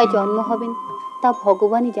কোথায় জন্ম হবেন তা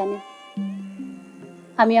ভগবানই জানে।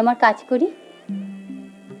 আমি আমার কাজ করি।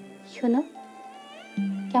 শোনো,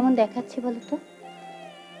 কেমন দেখাচ্ছে বলো তো?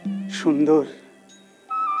 সুন্দর,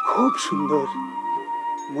 খুব সুন্দর।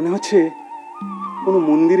 মনে হচ্ছে কোনো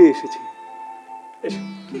মন্দিরে এসেছি।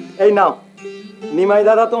 এই নাও, নিমাই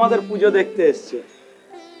দাদা তোমাদের পুজো দেখতে এসছে।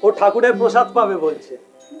 ও ঠাকুরের প্রসাদ পাবে বলছে।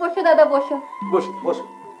 বসো দাদা, বসো। বসো বসো।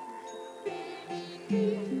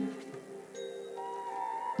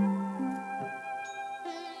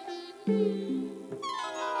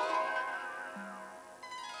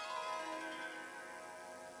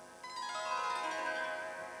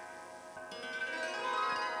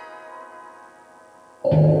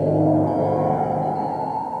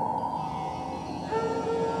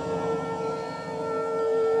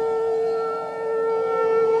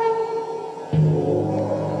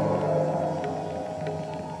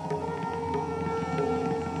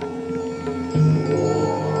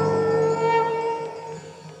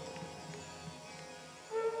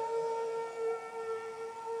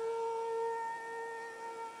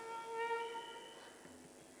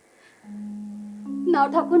 নাও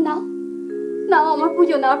ঠাকুর, নাও নাও আমার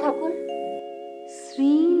পুজো নাও ঠাকুর।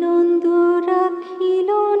 শ্রীনন্দ রাখিল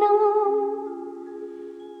না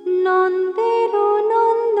নন্দের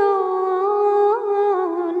নন্দন,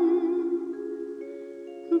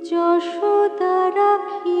 যশোদা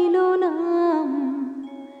রাখিল নাম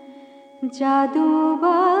যাদু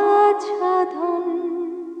বাছাধন।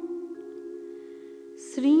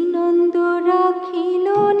 নন্দ রাখিল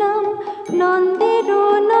নাম নন্দের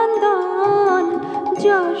নন্দন,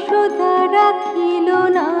 যশোদা রাখিল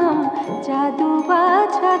নাম যাদু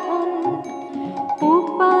বাছাধন,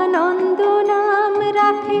 উপানন্দ নাম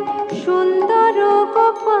রাখে সুন্দর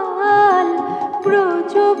গোপাল,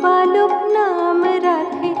 ব্রজ বালক নাম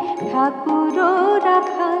রাখে ঠাকুর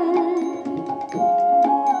রাখাল।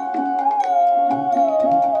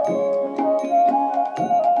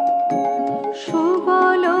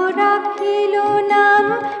 সুবল রাখিল নাম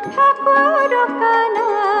ঠাকুর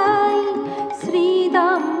কানাই,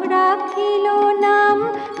 শ্রীদাম রাখিল নাম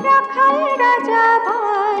রাখাল রাজা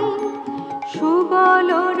ভাই। সুবল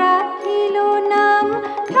রাখিল নাম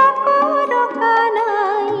ঠাকুর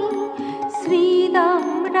কানাই, শ্রীদাম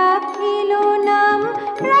রাখিল নাম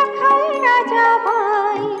রাখাল রাজা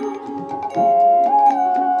ভাই।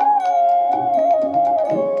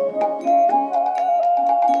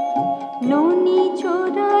 ননি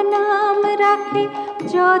চোরা নাম রাখে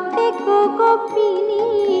যতে গোপিনী,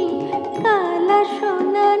 কালা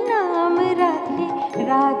সোনা নাম রাখে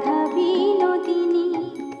রাধা বিনোদিনী।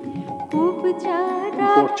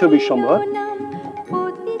 করছো বিশ্বম্ভর?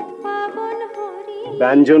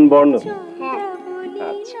 ব্যঞ্জন বর্ণ।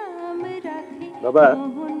 আচ্ছা বাবা,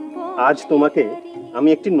 আজ তোমাকে আমি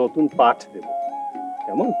একটি নতুন পাঠ দেব,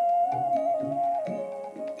 কেমন?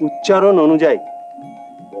 উচ্চারণ অনুযায়ী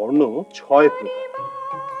বর্ণ 6 প্রকার।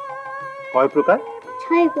 কয় প্রকার?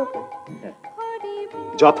 6 প্রকার।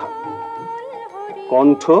 যথা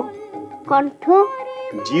কণ্ঠ, কণ্ঠ,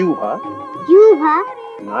 জিহ্বা, জিহ্বা,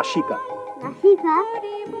 নাসিকা, নাসিকা,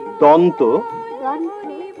 দন্ত, দন্ত,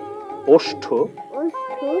 ওষ্ঠ,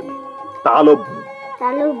 ওষ্ঠ, তালব্য।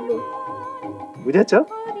 তালব্য। বুঝেছ?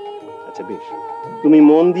 আচ্ছা বেশ, তুমি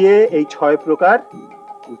মন দিয়ে এই 6 প্রকার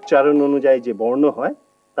উচ্চারণ অনুযায়ী যে বর্ণ হয়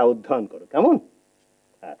তা অধ্যয়ন করো, কেমন?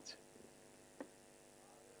 আচ্ছা,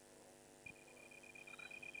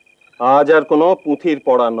 আজ আর কোনো পুঁথির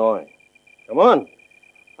পড়া নয়, কেমন?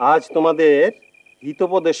 আজ তোমাদের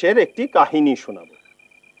হিতোপদেশের একটি কাহিনী শোনাবো।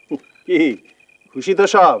 কি খুশি তো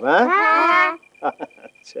সব? হ্যাঁ,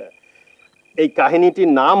 আচ্ছা, এই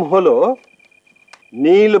কাহিনীটির নাম হলো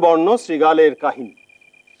নীলবর্ণ শৃগালের কাহিনী।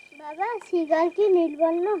 বাবা, শৃগাল কি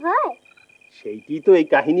নীলবর্ণ হয়? সেইটি তো এই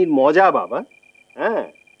কাহিনীর মজা বাবা। হ্যাঁ,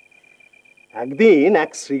 একদিন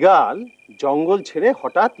এক শৃগাল জঙ্গল ছেড়ে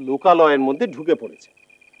হঠাৎ লোকালয়ের মধ্যে ঢুকে পড়েছে।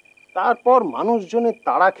 তারপর মানুষজনের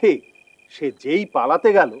তাড়া খেয়ে সে যেই পালাতে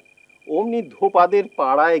গেল, অমনি ধোপাদের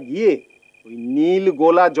পাড়ায় গিয়ে ওই নীল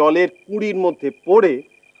গোলা জলের কুঁড়ির মধ্যে পড়ে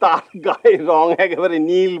তার গায়ের রং একেবারে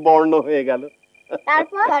নীল বর্ণ হয়ে গেল।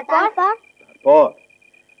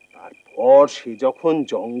 তারপর সে যখন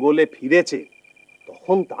জঙ্গলে ফিরেছে,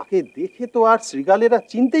 তখন তাকে দেখে তো আর শৃগালেরা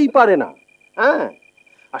চিনতেই পারে না। হ্যাঁ,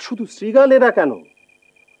 আর শুধু শৃগালেরা কেন,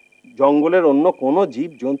 জঙ্গলের অন্য কোনো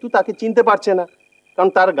জীব জন্তু তাকে চিনতে পারছে না, কারণ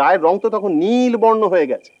তার গায়ের রং তো তখন নীল বর্ণ হয়ে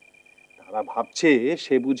গেছে। তারা ভাবছে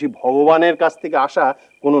সে বুঝি ভগবানের কাছ থেকে আসা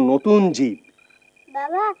কোনো নতুন জীব।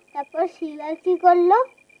 বাবা, তারপর শৃগাল কি করলো?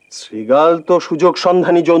 শৃগাল তো সুযোগ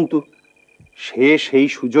সন্ধানী জন্তু, সে সেই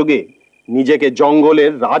সুযোগে নিজেকে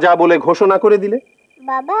জঙ্গলের রাজা বলে ঘোষণা করে দিলে।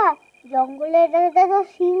 বাবা, জঙ্গলের রাজা তো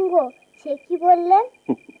সিংহ, সে কি বললেন?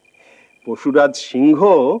 পশুরাজ সিংহ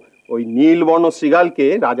ওই নীলবর্ণ শৃগালকে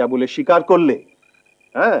রাজা বলে স্বীকার করলে।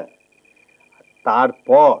 হ্যাঁ,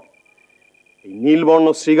 তারপর এই নীলবর্ণ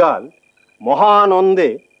শৃগাল মহানন্দে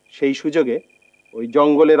সেই সুযোগে ওই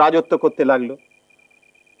জঙ্গলে রাজত্ব করতে লাগলো।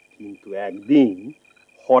 কিন্তু একদিন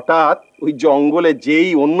হঠাৎ ওই জঙ্গলে যেই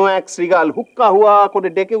অন্য এক শৃগাল হুক্কা হুয়া করে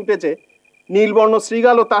ডেকে উঠেছে, নীলবর্ণ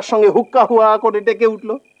শৃগালও তার সঙ্গে হুক্কা হুয়া করে ডেকে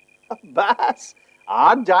উঠলো। ব্যাস,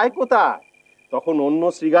 আর যায় কোথায়? তখন অন্য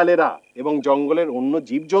শৃগালেরা এবং জঙ্গলের অন্য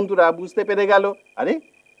জীবজন্তুরা বুঝতে পেরে গেল, আরে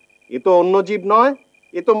এ তো অন্য জীব নয়,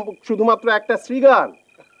 এ তো শুধুমাত্র একটা শৃগাল।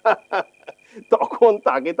 তখন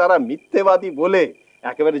তাকে তারা মিথ্যেবাদী বলে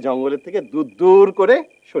একেবারে জঙ্গলের থেকে দূর দূর করে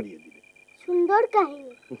সরিয়ে দিলে। সুন্দর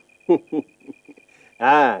কাহিনী।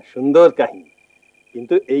 হ্যাঁ, সুন্দর কাহিনী।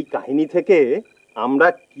 কিন্তু এই কাহিনী থেকে আমরা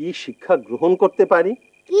কি শিক্ষা গ্রহণ করতে পারি?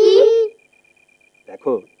 কি?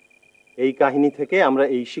 দেখো, এই কাহিনী থেকে আমরা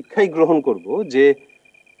এই শিক্ষাই গ্রহণ করব যে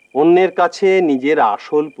অন্যের কাছে নিজের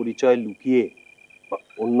আসল পরিচয় লুকিয়ে বা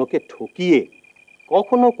অন্যকে ঠকিয়ে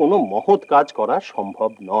কখনো কোনো মহৎ কাজ করা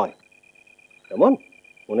সম্ভব নয়। কেমন?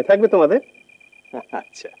 মনে থাকবে তোমাদের?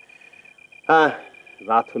 আচ্ছা, হ্যাঁ,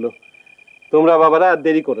 রাত হলো, তোমরা বাবারা আর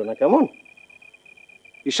দেরি করো না, কেমন?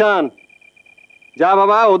 ঈশান, যা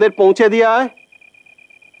বাবা, ওদের পৌঁছে দিয়ে আয়।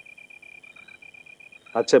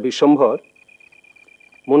 আচ্ছা বিশ্বম্ভর,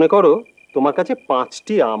 মনে করো তোমার কাছে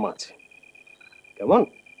 5টি আম আছে, কেমন?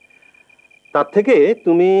 তার থেকে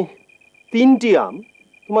তুমি 3টি আম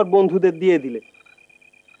তোমার বন্ধুদের দিয়ে দিলে।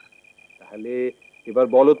 তাহলে এবার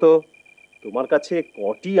বলো তো, তোমার কাছে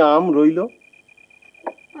কটি আম রইল?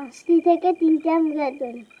 5টি থেকে 3টে আম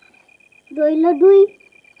রইল 2।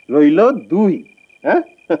 রইল 2। হ্যাঁ,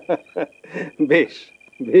 বেশ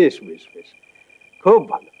বেশ বেশ বেশ, খুব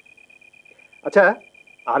ভালো। আচ্ছা,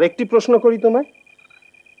 আরেকটি প্রশ্ন করি তোমায়।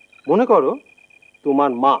 মনে করো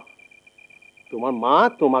তোমার মা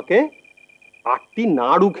তোমাকে 8টি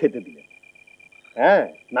নাড়ু খেতে দিলেন। হ্যাঁ,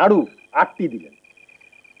 নাড়ু 8টি দিলেন।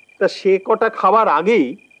 তা সে কটা খাবার আগেই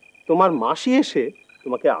তোমার মাসি এসে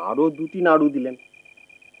তোমাকে আরো 2টি নাড়ু দিলেন।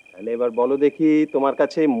 তাহলে এবার বলো দেখি, তোমার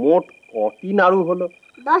কাছে মোট কটি নাড়ু হলো?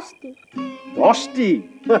 10টি। 10টি?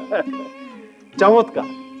 চমৎকার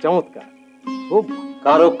চমৎকার, খুব।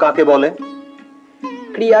 কারক কাকে বলে?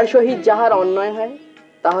 ক্রিয়ার সহিত যাহার অন্যায় হয়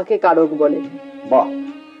তাহাকে কারক বলে। বাহ।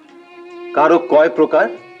 কারক কয় প্রকার?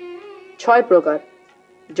 6 প্রকার,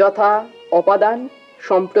 যথা অপাদান,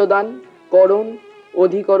 সম্প্রদান, করণ,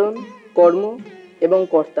 অধিকরণ, কর্ম এবং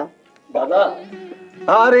কর্তা। দাদা,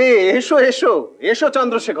 আরে এসো এসো এসো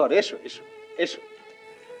চন্দ্রশেখর, এসো এসো এসো।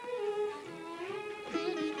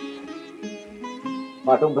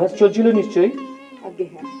 পাঠ অভ্যাস চলছিল নিশ্চয়ই? আগে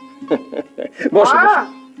হ্যাঁ। বসো বসো।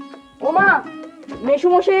 ওমা,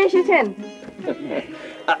 মেসুমশাই এসেছেন।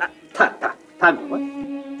 থাক থাক থাক বাবা।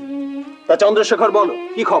 তা চন্দ্রশেখর বলো,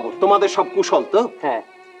 কি খবর? তোমাদের সব কুশল তো? হ্যাঁ,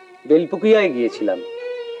 বেলপুকুরিয়ায় গিয়েছিলাম।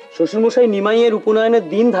 শ্বশুরমশাই নিমাইয়ের উপনয়নের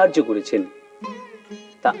দিন ধার্য করেছেন।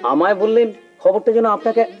 তা আমায় বললেন খবরটা যেন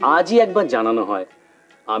আপনাকে আজই একবার জানানো হয়।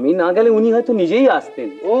 আমি না গেলে উনি হয়তো নিজেই আসতেন।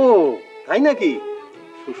 ও তাই নাকি?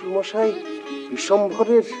 শ্বশুরমশাই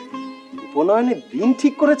বিশ্বম্ভরের উপনয়নের দিন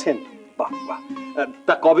ঠিক করেছেন? বাহ বাহ।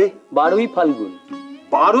 তা কবে? 12ই ফাল্গুন।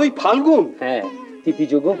 12ই ফাল্গুন? হ্যাঁ,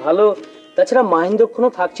 তিথিযোগও ভালো, তাছাড়া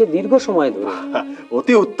মাহেন্দ্রক্ষণও থাকছে দীর্ঘ সময় ধরে।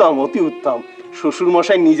 অতি উত্তম অতি উত্তম। শ্বশুর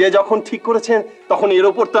মশাই নিজে যখন ঠিক করেছেন তখন এর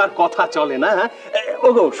ওপর তো আর কথা চলে না।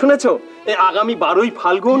 ওগো শুনেছো, আগামী 12ই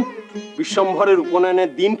ফাল্গুন বিশ্বম্ভরের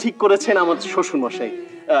উপনয়নের দিন ঠিক করেছেন আমার শ্বশুর মশাই।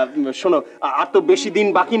 শোনো, আর তো বেশি দিন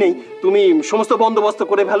বাকি নেই, তুমি সমস্ত বন্দোবস্ত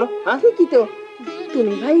করে ফেলো। হ্যাঁ ঠিকই তো।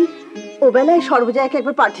 তুমি ভাই ও বেলায় সর্বজয়াকে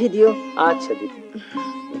একবার পাঠিয়ে দিও। আচ্ছা দিদি।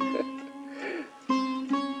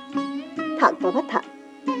 থাক বাবা থাক।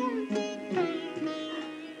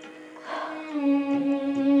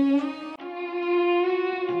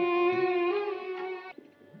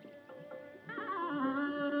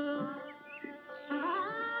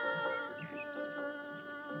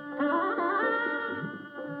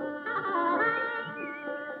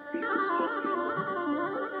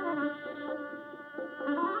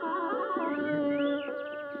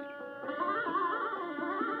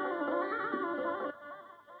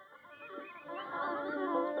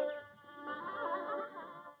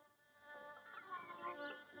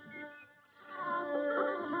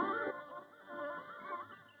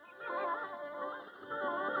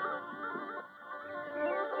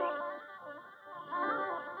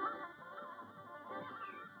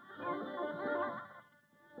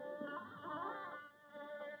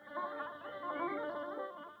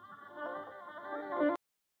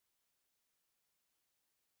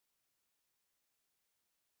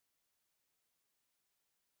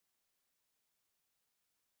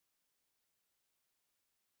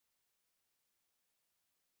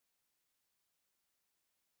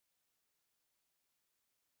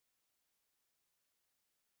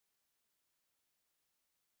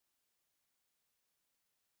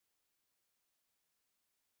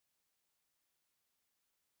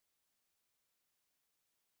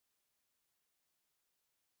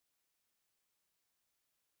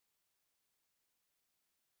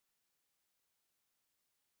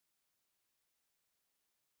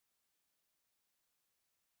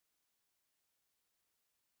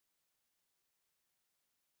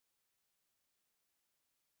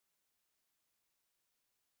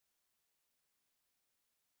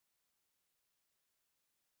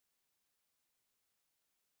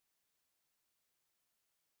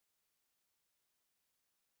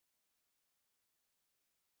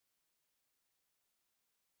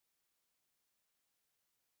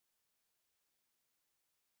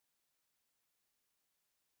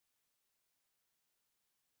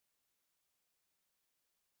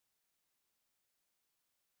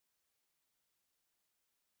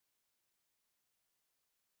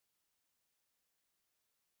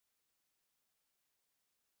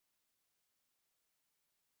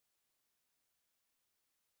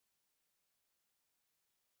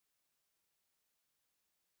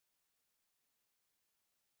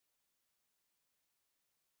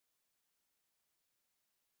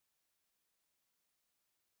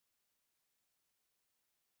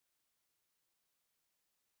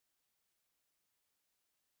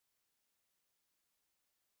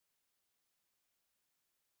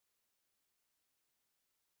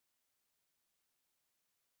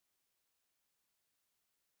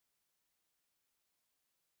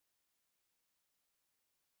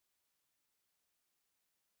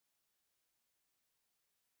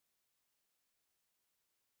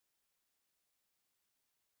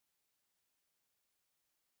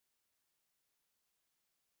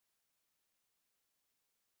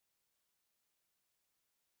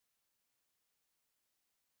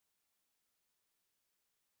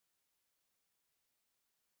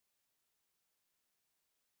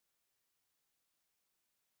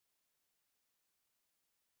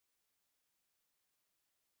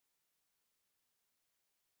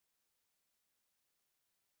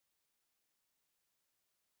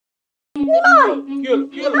 নিমাই কি হলো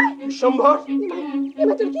কি হলো বিশ্বম্ভর?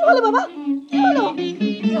 নিমাই তোর কি হলো বাবা? কি হলো?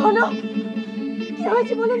 কি হলো? কি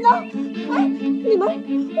হয়েছে বলুন না? নিমাই,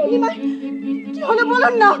 ও নিমাই, কি হলো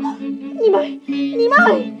বলুন না? নিমাই,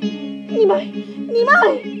 নিমাই, নিমাই,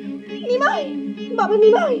 নিমাই, নিমাই, বাবা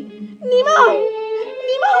নিমাই, নিমাই,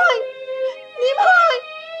 নিমাই, নিমাই।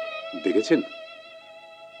 দেখেছেন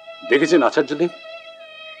দেখেছেন আচার্যদেব,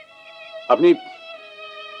 আপনি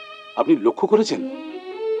আপনি লক্ষ্য করেছেন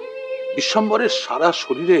বিশ্বম্বরের সারা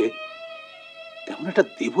শরীরে কেমন একটা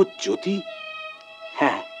দেবজ্যোতি?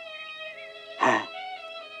 হ্যাঁ হ্যাঁ,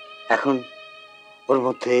 এখন ওর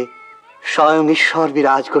মধ্যে স্বয়ং ঈশ্বর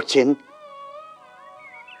বিরাজ করছেন।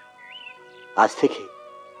 আজ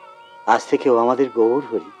থেকে ও আমাদের গৌর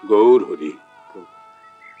হরি। গৌর হরি,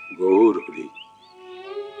 গৌর হরি,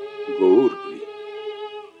 গৌর হরি।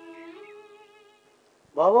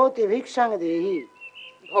 ভবতি ভিক্ষাং দেহি,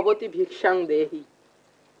 ভবতি ভিক্ষাং দেহি।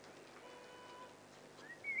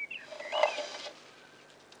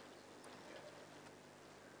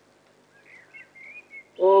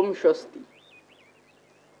 ওম স্বস্তি।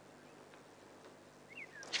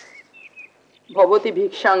 ভবতি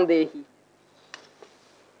ভিক্ষাং দেহি।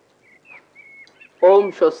 ওম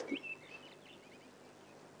স্বস্তি।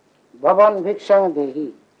 ভবন ভিক্ষাং দেহি,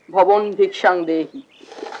 ভবন ভিক্ষাং দেহি।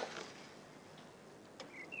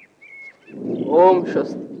 ওম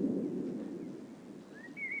স্বস্তি।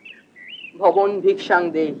 ভবন ভিক্ষাং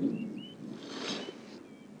দেহি।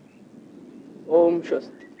 ওম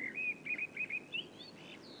স্বস্তি।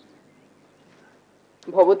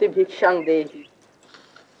 ভবতি ভিক্ষাং দেহি।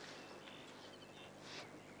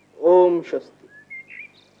 ওম স্বস্তি।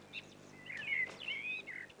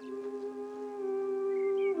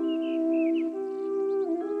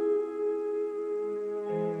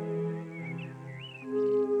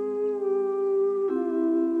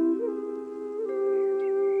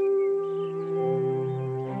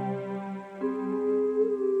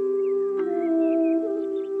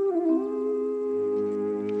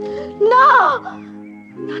 না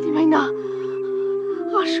না নিমাই না,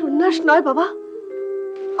 আর সন্ন্যাস নয় বাবা,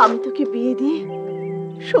 আমি তোকে বিয়ে দিয়ে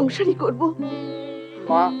সংসারই করব।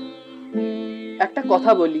 মা, একটা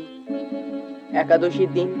কথা বলি, একাদশীর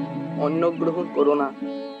দিন অন্ন গ্রহণ করো না।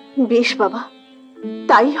 বেশ বাবা,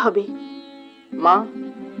 তাই হবে। মা,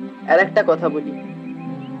 আর একটা কথা বলি,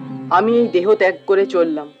 আমি এই দেহ ত্যাগ করে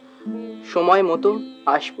চললাম, সময় মতো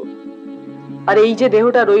আসবো। আর এই যে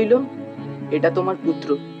দেহটা রইল, এটা তোমার পুত্র,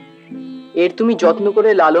 এর তুমি যত্ন করে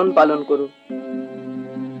লালন পালন করো।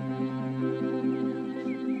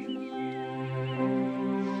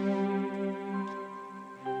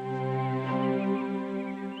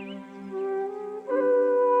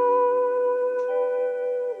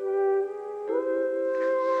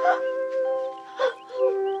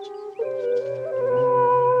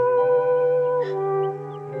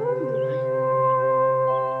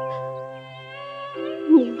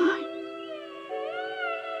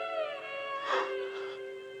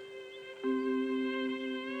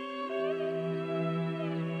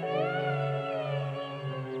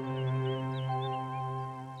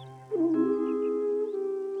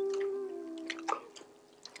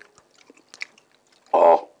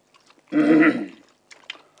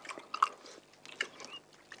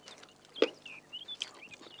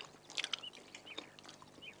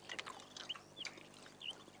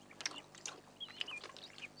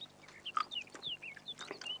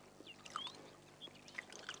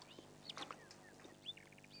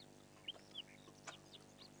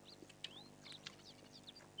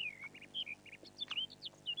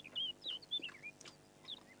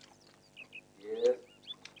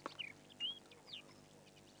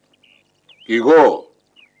 কি গো,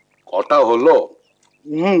 কটা হলো?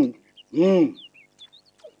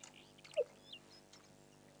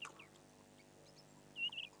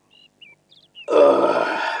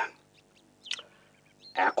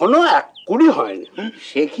 এখনো 1:20 হয়নি।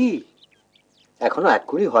 সে কি, এখনো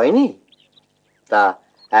 1:20 হয়নি? তা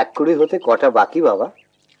 1:20 হতে কটা বাকি বাবা?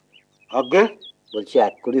 আগে বলছি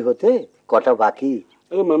 1:20 হতে কটা বাকি?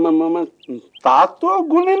 তা তো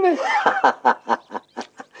গুনে নে।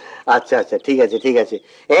 আচ্ছা আচ্ছা, ঠিক আছে ঠিক আছে।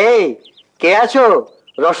 এই, কে আছো?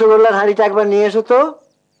 রসগোল্লার হাঁড়িটা একবার নিয়ে এসো তো।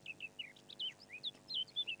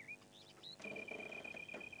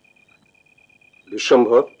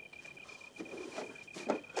 বিশ্বম্ভর,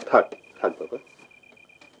 থাক থাক বাবা,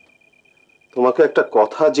 তোমাকে একটা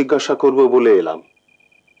কথা জিজ্ঞাসা করব বলে এলাম।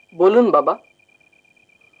 বলুন বাবা।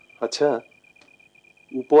 আচ্ছা,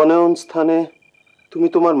 উপনয়ন স্থানে তুমি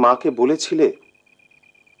তোমার মাকে বলেছিলে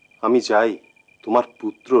আমি যাই, তোমার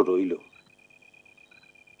পুত্র রইল।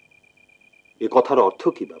 এ কথার অর্থ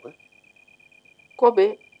কি বাবা? কবে?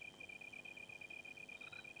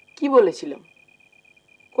 কি বলেছিলাম?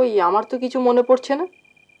 কই আমার তো কিছু মনে পড়ছে না।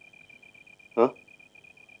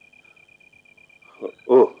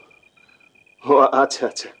 ও ও আচ্ছা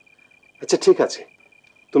আচ্ছা আচ্ছা, ঠিক আছে,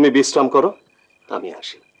 তুমি বিশ্রাম করো, আমি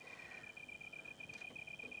আসি।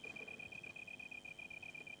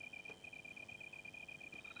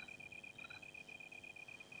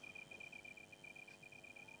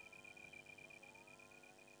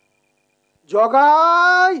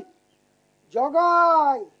 জগাই,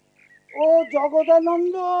 জগাই, ও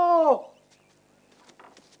জগদানন্দ।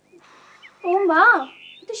 ও মা,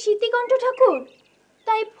 তো শীতিকণ্ঠ ঠাকুর,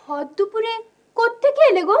 তাই ভর দুপুরে কোত্থেকে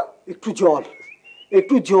এলে গো?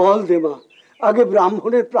 একটু জল দে মা, আগে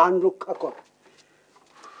ব্রাহ্মণের প্রাণ রক্ষা কর।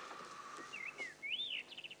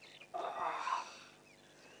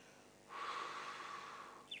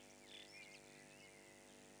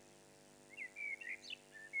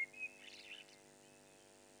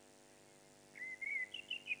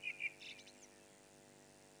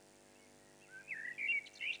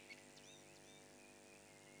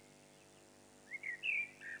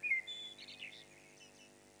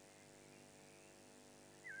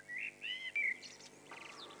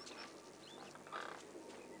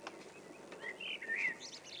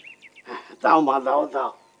 দাও মা, দাও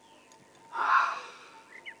দাও।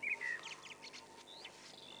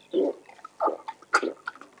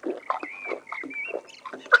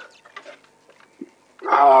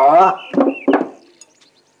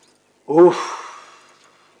 উফ,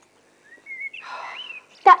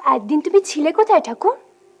 তা একদিন তুমি ছিলে কোথায় ঠাকুর?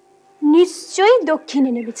 নিশ্চয়ই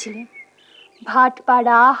দক্ষিণে নেমেছিলে।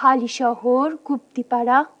 ভাটপাড়া, হালিশহর,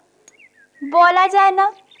 গুপ্তিপাড়া, বলা যায় না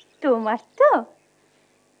তোমার তো।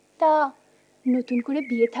 তা নতুন করে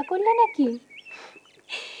বিয়ে থা করলে নাকি?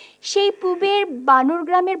 সেই পূবের বানর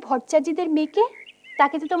গ্রামের ভট্টাচার্যদের মেয়েকে,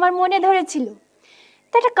 তাকে তো তোমার মনে ধরেছিল।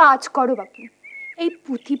 তা একটা কাজ করো বাপু, এই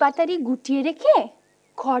পুঁথি পাতারি গুটিয়ে রেখে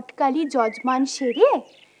ঘটকালি যজমান সেরে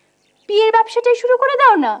বিয়ের ব্যবসাটাই শুরু করে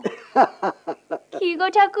দাও না। কি গো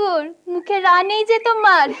ঠাকুর, মুখে রানেই যে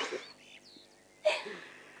তোমার।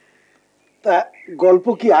 তা গল্প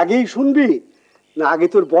কি আগেই শুনবি, না আগে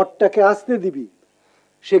তোর বরটাকে আসতে দিবি?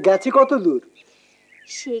 সে গেছে কত দূর?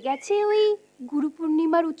 সে গেছে ওই গুরু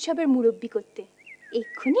পূর্ণিমার উৎসবের মুরব্বি করতে,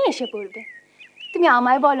 এক্ষুনি এসে পড়বে। তুমি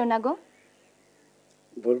আমায় বলো না গো।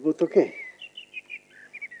 বলবো তোকে।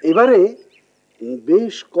 এবারে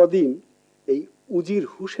বেশ কদিন এই উজির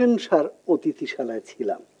হুসেন শাহর অতিথিশালায়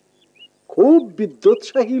ছিলাম। খুব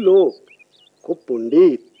বিদ্যোৎসাহী লোক, খুব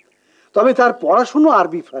পণ্ডিত, তবে তার পড়াশুনো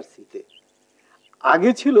আরবি ফার্সিতে।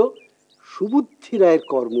 আগে ছিল সুবুদ্ধি রায়ের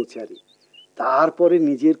কর্মচারী, তারপরে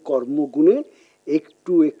নিজের কর্মগুণে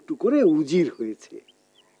একটু একটু করে উজির হয়েছে।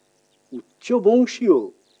 উচ্চ বংশীয়,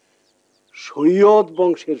 সৈয়দ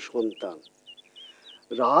বংশের সন্তান।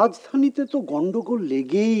 রাজধানীতে তো গন্ডগোল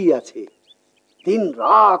লেগেই আছে, দিন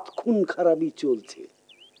রাত খুন খারাপি চলছে।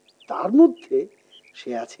 তার মধ্যে সে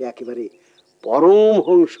আছে একেবারে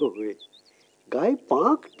পরমহংস হয়ে, গায়ে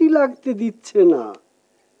পাঁকটি লাগতে দিচ্ছে না।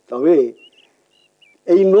 তবে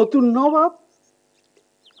এই নতুন নবাব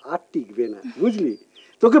আর টিকবে না, বুঝলি?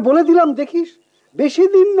 তোকে বলে দিলাম, দেখিস, বেশি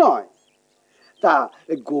দিন নয়। তা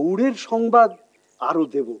গৌড়ের সংবাদ আরো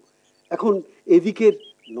দেব। এখন এদিকের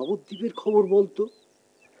নবদ্বীপের খবর বলতো।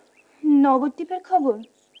 নবদ্বীপের খবর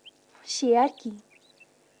সে আর কি,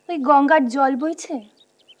 ওই গঙ্গার জল বইছে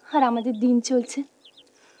আর আমাদের দিন চলছে।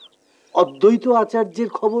 অদ্বৈত আচার্যের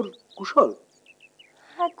খবর কুশল?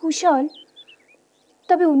 হ্যাঁ কুশল,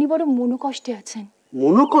 তবে উনি বড় মনোকষ্টে আছেন।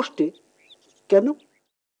 মনোকষ্টে? কেন?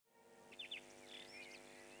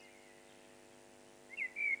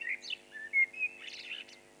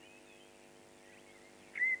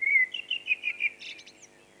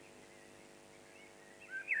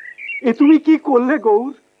 এ তুমি কি করলে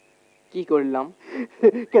গৌর? কি করলাম?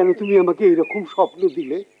 কেন তুমি আমাকে এরকম স্বপ্ন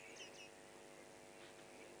দিলে?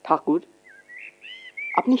 ঠাকুর,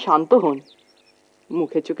 আপনি শান্ত হন,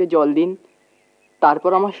 মুখে চোখে জল দিন,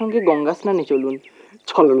 তারপর আমার সঙ্গে গঙ্গা স্নানে চলুন।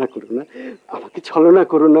 ছলনা করো না, আমাকে ছলনা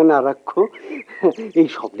করো না নারাক্ষ। এই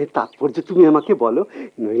স্বপ্নের তাৎপর্য তুমি আমাকে বলো,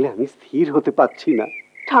 নইলে আমি স্থির হতে পারছি না।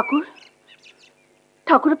 ঠাকুর,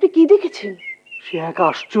 ঠাকুর আপনি কি দেখেছেন? সে এক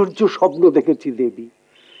আশ্চর্য স্বপ্ন দেখেছি দেবী।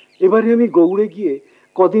 এবারে আমি গৌড়ে গিয়ে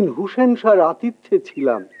কদিন হুসেন শাহর আতিথ্যে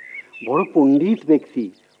ছিলাম। বড় পণ্ডিত ব্যক্তি,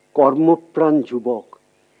 কর্মপ্রাণ যুবক।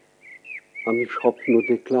 আমি স্বপ্ন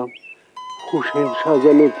দেখলাম হুসেন শাহ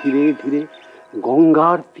যেন ধীরে ধীরে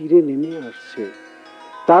গঙ্গার তীরে নেমে আসছে।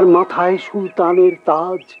 তার মাথায় সুলতানের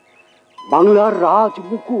তাজ, বাংলার রাজ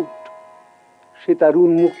মুকুট। সে তার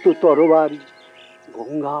উন্মুক্ত তরবারি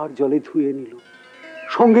গঙ্গার জলে ধুয়ে নিল।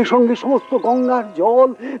 সঙ্গে সঙ্গে সমস্ত গঙ্গার জল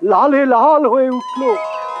লালে লাল হয়ে উঠল।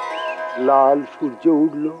 লাল সূর্য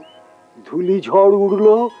উঠল, ধুলি ঝড়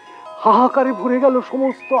উড়লো, হাহাকারে ভরে গেল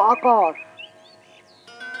সমস্ত আকাশ।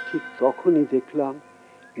 ঠিক তখনই দেখলাম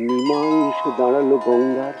নিমাই এসে দাঁড়ালো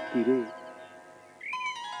গঙ্গার তীরে।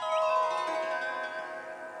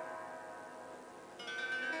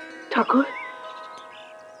 ঠাকুর,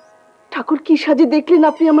 ঠাকুর কি সাজে দেখলেন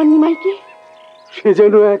আপনি আমার নিমাইকে? সে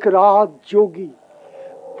যেন এক রাত যোগী,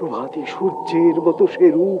 প্রভাতী সূর্যের মতো সে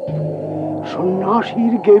রূপ,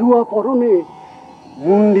 সন্ন্যাসীর গেরুয়া পরনে,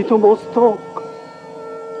 মুন্ডিত মস্তক।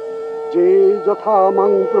 যে যথা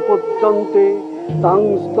মাং প্রপদ্যন্তে তাং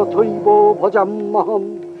তথৈব ভজাম্যহম,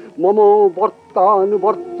 মম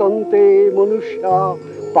বর্তানুবর্তন্তে মনুষ্যা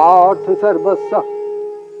পার্থ সর্বস্য।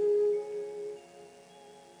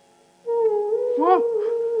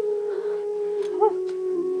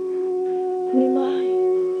 নিমাই,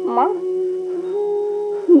 মা,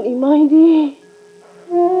 নিমাই রে,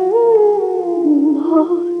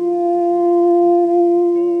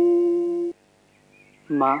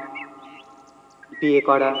 মা, বিয়ে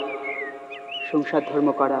করা, সংসার ধর্ম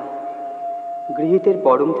করা গৃহীতের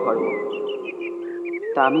পরম ধর্ম,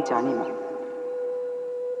 তা আমি জানি না।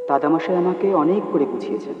 দাদামশাই আমাকে অনেক করে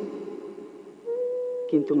বুঝিয়েছেন।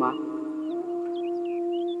 কিন্তু মা,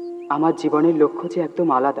 আমার জীবনের লক্ষ্য যে একদম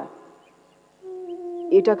আলাদা,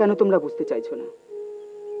 এটা কেন তোমরা বুঝতে চাইছো না?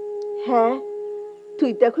 হ্যাঁ,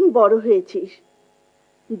 তুই তো এখন বড় হয়েছিস,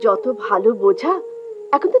 যত ভালো বোঝা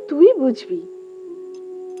এখন তো তুই বুঝবি।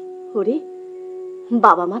 ওরে,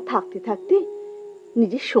 বাবা মা থাকতে থাকতে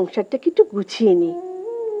নিজের সংসারটাকে একটু গুছিয়ে নে।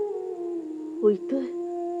 ওই তো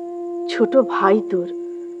ছোট ভাই তোর,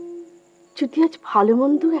 যদি আজ ভালো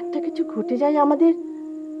মন্দ একটা কিছু ঘটে যায় আমাদের,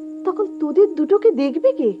 তখন তোদের দুটোকে দেখবে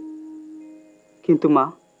কে? কিন্তু মা,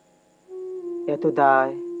 এত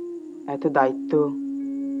দায়, এত দায়িত্ব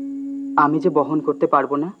আমি যে বহন করতে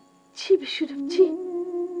পারবো না। ছি বিশ্বরূপ, ছি!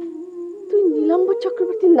 তুই নীলাম্বর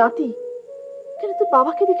চক্রবর্তীর নাতি, কেন তোর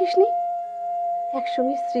বাবাকে দেখিসনি?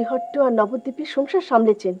 একসঙ্গে শ্রীহট্ট আর নবদ্বীপের সংসার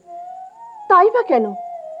সামলেছেন, তাই বা কেন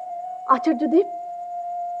আচার্যদেব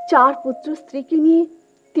 4 পুত্র স্ত্রীকে নিয়ে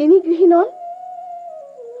তিনি গৃহী নন?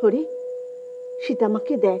 হরে,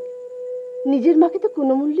 সীতামাকে দেখ, নিজের মাকে তো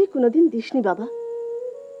কোনো মূল্যে কোনোদিন দিসনি বাবা।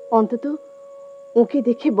 অন্তত ওকে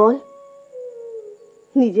দেখে বল,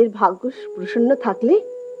 নিজের ভাগ্য প্রসন্ন থাকলে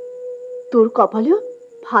তোর কপালেও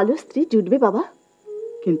ভালো স্ত্রী জুটবে বাবা।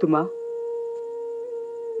 কিন্তু মা,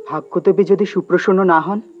 ভাগ্যদেবী যদি সুপ্রসন্ন না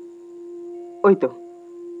হন, ওই তো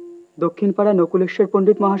দক্ষিণ পাড়া নকুলেশ্বর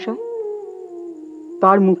পণ্ডিত মহাশয়,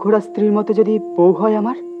 তার মুখরা স্ত্রীর মতো যদি বউ হয়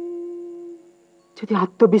আমার, যদি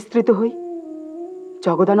আত্মবিস্তৃত হই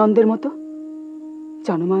জগদানন্দের মতো।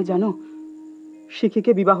 জানো মা, জানো,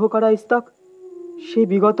 শিখিকে বিবাহ করা স্তক সেই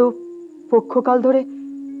বিগত পক্ষকাল ধরে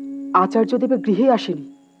আচার্যদেবের গৃহে আসেনি।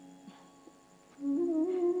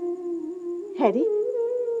 হ্যাঁ রে,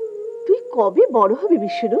 তুই কবে বড় হবে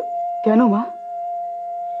বিশ্বরূপ? কেন মা?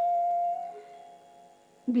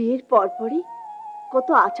 বিয়ের পরপরই কত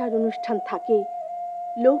আচার অনুষ্ঠান থাকে,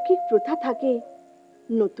 লৌকিক প্রথা থাকে,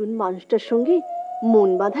 নতুন মানুষটার সঙ্গে মন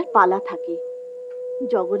বাঁধার পালা থাকে।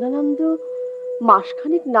 জগদানন্দ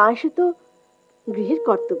মাসখানেক না এসে তো গৃহের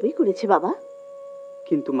কর্তব্যই করেছে বাবা।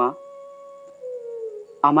 কিন্তু মা,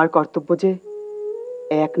 আমার কর্তব্য যে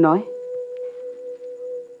এক নয়।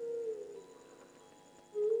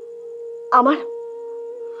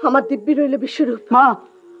 আমার দিব্যি রইল বিশ্বরূপ। মা,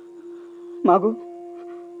 মাগো,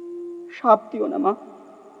 শাপ দিও না মা,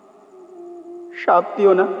 শাপ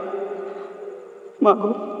দিও না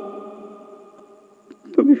মাগো,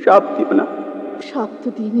 তুমি শাপ দিও না। শাপ তো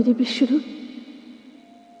দিইনি রে বিশ্বরূপ,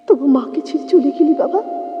 তবু মাকে ছেড়ে চলে গেলি বাবা।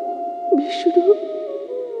 বিশ্বরূপ,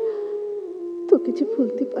 তোকে যে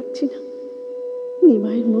ভুলতে পারছি না।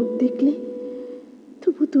 নিমাইয়ের মুখ দেখলে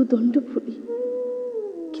তবু 2 দণ্ড ভুলি,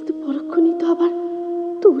 কিন্তু পরক্ষণেই তো আবার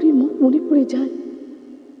তোরই মুখ মনে পড়ে যায়।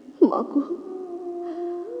 মাগো,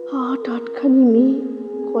 8-8খানি মেয়ে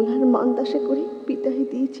কলার মান্দাসে করে পিতাই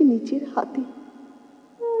দিয়েছি নিজের হাতে।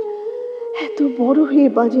 এত বড় হয়ে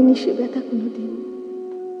বাজেনি সে ব্যথা কোনোদিন।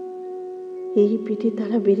 এই পেটে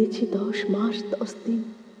তারা বেড়েছে 10 মাস 10 দিন,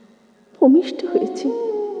 ভূমিষ্ঠ হয়েছে।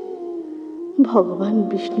 ভগবান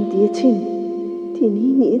বিষ্ণু দিয়েছেন,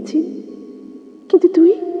 তিনিই নিয়েছেন। কিন্তু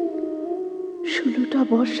তুই 16টা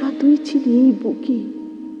বর্ষা তুই ছিলি এই বুকে,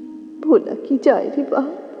 ভোলা কি যায় রে বাপ।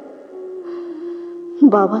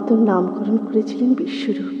 বাবা তোর নামকরণ করেছিলেন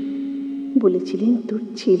বিশ্বরূপ, বলেছিলেন তোর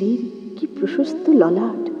ছেলের কি প্রশস্ত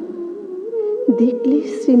ললাট। দেখলে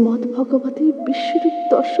শ্রীমৎ ভগবতের বিশ্বরূপ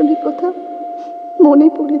দর্শনের কথা মনে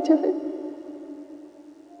পড়ে যায়।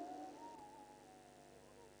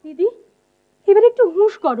 দিদি, এবার একটু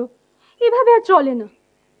হুঁশ করো, এভাবে আর চলে না।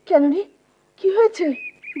 কেন রে, কি হয়েছে?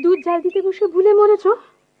 দুধ জাল দিতে বসে ভুলে মরেছ,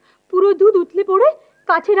 পুরো দুধ উতলে পড়ে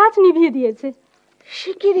কাঠের আঁচ নিভিয়ে দিয়েছে।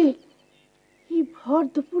 সে কি রে, এই ভর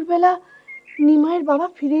দুপুরবেলা নিমাইয়ের বাবা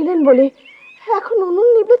ফিরে এলেন বলে এখন উনুন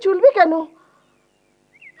নিভে চলবে কেন?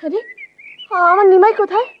 আরে আমার নিমাই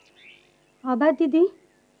কোথায়? আবার দিদি,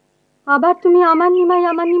 আবার তুমি আমার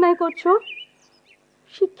নিমাই করছো?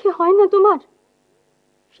 শিক্ষে হয় না তোমার?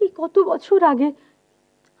 সেই কত বছর আগে,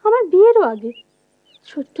 আমার বিয়েরও আগে,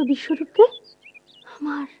 ছোট্ট বিশ্বরূপকে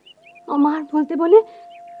আমার আমার বলতে বলে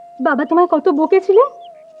বাবা তোমায় কত বকেছিলেন,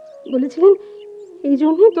 বলেছিলেন এই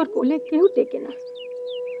জন্যই তোর কোলে কেউ টেকে না।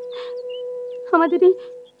 আমাদের এই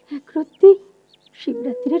একরত্তি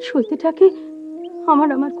শিবরাত্রির সলতেটাকে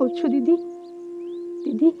আমার করছো দিদি।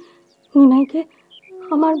 দিদি, নিমাইকে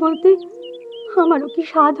আমার বলতে আমারও কি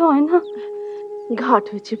স্বাদ হয় না? ঘাট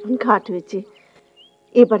হয়েছে বোন, ঘাট হয়েছে।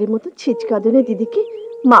 এবারের মতো ছিচকাদনে দিদিকে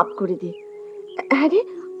মাফ করে দে। আরে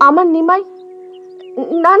আমার নিমাই,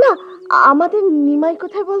 না না, আমাদের নিমাই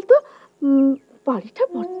কোথায় বলতো? বাড়িটা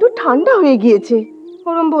বড্ড ঠান্ডা হয়ে গিয়েছে।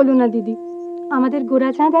 ওরম বলো না দিদি, আমাদের গোড়া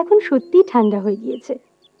চাঁদ এখন সত্যিই ঠান্ডা হয়ে গিয়েছে।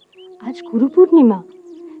 আজ গুরু পূর্ণিমা,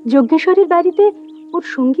 যজ্ঞেশ্বরের বাড়িতে ওর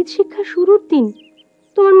সঙ্গীত শিক্ষা শুরুর দিন,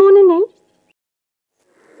 তোমার মনে নেই?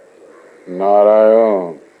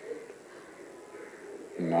 নারায়ণ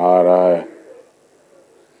নারায়ণ।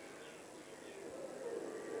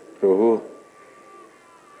 প্রভু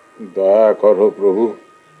দয়া করো, প্রভু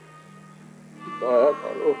দয়া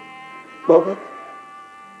করো। বাবা,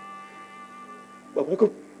 বাবা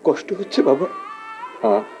খুব কষ্ট হচ্ছে বাবা।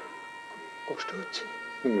 হ্যাঁ, কষ্ট হচ্ছে?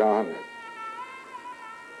 না না,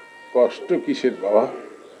 কষ্ট কিসের বাবা?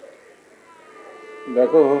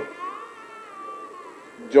 দেখো,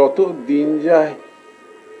 যত দিন যায়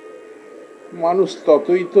মানুষ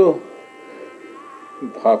ততই তো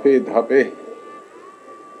ধাপে ধাপে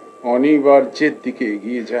অনিবার্যের দিকে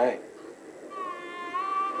এগিয়ে যায়।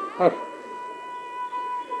 আর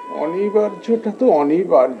অনিবার্যটা তো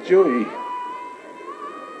অনিবার্যই,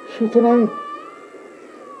 সুতরাং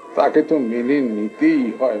তাকে তো মেনে নিতেই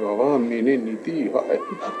হয় বাবা, মেনে নিতেই হয়।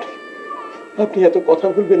 আপনি এত কথা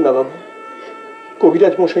বলবেন না বাবা।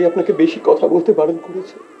 কবিরাজ মশাই আপনাকে বেশি কথা বলতে বারণ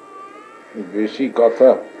করেছে। বেশি কথা?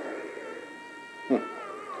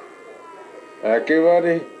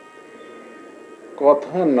 একেবারে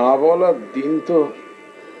কথা না বলার দিন তো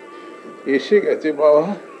এসে গেছে বাবা।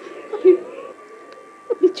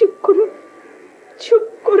 আপনি চুপ করুন, চুপ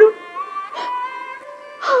করুন,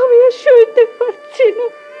 আমি আর সইতে পারছি না।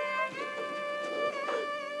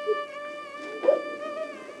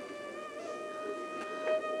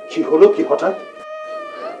 কি হলো কি হঠাৎ?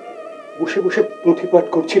 বসে বসে পুঁথি পাঠ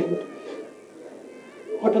করছিলেন,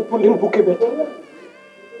 হঠাৎ বললেন বুকে ব্যথা।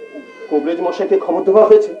 কবিরাজ মশাইকে খবর দেওয়া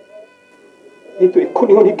হয়েছে? এই তো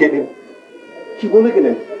এক্ষুনি উনি গেলেন। কি বলে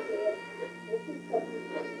গেলেন?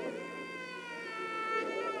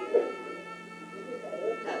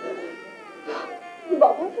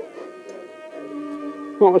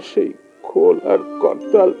 আমার সেই খোল আর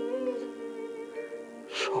করতাল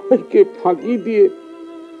সবাইকে ফাঁকি দিয়ে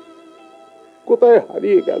কোথায়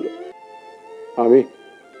হারিয়ে গেল। আমি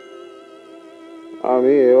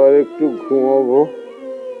আমি এবার একটু ঘুমাবো,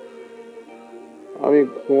 আমি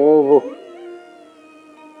ঘুমাবো।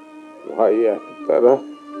 ভাই তারা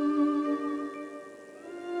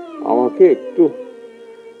আমাকে একটু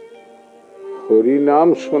হরিনাম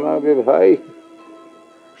শোনাবে ভাই।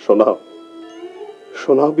 শোনাও,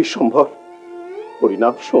 শোনাও বিশ্বম্ভর,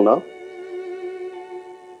 হরিনাম শোনাও।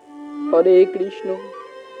 হরে কৃষ্ণ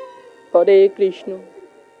হরে কৃষ্ণ,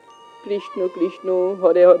 কৃষ্ণ কৃষ্ণ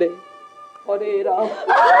হরে হরে, হরে রাম।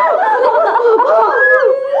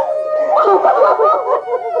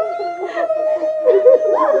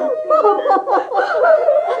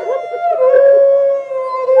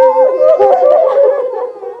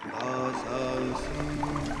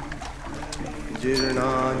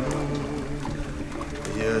 जीर्णानि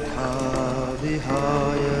यथा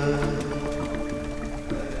विहाय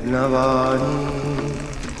नवानि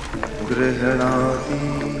गृह्णाति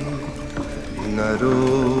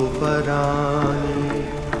नरोपराणि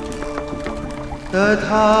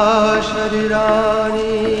तथा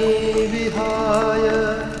शरीराणि विहाय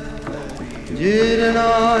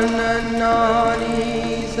जीर्णान्नानि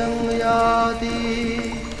संयाति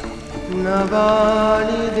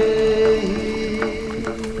नवानि देहि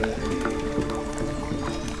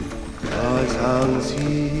आशांसि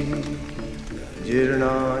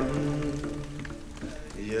जीर्णानि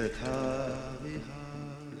यथा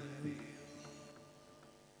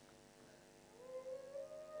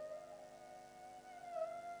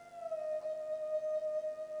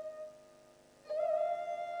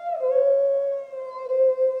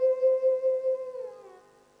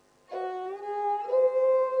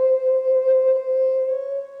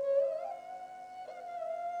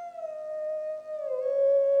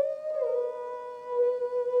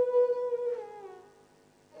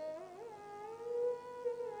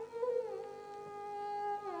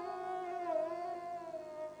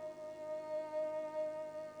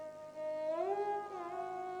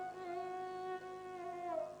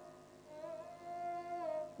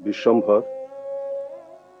বিশ্বম্ভর,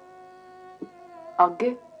 আজ্ঞে।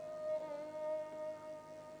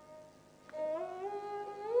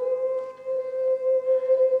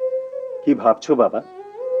 কি ভাবছো বাবা?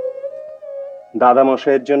 দাদা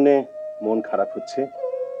মশাইয়ের জন্য মন খারাপ হচ্ছে?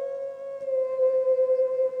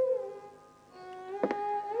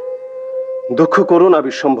 দুঃখ করো না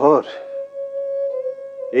বিশ্বম্ভর,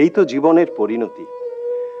 এই তো জীবনের পরিণতি।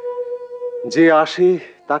 যে আসে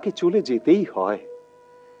তাকে চলে যেতেই হয়,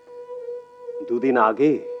 দুদিন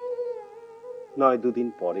আগে নয় দুদিন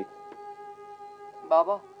পরে।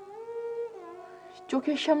 বাবা,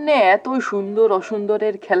 চোখের সামনে এত সুন্দর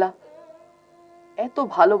অসুন্দরের খেলা, এত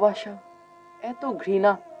ভালোবাসা, এত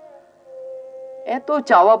ঘৃণা, এত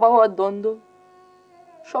চাওয়া পাওয়ার দ্বন্দ্ব,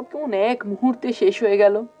 সব কেমন এক মুহূর্তে শেষ হয়ে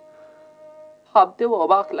গেল। ভাবতেও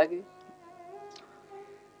অবাক লাগে।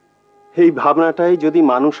 এই ভাবনাটাই যদি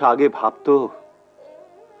মানুষ আগে ভাবতো,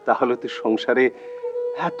 তাহলে তো সংসারে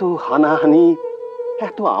এত হানাহানি,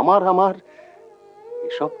 এত আমার আমার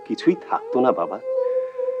এসব কিছুই থাকতো না বাবা।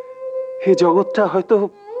 এই জগৎটা হয়তো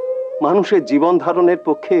মানুষের জীবন ধারণের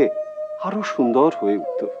পক্ষে আরো সুন্দর হয়ে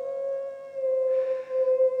উঠত।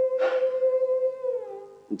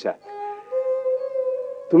 যাক,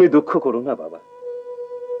 তুমি দুঃখ করো না বাবা,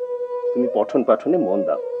 তুমি পঠন পাঠনে মন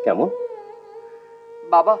দাও, কেমন?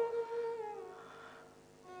 বাবা,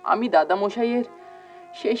 আমি দাদা মশাইয়ের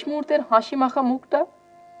শেষ মুহূর্তের হাসি মাখা মুখটা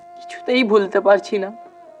কিছুতেই ভুলতে পারছি না।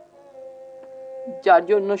 যার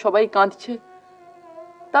জন্য সবাই কাঁদছে,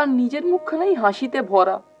 তার নিজের মুখখানাই হাসিতে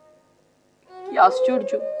ভরা। কি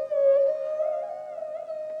আশ্চর্য!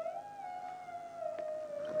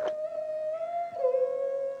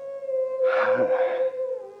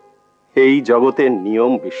 এই জগতের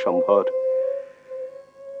নিয়ম বিশ্বম্ভর।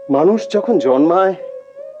 মানুষ যখন জন্মায়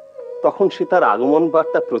তখন সে তার আগমন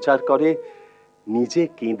বার্তা প্রচার করে নিজে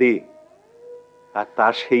কেঁদে, আর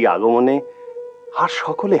তার সেই আগমনে আর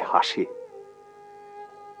সকলে হাসে।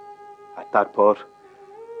 আর তারপর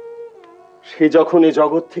সে যখন এ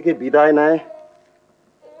জগৎ থেকে বিদায় নেয়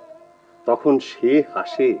তখন সে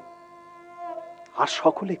হাসে আর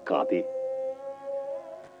সকলে কাঁদে।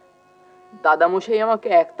 দাদামশাই আমাকে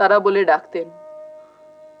একতারা বলে ডাকতেন।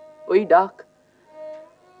 ওই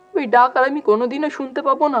ডাক আর আমি কোনোদিনও শুনতে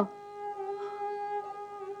পাবো না।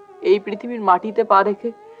 এই পৃথিবীর মাটিতে পা রেখে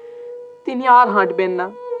তিনি আর হাঁটবেন না।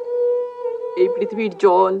 এই পৃথিবীর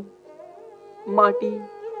জল, মাটি,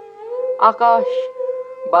 আকাশ,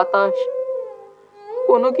 বাতাস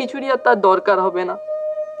কোনো কিছুরই আর তার দরকার হবে না।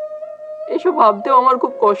 এসব ভাবতেও আমার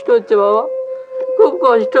খুব কষ্ট হচ্ছে বাবা, খুব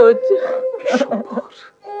কষ্ট হচ্ছে।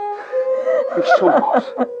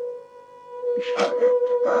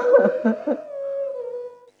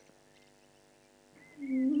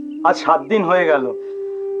 আজ 7 দিন হয়ে গেল,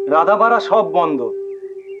 রাধাপাড়া সব বন্ধ।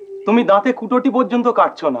 তুমি দাঁতে কুটোটি পর্যন্ত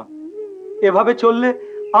কাটছো না। এভাবে চললে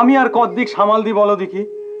আমি আর কতদিক সামাল দিই বলো দেখি।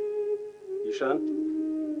 ঈশান,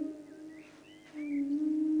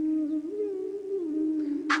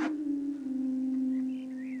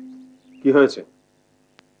 কি হয়েছে?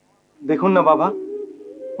 দেখুন না বাবা,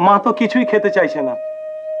 মা তো কিছুই খেতে চাইছে না।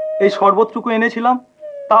 এই শরবতটুকু এনেছিলাম,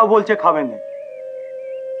 তাও বলছে খাবে না।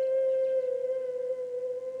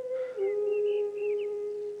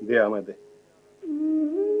 দে আমায় দে।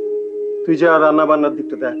 তুই যা রান্না বান্নার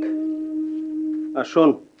দিকটা দেখ। আর শোন,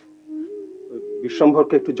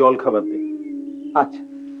 বিশ্বম্ভরকে একটু জল খাবার দে। আচ্ছা।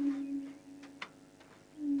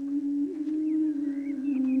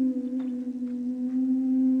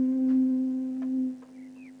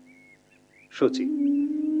 সচি,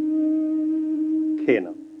 খেয়ে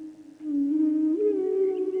নাও।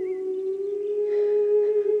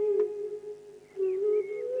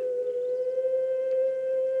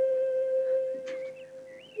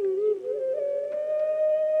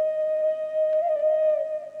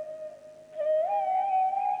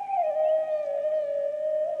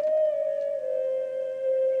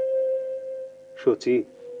 সচি,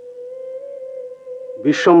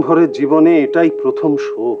 বিশ্বম্ভরের জীবনে এটাই প্রথম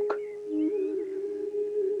শোক।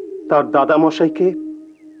 তার দাদামশাইকে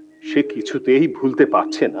সে কিছুতেই ভুলতে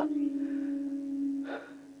পারছে না।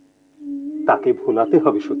 তাকে ভোলাতে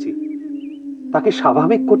হবে সচি, তাকে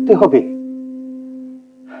স্বাভাবিক করতে হবে।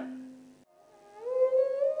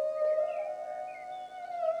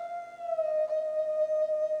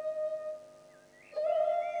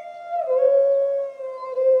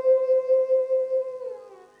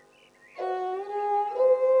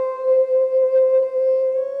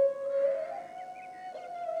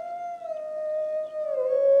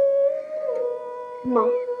 মা,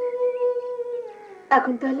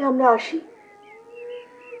 এখন তাহলে আমরা আসি।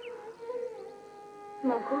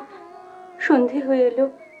 মা গো, সন্ধে হয়ে এলো,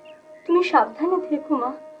 তুমি সাবধানে থেকো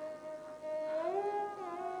মা।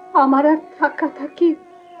 আমার আর থাকা থাকি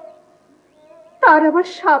তার আবার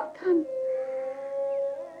সাবধান।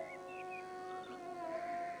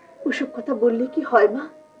 ওসব কথা বললে কি হয় মা?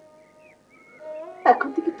 এখন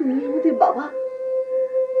থেকে তুমি আমাদের বাবা,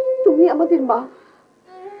 তুমি আমাদের মা।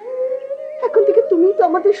 এখন থেকে তুমি তো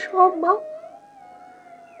আমাদের সব মা।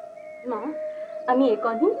 মা, আমি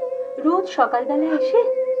একদিন রোজ সকালবেলা এসে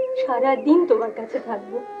সারাদিন তোমার কাছে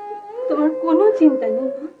থাকবো, তোমার কোনো চিন্তা নেই।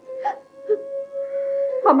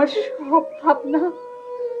 আমার সব ভাবনা,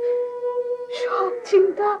 সব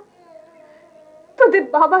চিন্তা তোদের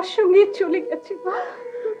বাবার সঙ্গে চলে গেছে মা।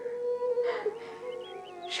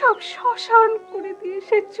 সব শ্মশান করে দিয়ে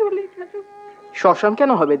সে চলে গেল। শ্মশান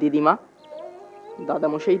কেন হবে দিদিমা?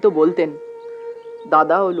 দাদামশাই তো বলতেন,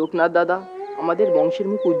 দাদা ও লোকনাথ দাদা আমাদের বংশের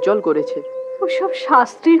মুখ উজ্জ্বল করেছে। ওসব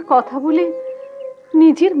শাস্ত্রীর কথা বলে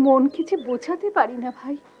নিজের মনকে যে বোঝাতে পারি না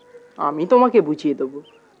ভাই। আমি তোমাকে বুঝিয়ে দেবো।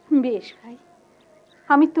 বেশ ভাই,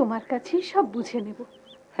 আমি তোমার কাছেই সব বুঝে নেব।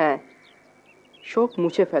 হ্যাঁ, শোক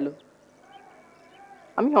মুছে ফেলো।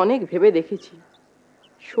 আমি অনেক ভেবে দেখেছি,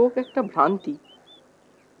 শোক একটা ভ্রান্তি।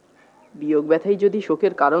 বিয়োগ ব্যথাই যদি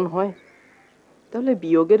শোকের কারণ হয়, তাহলে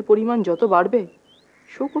বিয়োগের পরিমাণ যত বাড়বে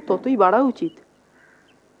শোকও ততই বাড়া উচিত।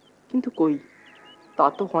 কিন্তু কই, তা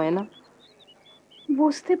তো হয় না।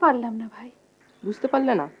 বুঝতে পারলাম না ভাই। বুঝতে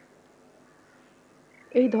পারলে না?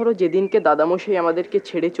 এই ধরো, যেদিনকে দাদামশাই আমাদেরকে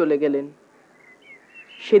ছেড়ে চলে গেলেন,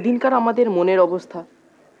 সেদিনকার আমাদের মনের অবস্থা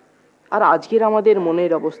আর আজকের আমাদের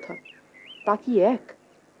মনের অবস্থা তা কি এক?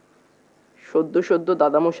 সদ্য সদ্য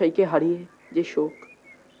দাদামশাইকে হারিয়ে যে শোক,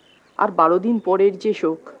 আর 12 দিন পরের যে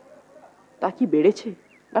শোক, তা কি বেড়েছে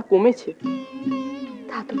না কমেছে?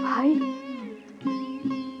 দাদু ভাই,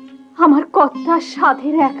 আমার কর্তার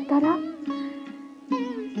সাধের একতারা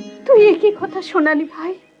তুই একই কথা শোনালি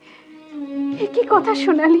ভাই, একই কথা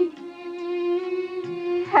শোনালি।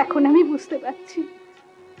 এখন আমি বুঝতে পারছি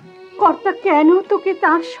কর্তা কেন তোকে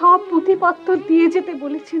তার সব পুঁথিপত্র দিয়ে যেতে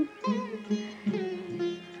বলেছেন।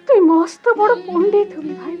 তুই মস্ত বড় পণ্ডিত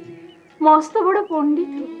হবি ভাই, মস্ত বড়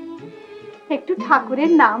পণ্ডিত হবি। একটু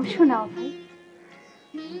ঠাকুরের নাম শোনাও ভাই।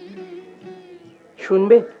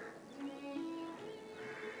 শুনবে?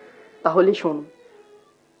 তাহলে শোন।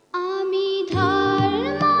 আমি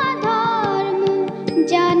ধর্ম ধর্ম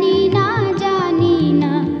জানি না, জানি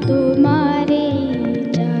না তোমারে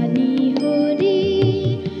জানি হরি,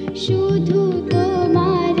 শুধু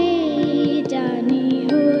তোমারে জানি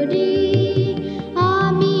হরি।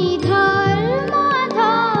 আমি ধর্ম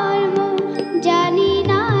ধর্ম জানি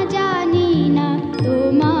না, জানি না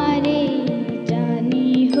তোমারে জানি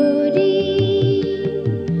হরি।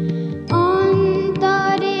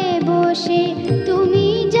 অন্তরে বসে তুমি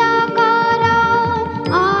যা করাও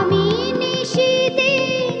আমি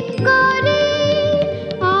নিশিদিন করি।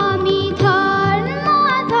 আমি ধর্ম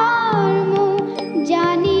ধর্ম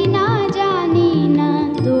জানি না, জানি না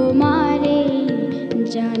তোমারে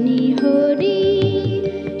জানি হরি,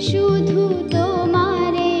 শুধু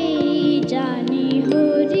তোমারে জানি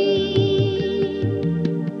হরি।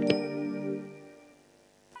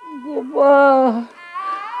 গোপাল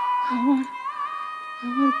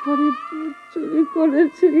আমার ঘরে দুধ চুরি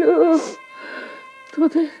করেছিল।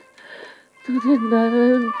 তোদের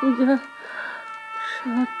নারায়ণ পূজা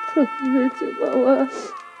সার্থক হয়েছে বাবা।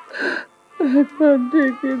 একবার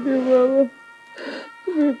ডেকে দে বাবা।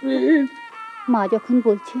 মা যখন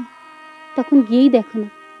বলছে তখন গিয়েই দেখো না,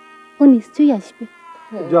 ও নিশ্চয়ই আসবে।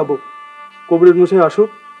 যাবো, কবিরের মশাই আসুক,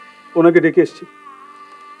 ওনাকে ডেকে এসছি।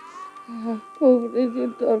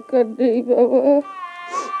 কবরেজের দরকার নেই বাবা,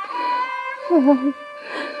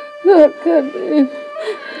 দরকার নেই।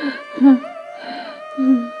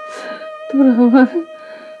 তোরা আমার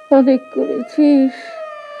অনেক করেছিস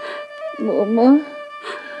মামা,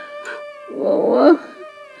 মামা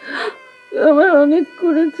আমার অনেক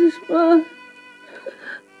করেছিস মা।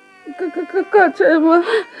 কাছে মা,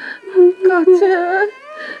 কাছে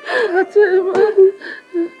কাছে মা,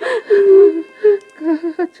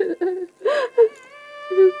 কাছে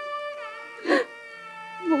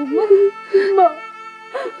মা।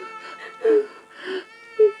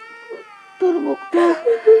 তোর মুখটা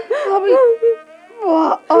আমি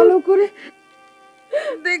আলো করে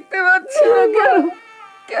দেখতে পাচ্ছি না কেন?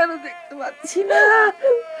 কেন দেখতে পাচ্ছি না?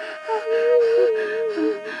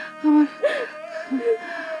 আমার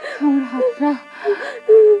হাতটা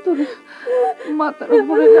তোর মাথার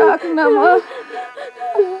উপরে রাখ না মা,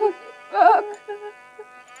 রাখ।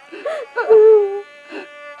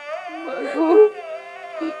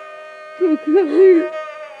 তোকে আমি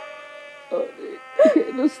অনেক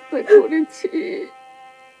হেনস্থা করেছি।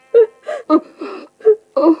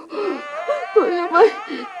 তুই আমায়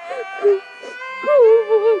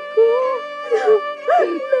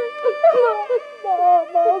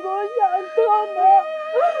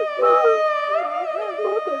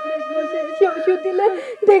ওষুধ দিলে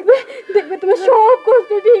দেখবে দেখবে তোমার সব কষ্ট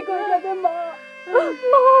ঠিক হয়ে যাবে মা।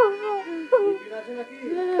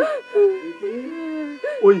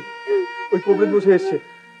 ওই ওই কবরেজ বসে এসছে,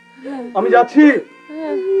 আমি যাচ্ছি।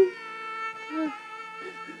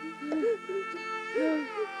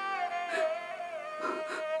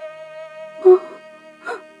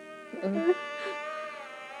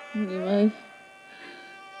 নিমাই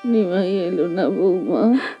নিমাই এলো না বৌমা,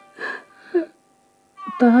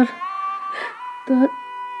 তার তার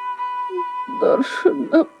দর্শন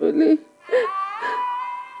না পেলে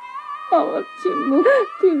আমার যে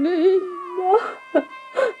মুক্তি নেই।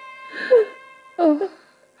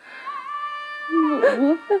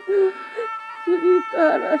 যদি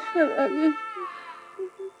তার আসার আগে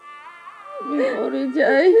আমি মরে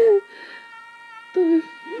যাই, তুমি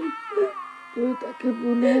তুমি তাকে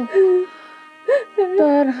বলো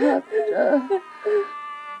তার হাতটা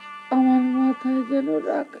আমার মাথায় যেন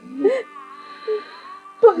রাখে।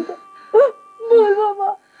 বলবো মা,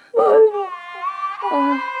 বলবো।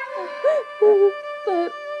 তার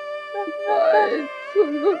মায়ের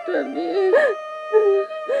চুলোটা নিয়ে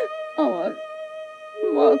আমার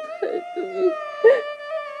মাথায় তুমি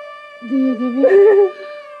দিয়ে দেবে।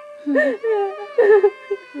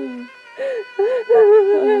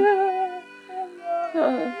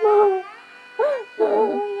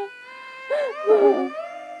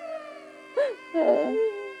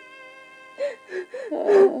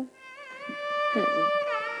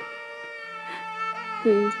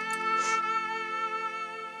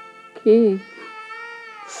 কে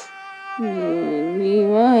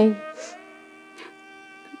নিমাই?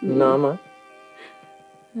 না মা,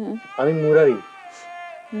 আমি মুরারি।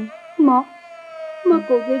 মা, মা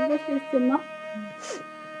কবরেজ বসে এসছে মা।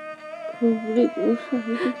 কবরেজ বসে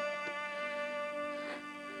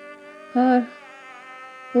আর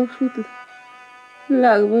ওষুধ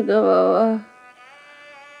লাগবে না বাবা,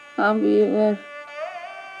 আমি এবার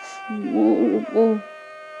মরবো।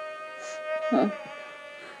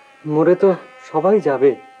 মরে তো সবাই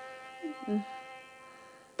যাবে,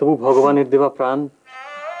 তবু ভগবানের দেওয়া প্রাণ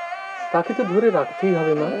তাকে তো ধরে রাখতেই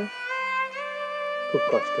হবে মা। খুব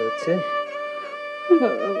কষ্ট হচ্ছে।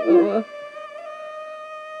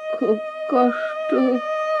 খুব কষ্ট,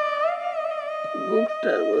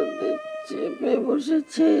 বুকটার মধ্যে চেপে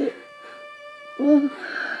বসেছে।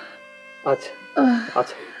 আচ্ছা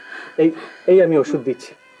আচ্ছা, এই এই আমি ওষুধ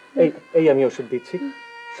দিচ্ছি, এই এই আমি ওষুধ দিচ্ছি,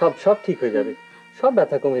 সব সব ঠিক হয়ে যাবে, সব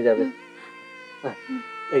ব্যথা কমে যাবে।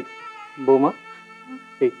 এই বৌমা,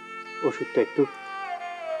 এই ওষুধটা একটু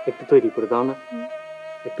একটু তৈরি করে দাও না,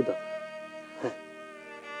 একটু দাও। হ্যাঁ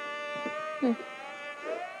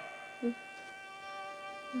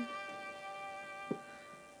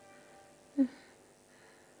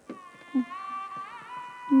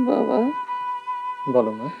বাবা,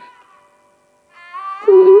 বলো মা।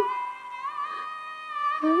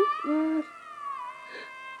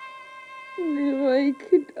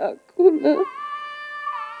 নিমাইকে ডাকো না।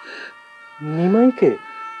 নিমাইকে?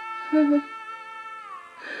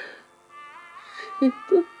 সে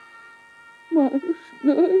তো মানুষ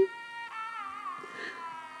নয়,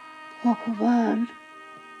 ভগবান।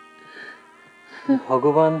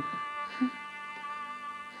 ভগবান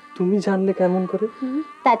তুমি জানলে কেমন করে?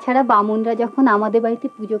 তাছাড়া বামুনরা যখন আমাদের বাড়িতে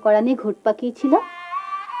পুজো করা নিয়ে ঘট পাকিয়েছিল,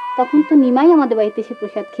 তখন তো নিমাই আমাদের বাড়িতে এসে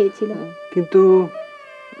প্রসাদ খেয়েছিল। কিন্তু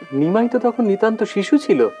নিমাই তো তখন নিতান্ত শিশু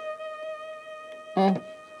ছিল।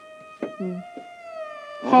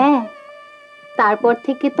 হ্যাঁ, তারপর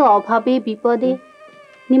থেকে তো অভাবে বিপদে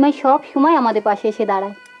নিমাই সব সময় আমাদের পাশে এসে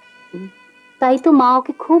দাঁড়ায়। তাই তো মা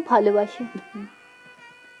ওকে খুব ভালোবাসে।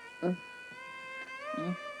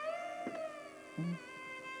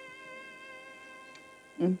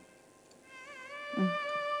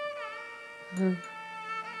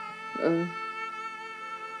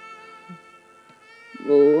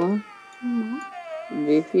 বৌমা,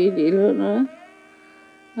 বিপিন এলো না?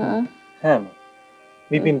 হ্যাঁ মা,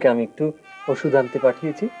 বিপিনকে আমি একটু ওষুধ আনতে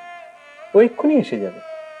পাঠিয়েছি, ও এক্ষুনি এসে যাবে।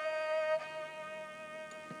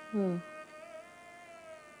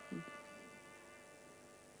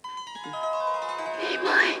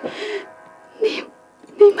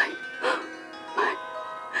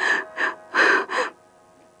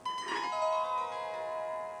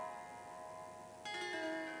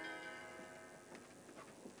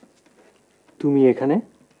 তুমি এখানে?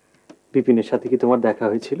 বিপিনের সাথে কি তোমার দেখা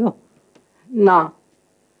হয়েছিল? না,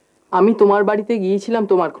 আমি তোমার বাড়িতে গিয়েছিলাম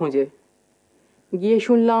তোমার খোঁজে। গিয়ে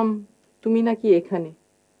শুনলাম তুমি নাকি এখানে।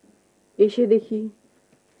 এসে দেখি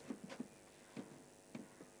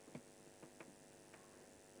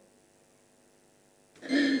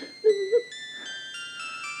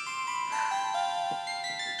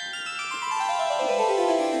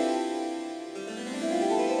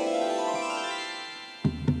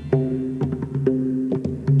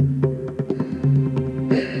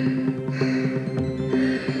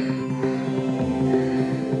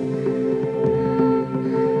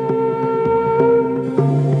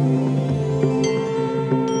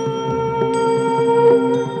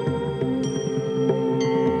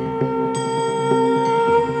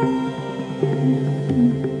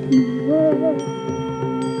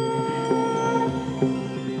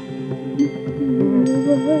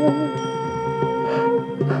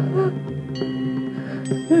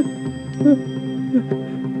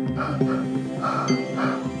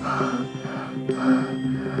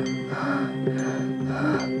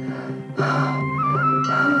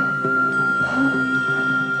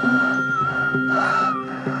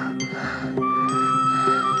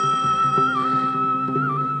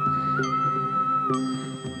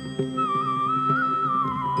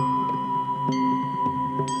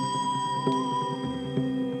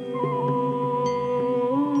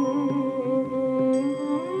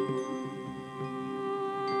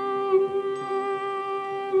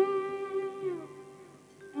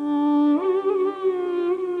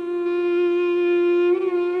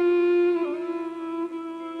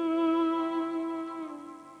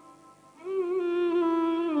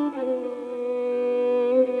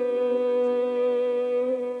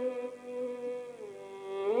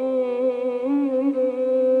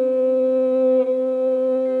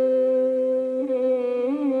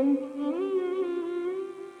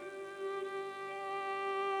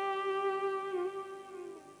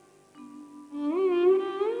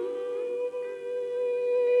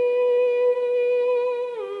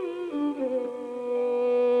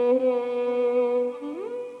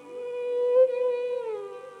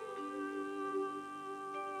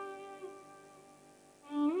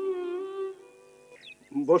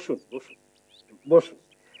বসুন বসুন বসুন,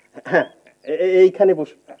 হ্যাঁ এইখানে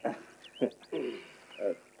বসুন।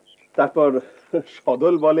 তারপর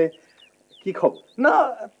সদল বলে, কি খবর? না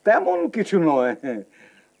তেমন কিছু নয়,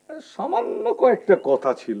 সামান্য কয়েকটা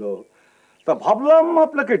কথা ছিল, তা ভাবলাম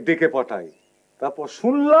আপনাকে ডেকে পাঠাই। তারপর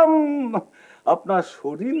শুনলাম আপনার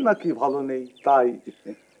শরীর নাকি ভালো নেই, তাই।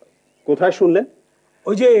 কোথায় শুনলেন?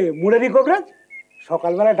 ওই যে মুরারি কবরাজ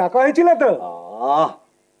সকালবেলা ডাকা হয়েছিল তো।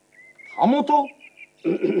 থামো তো।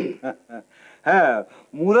 হ্যাঁ,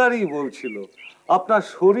 মুরারি বলছিল আপনার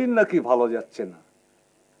শরীর নাকি ভালো যাচ্ছে না,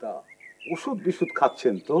 তা ওষুধ বিশুধ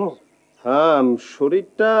খাচ্ছেন তো? হ্যাঁ,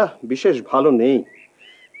 শরীরটা বিশেষ ভালো নেই।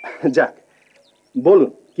 যাক,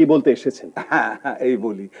 বলুন কি বলতে এসেছেন? হ্যাঁ হ্যাঁ, এই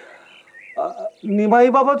বলি, নিমাই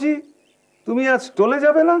বাবাজি তুমি আজ চলে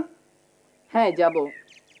যাবে না? হ্যাঁ যাব,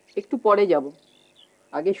 একটু পরে যাব।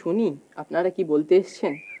 আগে শুনি আপনারা কি বলতে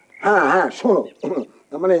এসেছেন। হ্যাঁ হ্যাঁ, শোনো,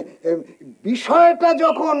 মানে বিষয়টা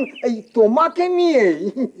যখন এই তোমাকে নিয়েই।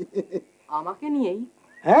 আমাকে নিয়েই?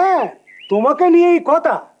 হ্যাঁ, তোমাকে নিয়েই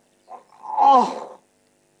কথা।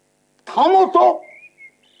 থামো তো,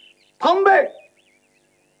 থামবে?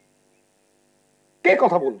 কে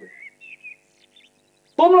কথা বলবে,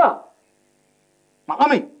 তোমরা না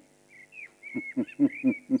আমি?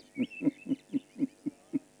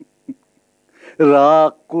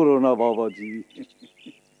 রাগ করো না বাবাজি,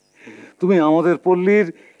 তুমি আমাদের পল্লীর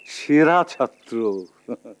সেরা ছাত্র।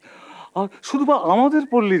 আর শুধু বা আমাদের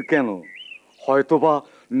পল্লীর কেন, হয়তোবা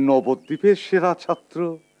নবদ্বীপের সেরা ছাত্র।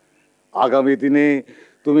 আগামী দিনে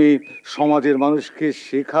তুমি সমাজের মানুষকে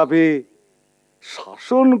শেখাবে,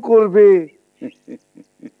 শাসন করবে।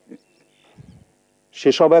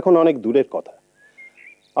 সেসব এখন অনেক দূরের কথা,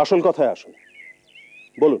 আসল কথায় আসুন।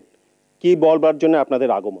 বলুন কি বলবার জন্য আপনাদের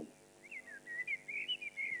আগমন?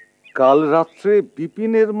 কাল রাত্রে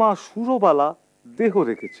বিপিনের মা সুরবালা দেহ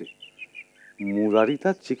রেখেছে, মুরারি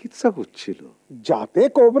তার চিকিৎসা করছিল। যাতে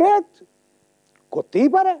কবরাজ করতেই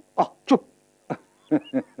পারে। চুপ,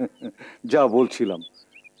 যা বলছিলাম,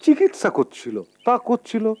 চিকিৎসা করছিল তা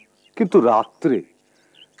করছিল, কিন্তু রাত্রে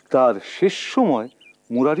তার শেষ সময়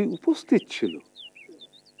মুরারি উপস্থিত ছিল।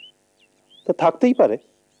 তা থাকতেই পারে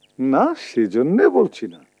না, সেজন্যে বলছি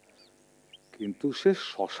না, কিন্তু সে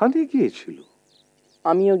শ্মশানে গিয়েছিল।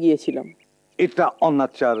 আমিও গিয়েছিলাম। এটা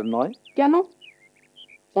অনাচার নয়? কেন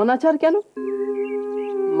অনাচার কেন?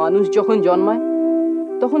 মানুষ যখন জন্মায়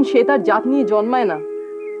তখন সে তার জাত নিয়ে জন্মায় না,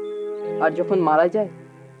 আর যখন মারা যায়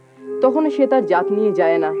তখন সে তার জাত নিয়ে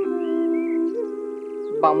যায় না।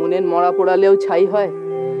 বামুনের মরা পোড়ালেও ছাই হয়,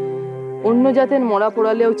 অন্য জাতের মরা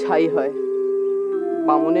পোড়ালেও ছাই হয়।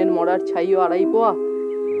 বামুনের মরার ছাইও 2.5 পোয়া,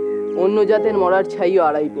 অন্য জাতের মরার ছাইও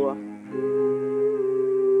 2.5 পোয়া।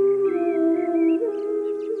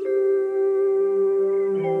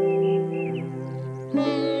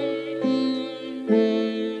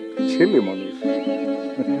 ছেলে মানুষ,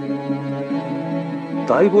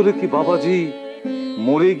 তাই বলে কি বাবাজি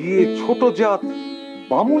মরে গিয়ে ছোট জাত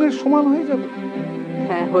বামুনের সমান হয়ে যাবে?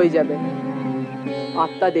 হ্যাঁ হয়ে যাবে।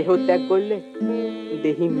 আত্মা দেহ ত্যাগ করলে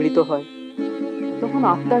দেহি মৃত হয়, তখন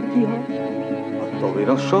আত্মার কি হয়? তবে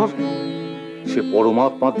নশ্বর, সে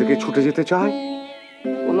পরমাত্মার দিকে ছুটে যেতে চায়।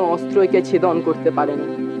 কোনো অস্ত্র একে ছেদন করতে পারে না,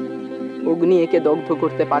 অগ্নি একে দগ্ধ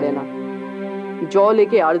করতে পারে না, জল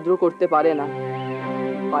একে আর্দ্র করতে পারে না,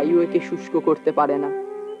 বায়ু একে শুষ্ক করতে পারে না।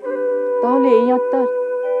 তাহলে এই আত্মার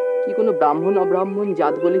কি কোনো ব্রাহ্মণ অব্রাহ্মণ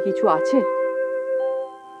জাত বলে কিছু আছে?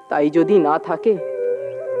 তাই যদি না থাকে,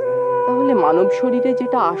 তাহলে মানব শরীরে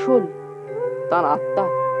যেটা আসল তার আত্মা,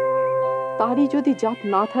 তারই যদি জাত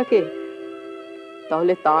না থাকে,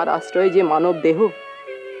 তাহলে তার আশ্রয়ে যে মানব দেহ,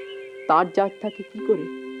 তার জাত থাকে কি করে?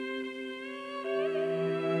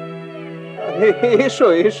 এসো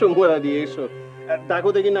এসো মুরারি, এসো। দেখো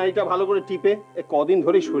দেখি নাইটা ভালো করে টিপে, কদিন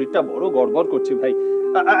ধরে শরীরটা বড় গড়বড় করছে ভাই।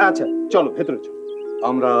 আচ্ছা চলো ভেতরে চলো।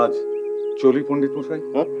 আমরা আজ চলি পণ্ডিত মশাই।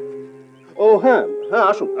 ও হ্যাঁ হ্যাঁ,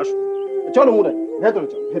 আসুন আসুন, চলো মুরারি, ভেতরে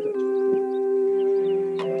চলো ভেতরে চলো।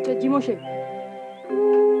 জি মশাই,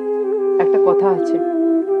 একটা কথা আছে।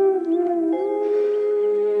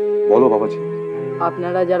 বলো বাবাজি।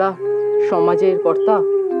 আপনারা যারা সমাজের কর্তা,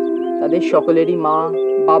 তাদের সকলেরই মা,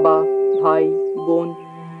 বাবা, ভাই, বোন,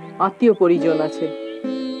 আত্মীয় পরিজন আছে।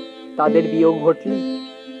 তাদের বিয়োগ ঘটলে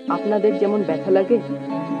আপনাদের যেমন ব্যথা লাগে,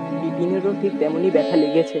 বিপিনেরও ঠিক তেমনই ব্যথা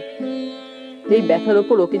লেগেছে। এই ব্যথার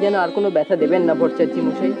ওপর ওকে যেন আর কোনো ব্যথা দেবেন না ভট্টাচার্য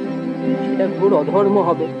মশাই, সেটা ঘোর অধর্ম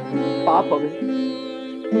হবে, পাপ হবে।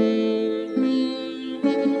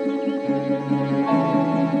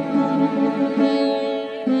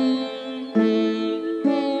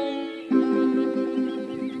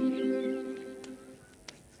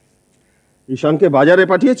 ঈশানকে বাজারে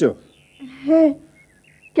পাঠিয়েছো? হ্যাঁ,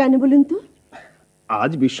 কেন বলুন তো?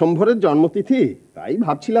 আজ বিশ্বম্ভরের জন্মতিথি, তাই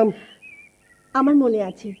ভাবছিলাম। আমার মনে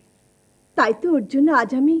আছে, তাই তো ওর জন্য আজ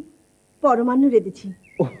আমি পরমান্ন রেঁধেছি।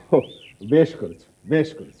 বেশ করেছ, বেশ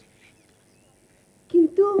করেছ।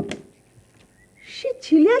 কিন্তু সে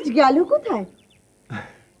ছেলে আজ গেল কোথায়?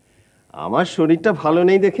 আমার শরীরটা ভালো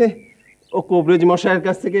নেই দেখে ও কবরেজ মশাইয়ের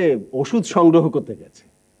কাছ থেকে ওষুধ সংগ্রহ করতে গেছে।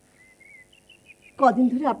 কদিন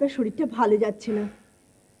ধরে আপনার শরীরটা ভালো যাচ্ছে না,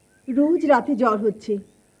 রোজ রাতে জ্বর হচ্ছে।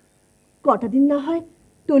 কটা দিন না হয়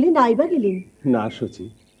টলে নাইবা গেলেন? না সচি,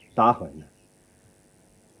 তা হয় না।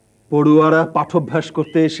 পড়ুয়ারা পাঠভ্যাস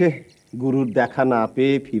করতে এসে গুরুর দেখা না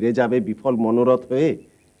পেয়ে ফিরে যাবে বিফল মনোরথ হয়ে,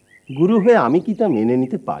 গুরু হয়ে আমি কি তা মেনে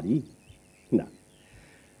নিতে পারি? না,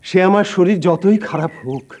 সে আমার শরীর যতই খারাপ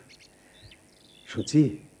হোক। সচি,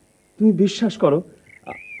 তুমি বিশ্বাস করো,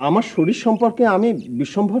 আমার শরীর সম্পর্কে আমি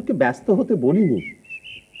বিশ্বম্ভরকে ব্যস্ত হতে বলিনি।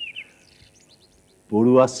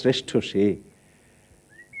 পড়ুয়া শ্রেষ্ঠ সে।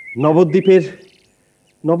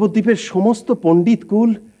 নবদ্বীপের সমস্ত পণ্ডিত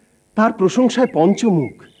কুল তার প্রশংসায়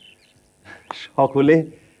পঞ্চমুখ। সকলে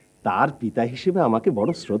তার পিতা হিসেবে আমাকে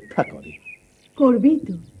বড় শ্রদ্ধা করে। করবেই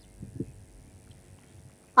তো,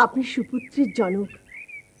 আপনি সুপুত্রের জনক।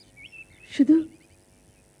 শুধু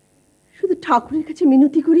শুধু ঠাকুরের কাছে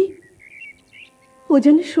মিনতি করি, ও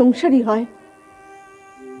যেন সংসারী হয়।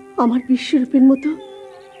 আমার বিশ্বরূপের মতো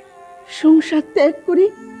সংসার ত্যাগ করে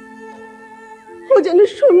ও যেন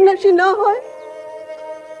সন্ন্যাসী না হয়।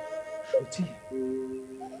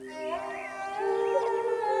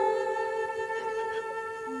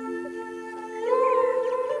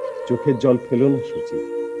 চোখের জল ফেলো না সচি।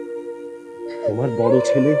 তোমার বড়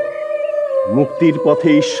ছেলে মুক্তির পথে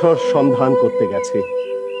ঈশ্বর সন্ধান করতে গেছে।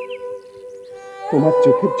 তোমার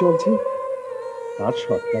চোখের জল যে তার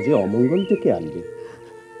সৎ কাজে অমঙ্গল ডেকে আনবে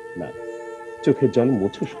না। চোখের জল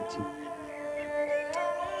মোছো সচি।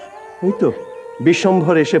 ওই তো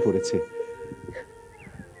বিশ্বম্ভর এসে পড়েছে।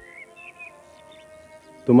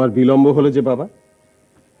 তোমার বিলম্ব হলো যে বাবা?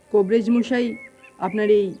 কবরেজ মশাই আপনার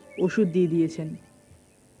এই ওষুধ দিয়ে দিয়েছেন,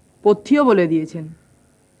 পথ্যিও বলে দিয়েছেন।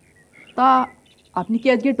 তা আপনি কি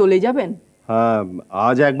আজকে টলে যাবেন? হ্যাঁ,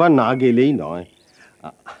 আজ একবার না গেলেই নয়।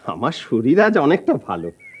 আমার শরীর আজ অনেকটা ভালো।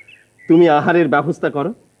 তুমি আহারের ব্যবস্থা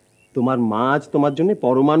করো। তোমার মা আজ তোমার জন্য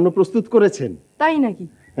পরমান্ন প্রস্তুত করেছেন। তাই নাকি?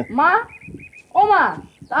 মা, ও মা,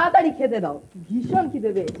 তাড়াতাড়ি খেতে দাও, ভীষণ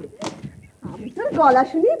খিদে পেয়েছে। আমি তোর গলা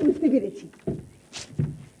শুনে বুঝতে পেরেছি।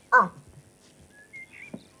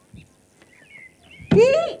 কি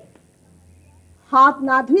হাত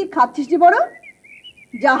না ধুয়ে খাচ্ছিস যে বড়?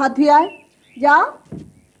 যা হাত ধুয়ে আয়, যা।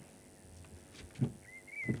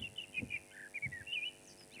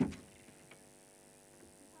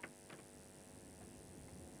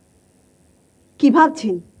 কি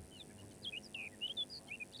ভাবছেন?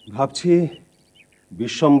 ভাবছি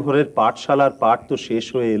বিশ্বম্ভরের পাঠশালার পাঠ তো শেষ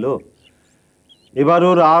হয়ে এলো, এবার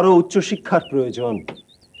ওর আরো উচ্চশিক্ষার প্রয়োজন।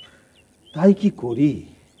 তাই কি করি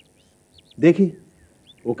দেখি,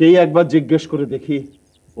 ওকেই একবার জিজ্ঞেস করে দেখি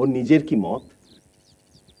ওর নিজের কি মত।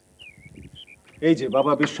 এই যে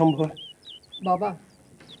বাবা বিশ্বম্ভর। বাবা,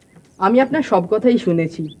 আমি আপনার সব কথাই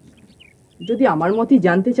শুনেছি। যদি আমার মতই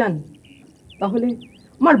জানতে চান, তাহলে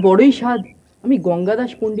আমার বড়ই স্বাদ আমি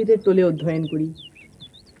গঙ্গাদাস পণ্ডিতের টোলে অধ্যয়ন করি।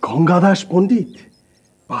 গঙ্গাদাস পণ্ডিত?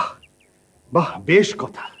 বাহ বাহ, বেশ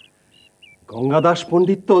কথা। গঙ্গাদাস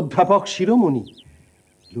পণ্ডিত তো অধ্যাপক শিরোমণি।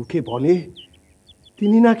 লোকে বলে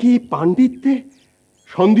তিনি নাকি পাণ্ডিত্যে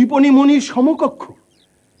সন্দীপনী মুনির সমকক্ষ।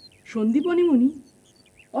 সন্দীপনী মুনি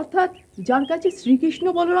অর্থাৎ যার কাছে শ্রীকৃষ্ণ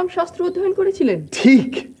বলরাম শাস্ত্র অধ্যয়ন করেছিলেন?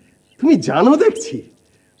 ঠিক, তুমি জানো দেখছি।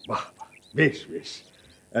 বাহ বাহ, বেশ বেশ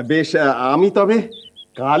বেশ। আমি তবে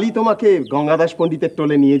কালই তোমাকে গঙ্গাদাস পণ্ডিতের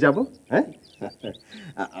টোলে নিয়ে যাব। হ্যাঁ,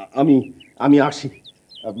 আমি আসি।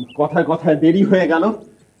 কথায় কথায় দেরি হয়ে গেল।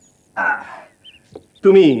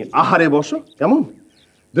 তুমি আহারে বসো, কেমন?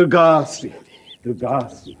 দুর্গাশ্রী,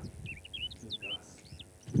 দুর্গাশ্রী।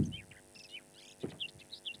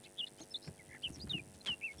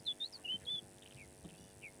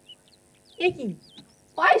 এ কি,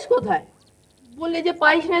 পায়েস কোথায়? বললে যে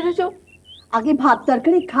পায়েস রেঁধেছো। আগে ভাত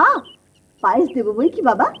তরকারি খা, পায়েস দেবো বই কি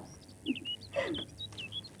বাবা।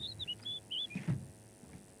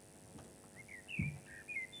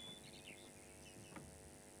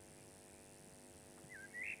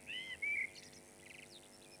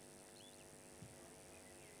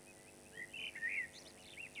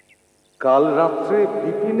 কাল রাত্রে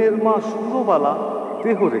বিপিনের মা সুরবালা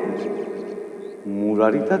দেহ রেখেছে।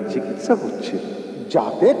 মুরারি তার চিকিৎসা করছে।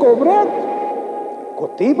 যাতে কবরেজ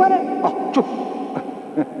করতেই পারে। চুপ।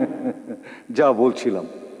 যা বলছিলাম,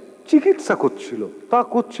 চিকিৎসা করছিল, তা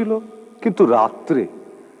করছিল, কিন্তু রাত্রে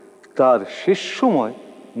তার শেষ সময়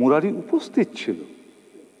মুরারি উপস্থিত ছিল।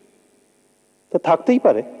 তা থাকতেই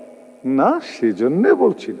পারে। না, সেজন্য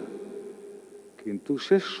বলছি না, কিন্তু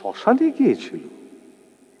সে শ্মশানে গিয়েছিল।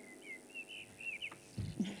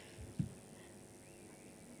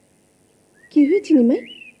 কি হয়েছে নিমাই?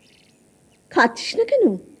 খাচ্ছিস না কেন?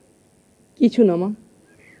 কিছু না মা।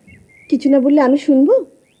 কিছু না বললে আমি শুনবো?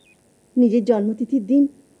 নিজের জন্মতিথির দিন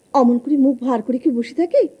অমন করে মুখ ভার করে কি বসে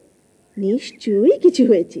থাকে? নিশ্চয়ই কিছু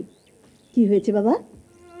হয়েছে। কি হয়েছে বাবা?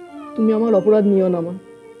 তুমি আমার অপরাধ নিও না মা।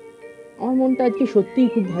 আমার মনটা আজকে সত্যিই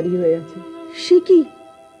খুব ভারী হয়ে আছে। সে কি?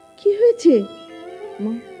 কি হয়েছে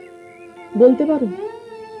মা? বলতে পারো,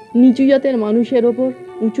 নিচু জাতের মানুষের ওপর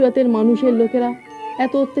উঁচু জাতের মানুষের লোকেরা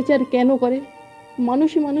এত অত্যাচার কেন করে?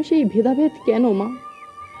 মানুষে মানুষে এই ভেদাভেদ কেন মা?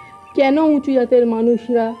 কেন উঁচু জাতের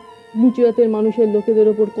মানুষরা নিচু জাতের মানুষের লোকেদের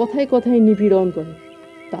ওপর কথায় কথায় নিপীড়ন করে?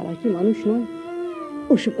 তারা কি মানুষ নয়?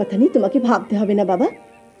 ওসব কথা নিয়ে তোমাকে ভাবতে হবে না বাবা।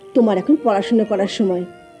 তোমার এখন পড়াশোনা করার সময়।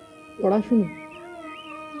 পড়াশুনো?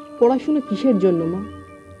 পড়াশুনো কিসের জন্য মা?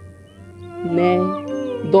 ন্যায়,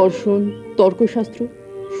 দর্শন, তর্কশাস্ত্র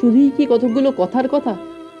শুধুই কি কতগুলো কথার কথা?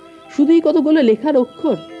 শুধুই কতগুলো লেখার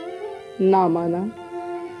অক্ষর? না মা, না।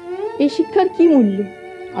 এই শিক্ষার কি মূল্য?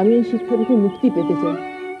 আমি এই শিক্ষা থেকে মুক্তি পেতে চাই।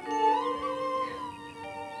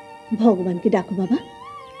 ভগবানকে ডাকো বাবা,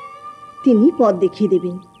 তিনি পথ দেখিয়ে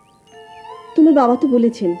দেবেন। তোমার বাবা তো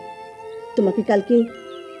বলেছেন তোমাকে কালকে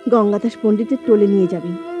গঙ্গাদাস পণ্ডিতের টোলে নিয়ে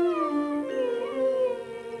যাবেন।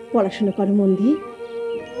 পড়াশোনা করো মন দিয়ে,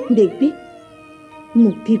 দেখবে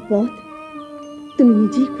মুক্তির পথ তুমি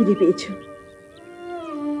নিজেই খুঁজে পেয়েছ।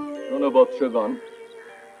 শোনো বৎসগণ,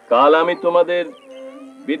 কাল আমি তোমাদের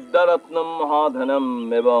বিদ্যারত্নম মহাধনম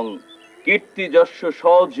এবং কীর্তি যস্য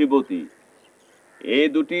সজীবতী এই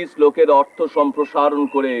দুটি শ্লোকের অর্থ সম্প্রসারণ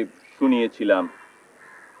করে শুনিয়েছিলাম।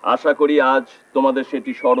 আশা করি আজ তোমাদের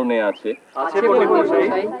সেটি স্মরণে আছে।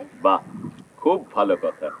 বাহ, খুব ভালো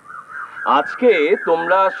কথা। আজকে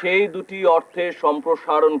তোমরা সেই দুটি অর্থের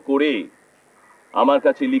সম্প্রসারণ করে আমার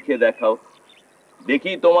কাছে লিখে দেখাও,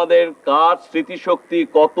 দেখি তোমাদের কার স্মৃতিশক্তি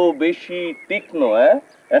কত বেশি তীক্ষ্ণ।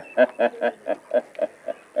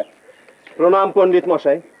 প্রণাম পণ্ডিত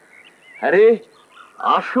মশাই। আরে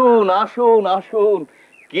আসুন আসুন আসুন,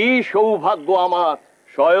 কি সৌভাগ্য আমার,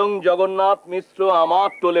 স্বয়ং জগন্নাথ মিশ্র আমার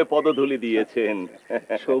তোলে পদধূলি দিয়েছেন।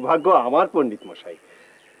 সৌভাগ্য আমার পণ্ডিত মশাই।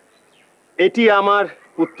 এটি আমার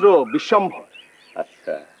পুত্র বিশ্বম্ভর।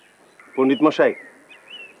 আচ্ছা পণ্ডিত মশাই,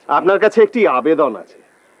 আপনার কাছে একটি আবেদন আছে।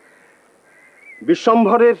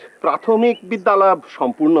 বিশ্বম্ভরের প্রাথমিক বিদ্যালাভ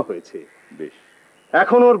সম্পূর্ণ হয়েছে, বেশ।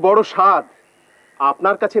 এখন ওর বড় সাধ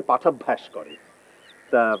আপনার কাছে পাঠাভ্যাস করে।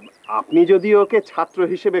 তা আপনি যদি ওকে ছাত্র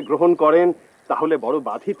হিসেবে গ্রহণ করেন তাহলে বড়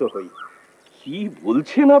বাধিত হই। কি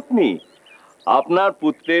বলছেন আপনি? আপনার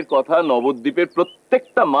পুত্রের কথা নবদ্বীপের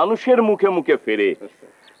প্রত্যেকটা মানুষের মুখে মুখে ফেরে।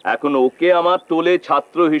 এখন ওকে আমার তোলে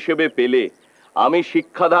ছাত্র হিসেবে পেলে আমি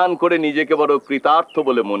শিক্ষাদান করে নিজেকে বড় কৃতার্থ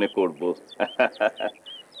বলে মনে করব।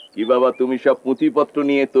 কি বাবা, তুমি সব পুঁথিপত্র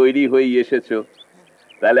নিয়ে তৈরি হয়ে এসেছো,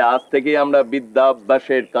 তাহলে আজ থেকে আমরা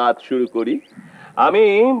বিদ্যাভ্যাসের কাজ শুরু করি। আমি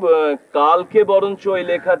কালকে বরঞ্চ ওই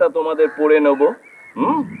লেখাটা তোমাদের পড়ে নেব।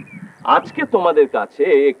 আজকে তোমাদের কাছে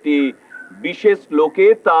একটি বিশেষ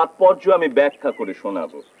লোকের তাৎপর্য আমি ব্যাখ্যা করে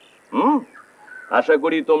শোনাবো। আশা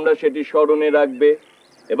করি তোমরা সেটি স্মরণে রাখবে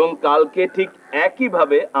এবং কালকে ঠিক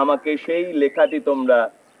একইভাবে আমাকে সেই লেখাটি তোমরা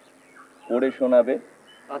পড়ে শোনাবে।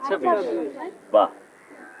 আচ্ছা বেশ। বাহ,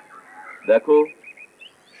 দেখো,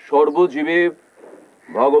 সর্বজীবে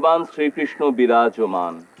ভগবান শ্রীকৃষ্ণ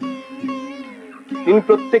বিরাজমান। তিনি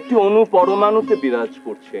প্রত্যেকটি অণু পরমাণুতে বিরাজ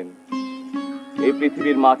করছেন। এই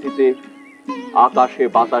পৃথিবীর মাটিতে, আকাশে,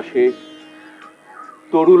 বাতাসে,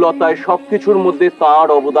 তরুলতায় সবকিছুর মধ্যে তার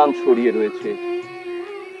অবদান ছড়িয়ে রয়েছে।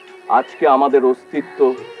 আজকে আমাদের অস্তিত্ব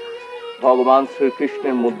ভগবান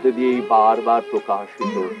শ্রীকৃষ্ণের মধ্যে দিয়েই বারবার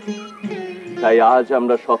প্রকাশিত। তাই আজ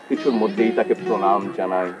আমরা সবকিছুর মধ্যেই তাকে প্রণাম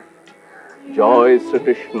জানাই। জয়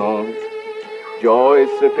শ্রীকৃষ্ণ, জয়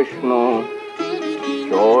শ্রীকৃষ্ণ,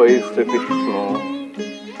 জয় শ্রীকৃষ্ণ।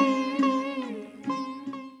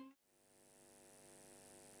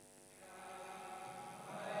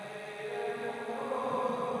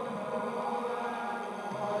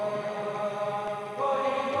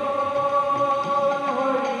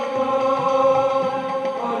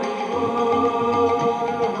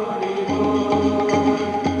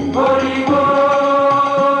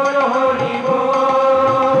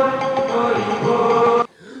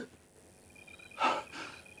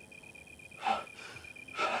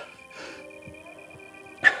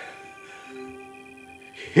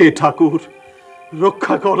 হে ঠাকুর,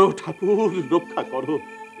 রক্ষা করো ঠাকুর, রক্ষা করো।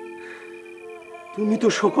 তুমি তো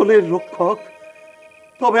সকলের রক্ষক,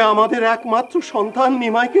 তবে আমাদের একমাত্র সন্তান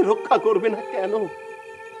নিমাইকে রক্ষা করবে না কেন?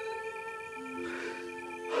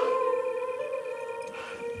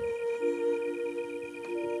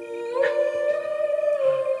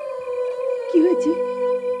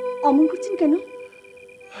 অমন করছেন কেন?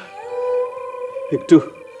 একটু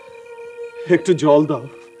একটু জল দাও।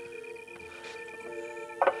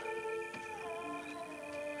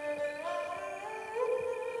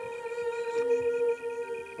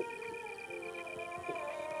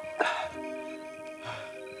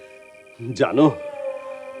 জানো,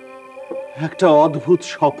 একটা অদ্ভুত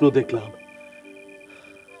স্বপ্ন দেখলাম।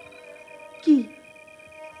 কি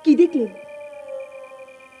কি দেখলেন?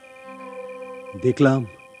 দেখলাম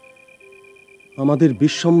আমাদের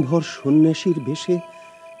বিশ্বম্ভর সন্ন্যাসীর বেশে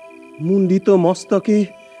মুন্ডিত মস্তকে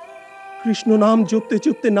কৃষ্ণ নাম জপতে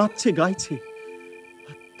জপতে নাচছে গাইছে,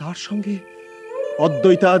 তার সঙ্গে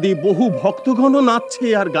অদ্বৈতাদি বহু ভক্তগণও নাচছে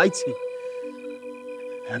আর গাইছে।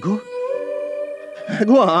 এগো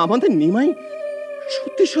এগো, আমাদের নিমাই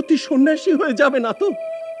সত্যি সত্যি সন্ন্যাসী হয়ে যাবে না তো?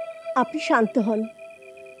 আপনি শান্ত হন।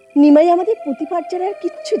 নিমাই আমাদের প্রতিপাদ ছাড়া আর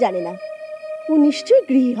কিচ্ছু জানে না। ও নিশ্চয়ই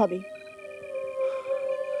গৃহী হবে।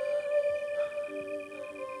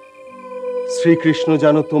 শ্রীকৃষ্ণ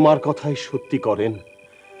যেন তোমার কথাই সত্যি করেন,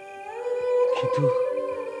 কিন্তু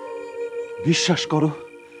বিশ্বাস করো,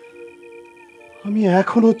 আমি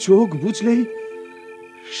এখনো চোখ বুঝলেই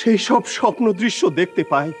সেই সব স্বপ্ন দৃশ্য দেখতে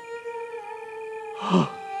পাই।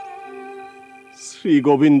 শ্রী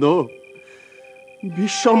গোবিন্দ,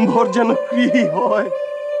 বিশ্বম্ভর যেন গৃহী হয়,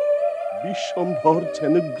 বিশ্বম্ভর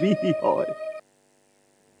যেন গৃহী হয়।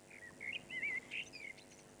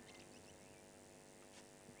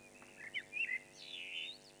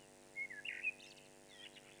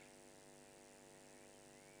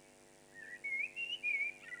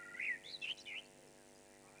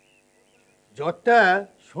 জ্বরটা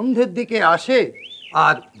সন্ধ্যের দিকে আসে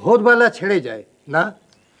আর ভোরবেলা ছেড়ে যায় না?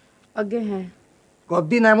 আগে হ্যাঁ।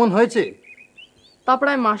 কতদিন এমন হয়েছে? তা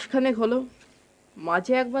প্রায় মাসখানেক হলো।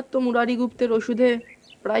 মাঝে একবার তো মুরারি গুপ্তের ওষুধে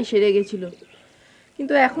প্রায় সেরে গেছিল,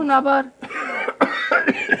 কিন্তু এখন আবার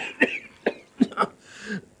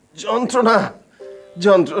যন্ত্রণা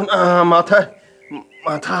যন্ত্রণা, মাথায়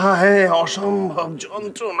মাথায় অসম্ভব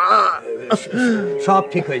যন্ত্রণা। সব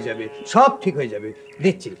ঠিক হয়ে যাবে, সব ঠিক হয়ে যাবে।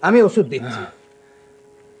 দিচ্ছি, আমি ওষুধ দিচ্ছি।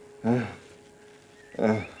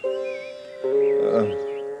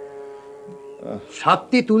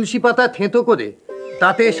 7টি তুলসী পাতা থেঁতো করে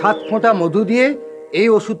তাতে 7 ফোঁটা মধু দিয়ে এই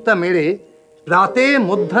ওষুধটা মেরে রাতে,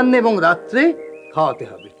 মধ্যাহ্নে এবং রাত্রে খাওয়াতে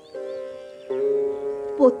হবে।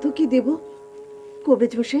 পথ্য কি দেব কবে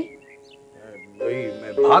বসে? ওই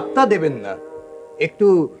ভাতটা দেবেন না, একটু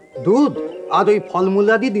দুধ আর ওই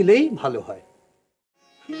ফলমূলাদি দিলেই ভালো হয়।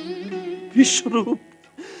 বিশ্বরূপ,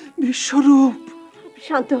 বিশ্বরূপ,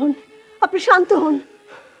 শান্ত হন, আপনি শান্ত হন,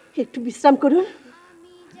 একটু বিশ্রাম করুন।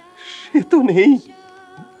 সে তো নেই,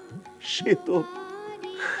 সে তো।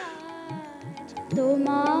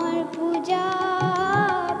 তোমার পূজা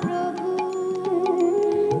প্রভু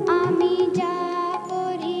আমি যা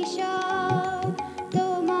করি সব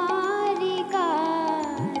তোমারই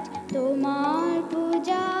কাজ। তোমার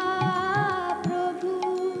পূজা প্রভু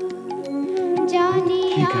জানি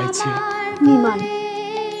আমার নিমাই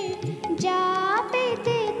যা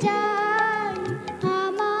পেতে চাই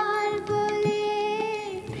আমার বলে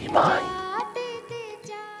নিমাই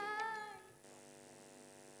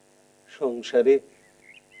সংসারে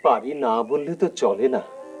পারি না বললে তো চলে না।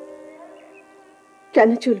 কেন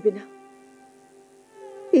চলবে না?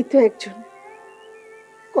 এই তো একজন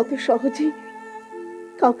কত সহজেই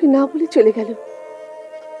কাউকে না বলে চলে গেল।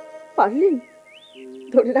 পারলেন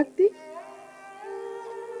ধরে রাখতে?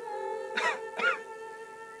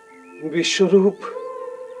 বিশ্বরূপ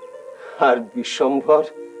আর বিশ্বম্ভর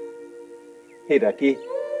এরা কি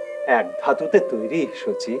এক ধাতুতে তৈরি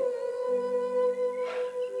সচি?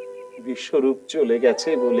 বিশ্বরূপ চলে গেছে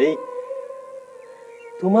বলেই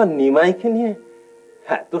তোমার নিমাইকে নিয়ে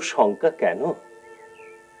এত শঙ্কা কেন?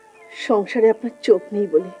 সংসারে আপনার চোখ নেই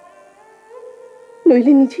বলে,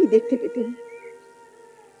 নইলে নিজেই দেখতে পেতেন।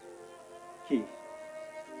 কি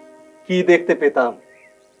কি দেখতে পেতাম?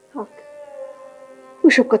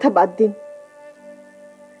 ওসব কথা বাদ দিন।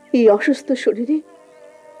 এই অসুস্থ শরীরে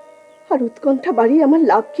আর উৎকণ্ঠা বাড়িয়ে আমার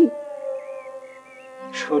লাভ কি?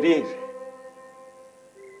 শরীর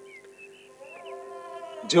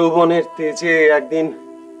যৌবনের তেজে একদিন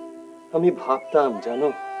আমি ভাবতাম, জানো,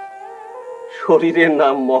 শরীরের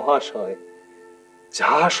নাম মহাশয়,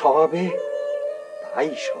 যা সবে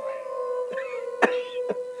তাই সয়।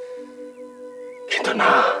 কিন্তু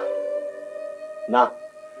না না,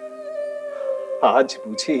 আজ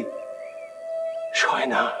বুঝি সয়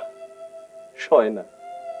না, সয় না।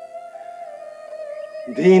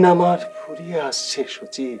 দিন আমার ফুরিয়ে আসছে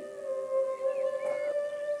সচি।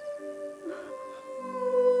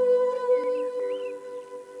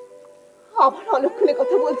 আবার অলক্ষণে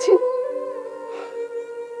কথা বলছেন।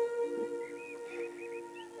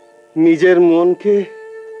 নিজের মনকে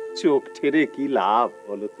চোখ ঠেরে কি লাভ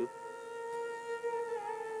বলো তো?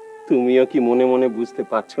 তুমিও কি মনে মনে বুঝতে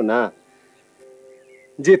পারছো না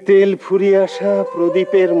যে তেল ফুরিয়ে আসা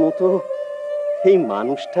প্রদীপের মতো এই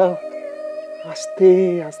মানুষটা আস্তে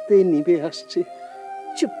আস্তে নিভে আসছে?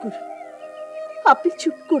 চুপ করুন, আপনি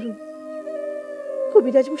চুপ করুন।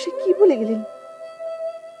 কবিরাজ মশাই কি বলে গেলেন?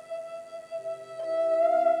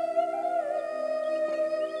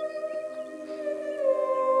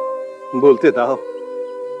 বলতে দাও,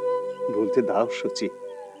 বলতে দাও সচি।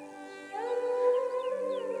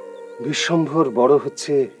 বিশ্বম্ভর বড়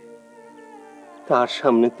হচ্ছে, তার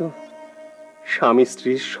সামনে তো স্বামী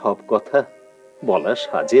স্ত্রীর সব কথা বলা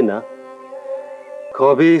সাজে না।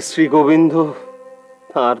 কবে শ্রী গোবিন্দ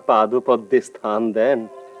তাঁর পাদপদ্মে স্থান দেন,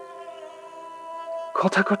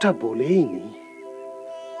 কথা কটা বলেই নি।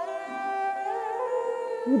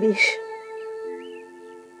 বেশ,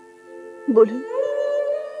 বলুন।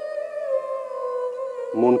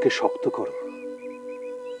 মনকে শক্ত করো।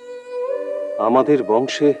 আমাদের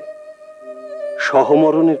বংশে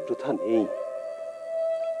সহমরণের প্রথা নেই।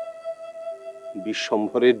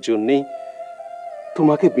 বিশ্বম্ভরের জন্যেই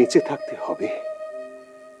তোমাকে বেঁচে থাকতে হবে।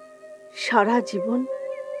 সারা জীবন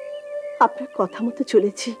আপনার কথা মতো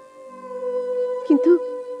চলেছি, কিন্তু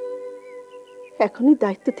এখনই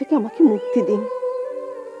দায়িত্ব থেকে আমাকে মুক্তি দিন।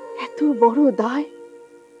 এত বড় দায়।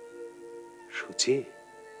 সুচি,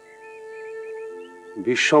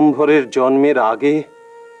 বিশ্বম্ভরের জন্মের আগে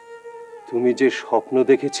তুমি যে স্বপ্ন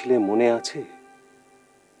দেখেছিলে মনে আছে?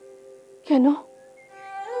 কেন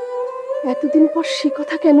এতদিন পর সে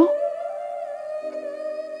কথা কেন?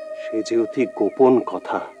 সে যে অতি গোপন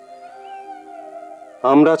কথা।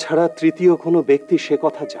 আমরা ছাড়া তৃতীয় কোনো ব্যক্তি সে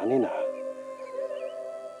কথা জানে না।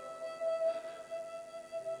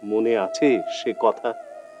 মনে আছে সে কথা?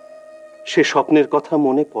 সে স্বপ্নের কথা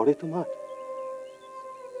মনে পড়ে তোমার?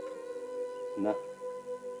 না,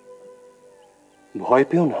 ভয়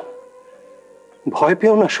পেও না, ভয়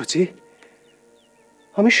পেও না সুচি।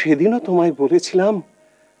 আমি সেদিনও তোমায় বলেছিলাম,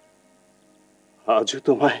 আজও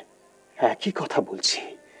তোমায় একই কথা বলছি,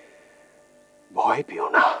 ভয় পেও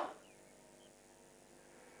না।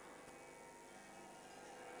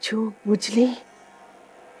 চোখ বুঝলে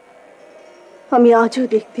আমি আজও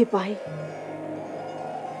দেখতে পাই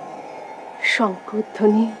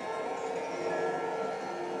শঙ্খধ্বনি,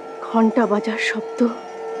 ঘন্টা বাজার শব্দ,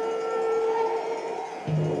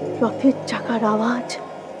 রথের চাকার আওয়াজ,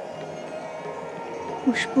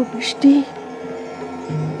 পুষ্প বৃষ্টি,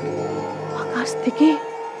 আকাশ থেকে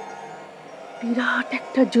বিরাট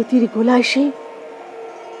একটা জ্যোতির গোলা এসে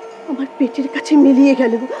আমার পেটের কাছে মিলিয়ে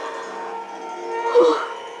গেল।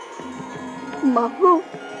 মাগো,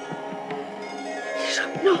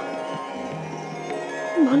 স্বপ্ন!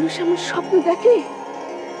 মানুষ এমন স্বপ্ন দেখে?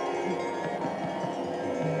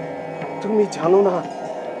 তুমি জানো না,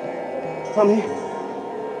 আমি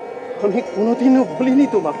আমি কোনোদিনও বলিনি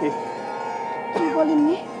তোমাকে। কি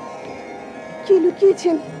বলেননি? কি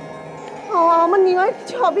লুকিয়েছেন? আমার নিমায়ের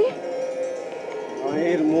কিছু হবে?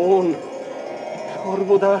 মায়ের মন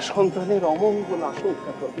সর্বদা সন্তানের অমঙ্গল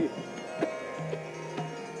আশঙ্কা করে।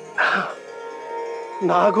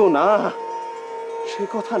 না গো না, সে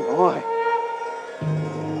কথা নয়।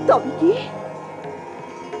 তবে কি?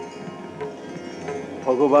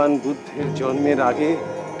 ভগবান বুদ্ধের জন্মের আগে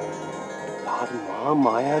তার মা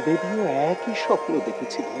মায়া দেবীও একই স্বপ্ন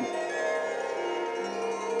দেখেছিলেন।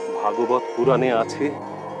 ভাগবত পুরাণে আছে,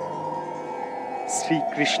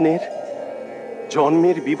 শ্রীকৃষ্ণের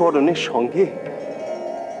জন্মের বিবরণের সঙ্গে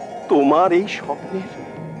তোমার এই স্বপ্নের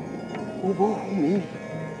হুবহু মিল।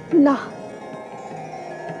 না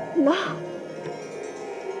না,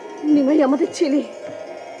 নিমাই আমাদের ছেলে,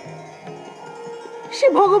 সে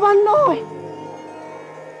ভগবান নয়।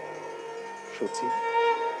 সচি,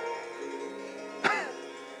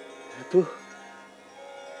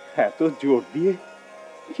 এত জোর দিয়ে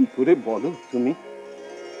কি করে বলো তুমি?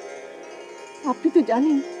 আপনি তো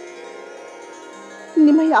জানেন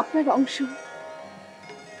নিমাই আপনার অংশ,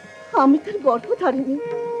 আমি তার গর্ভধারিণী।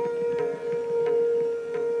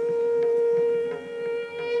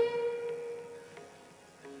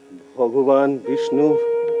 ভগবান বিষ্ণু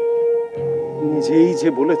নিজেই যে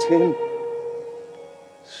বলেছেন,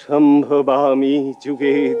 সম্ভবামি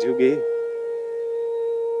যুগে যুগে,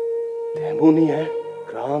 তেমনি এক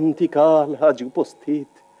ক্রান্তিকাল আজ উপস্থিত।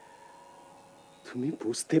 তুমি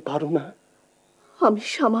বুঝতে পারো না? আমি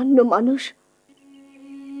সামান্য মানুষ,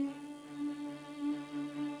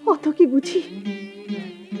 অত কি বুঝি?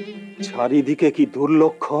 চারিদিকে কি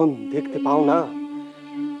দুর্লক্ষণ দেখতে পাও না?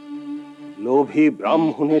 লোভী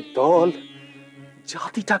ব্রাহ্মণের দল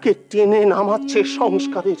জাতিটাকে টেনে নামাচ্ছে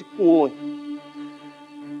সংস্কারের কুঁয়োয়।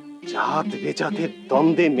 জাত বেজাতের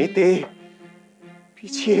দ্বন্দ্বে মেতে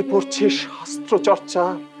পিছিয়ে পড়ছে শাস্ত্র চর্চা,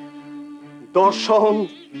 দর্শন,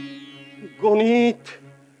 গণিত,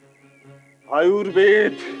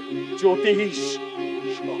 আয়ুর্বেদ, জ্যোতিষ,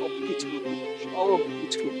 সবকিছু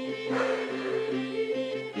সবকিছু।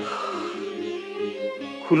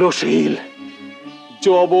 কুলশীল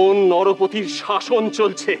যবন নরপতির শাসন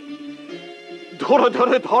চলছে, ধরে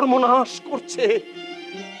ধরে ধর্মনাশ করছে।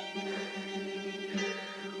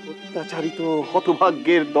 অত্যাচারিত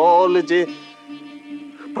হতভাগ্যের দল যে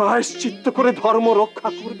প্রায়শ্চিত্ত করে ধর্ম রক্ষা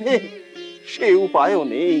করবে সে উপায়ও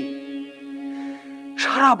নেই।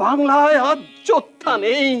 সারা বাংলায় আজ যোদ্ধা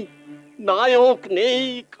নেই, নায়ক নেই,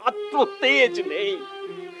 ক্ষাত্র তেজ নেই।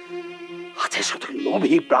 আছে শুধু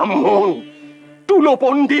লোভী ব্রাহ্মণ, তুলো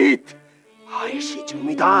পণ্ডিত, আয়েশি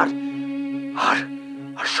জমিদার আর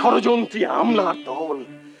ষড়যন্ত্রী আমলার দল।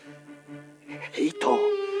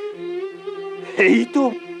 এই তো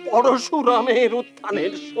পরশুরামের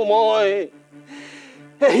উত্থানের সময়,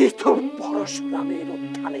 এই তো পরশুরামের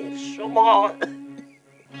উত্থানের সময়।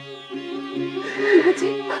 ঠিক আছে,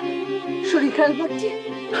 শরীর খারাপ লাগছে,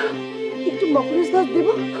 একটু মকরস দাস দেব?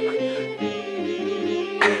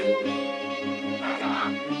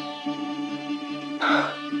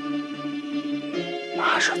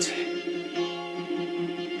 সচি,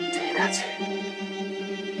 ঠিক আছে।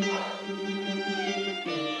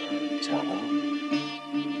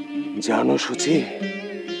 জানো সচি,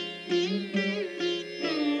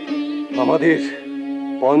 আমাদের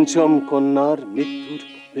পঞ্চম কন্যার মৃত্যুর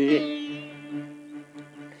পরে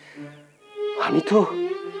আমি তো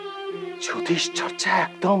জ্যোতিষ চর্চা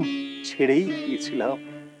একদম ছেড়েই দিয়েছিলাম।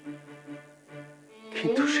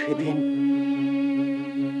 কিন্তু সেদিন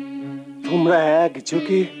তোমরা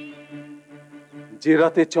একযোগে যে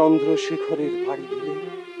রাতে চন্দ্রশেখরের বাড়ি গেলে,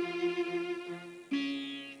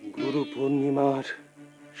 গুরু পূর্ণিমার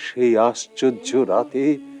সেই আশ্চর্য রাতে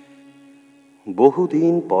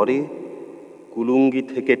বহুদিন পরে কুলুঙ্গি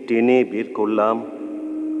থেকে টেনে বের করলাম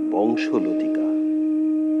বংশলতিকা,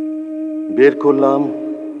 বের করলাম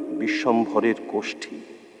বিশ্বম্ভরের কোষ্ঠী,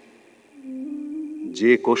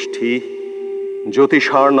 যে কোষ্ঠী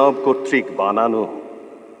জ্যোতিষার্ণব কর্তৃক বানানো,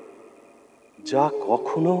 যা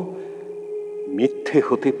কখনো মিথ্যে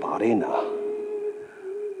হতে পারে না।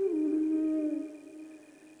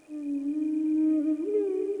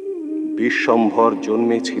 বিশ্বম্ভর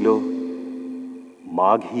জন্মেছিল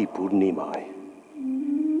মাঘী পূর্ণিমায়।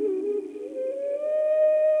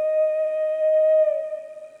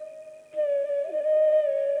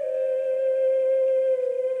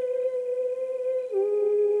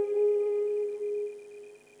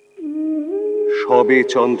 সবে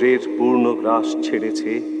চন্দ্রের পূর্ণগ্রাস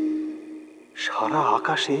ছেড়েছে, সারা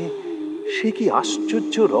আকাশে সে কি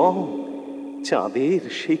আশ্চর্য রং, চাঁদের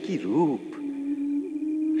সে কি রূপ।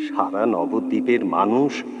 সারা নবদ্বীপের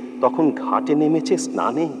মানুষ তখন ঘাটে নেমেছে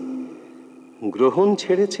স্নানে, গ্রহণ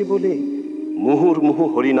ছেড়েছে বলে মুহুর্মুহু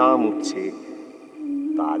হরিনাম উঠছে।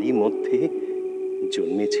 তারই মধ্যে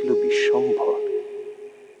জন্মেছিল বিশ্বম্ভর।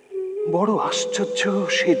 বড় আশ্চর্য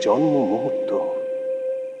সে জন্ম মুহূর্ত।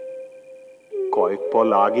 কয়েক পল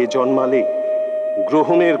আগে জন্মালে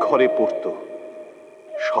গ্রহণের ঘরে পড়ত।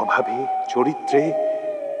 স্বভাবে চরিত্রে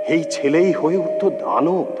এই ছেলেই হয়ে উঠত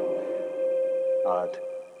দানব। আর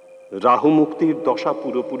রাহু মুক্তির দশা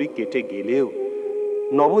পুরোপুরি কেটে গেলেও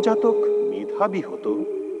নবজাতক মেধাবী হতো,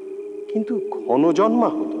 কিন্তু ঘন জন্মা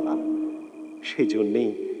হতো না।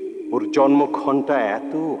 সেজন্যেই ওর জন্মক্ষণটা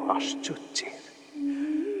এত আশ্চর্যের।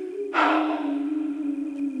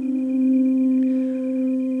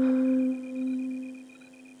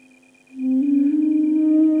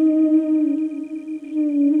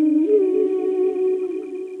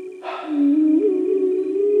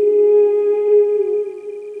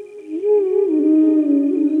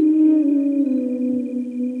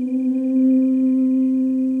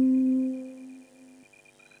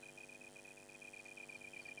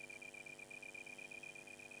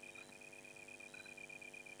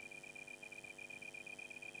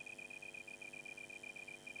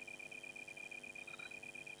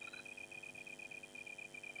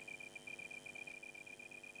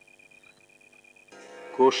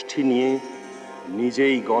 কোষ্ঠী নিয়ে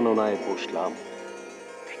নিজেই গণনায় বসলাম।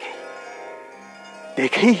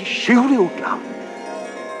 দেখেই শিউরে উঠলাম।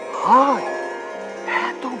 হায়,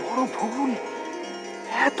 এত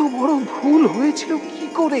বড় ভুল হয়েছিল কি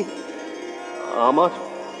করে?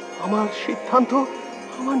 আমার সিদ্ধান্ত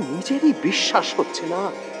আমার নিজেরই বিশ্বাস হচ্ছে না।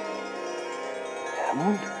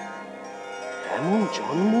 এমন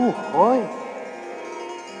জন্ম হয়?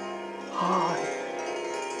 হায়,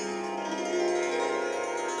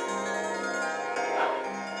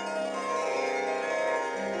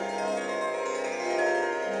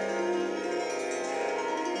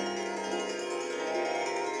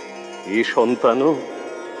 এ সন্তানও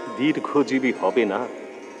দীর্ঘজীবী হবে না,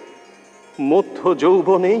 মধ্য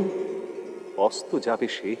যৌবনেই অস্ত যাবে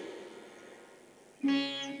সে।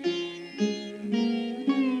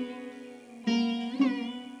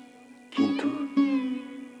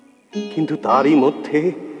 কিন্তু তারই মধ্যে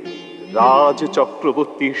রাজ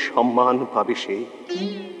চক্রবর্তীর সম্মান পাবে সে।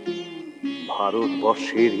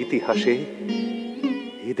 ভারতবর্ষের ইতিহাসে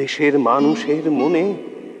এদেশের মানুষের মনে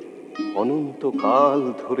অনন্তকাল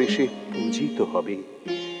ধরে সে পূজিত হবে।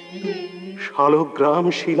 শালগ্রাম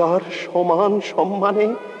শিলার সমান সম্মানে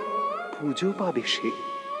পুজো পাবে সে।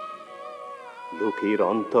 লোকের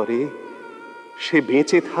অন্তরে সে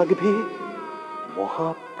বেঁচে থাকবে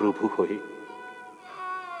মহাপ্রভু হয়ে।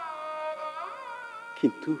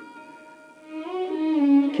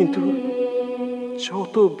 কিন্তু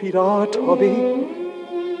যত বিরাট হবে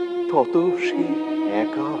তত সে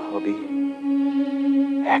একা হবে,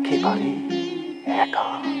 একেবারে একা।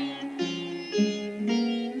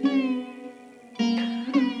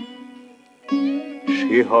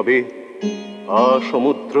 সে হবে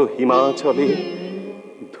আসমুদ্র হিমাচলে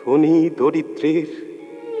ধনী দরিদ্রের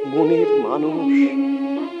মনের মানুষ,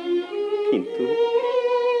 কিন্তু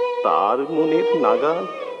তার মনের নাগাল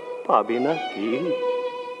পাবে না কেউ।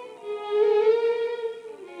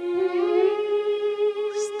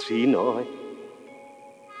 স্ত্রী নয়,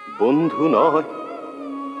 বন্ধু নয়,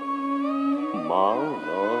 মাও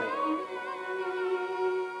নয়,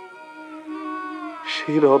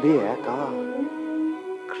 সে রবে একা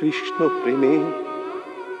কৃষ্ণ প্রেমে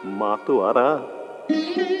মাতোয়ারা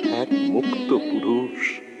এক মুক্ত পুরুষ।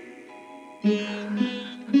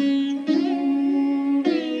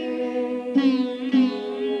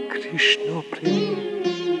 কৃষ্ণ প্রেমে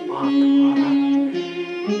মাতোয়ারা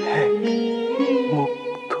এক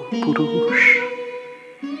মুক্ত পুরুষ।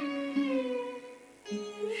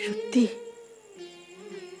 সত্যি,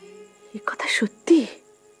 এ কথা সত্যি?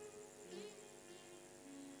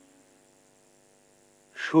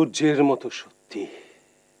 সূর্যের মতো সত্যি।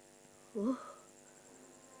 ও,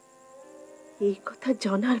 এই কথা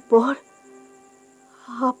জানার পর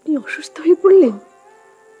আপনি অসুস্থ হয়ে পড়লেন?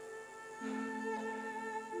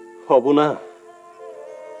 হব না।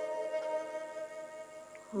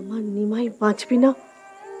 আমার নিমাই বাঁচবে না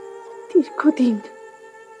দীর্ঘদিন।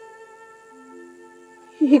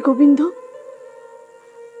 হে গোবিন্দ,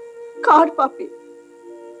 কার পাপে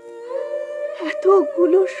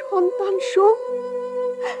এতগুলো সন্তান শোক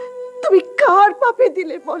তুমি কার পাপে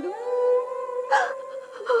দিলে বলো?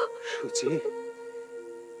 সুচি,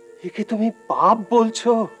 একে তুমি পাপ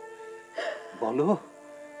বলছো? বলো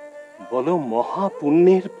বলো,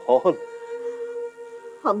 মহাপুণ্যের ফল।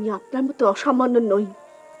 আমি আপনার মতো অসামান্য নই,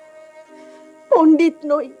 পণ্ডিত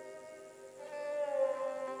নই,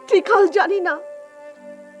 ত্রিকাল জানি না,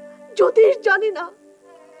 জ্যোতিষ জানি না,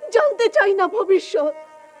 জানতে চাই না ভবিষ্যৎ।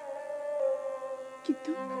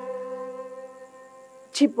 কিন্তু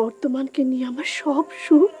যে বর্তমানকে নিয়ে আমার সব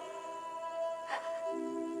সুখ,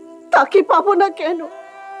 তাকে পাবো না কেন?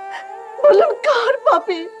 বলুন, কার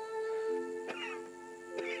পাপে?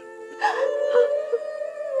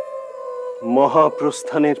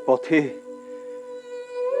 মহাপ্রস্থানের পথে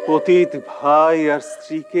পতিত ভাই আর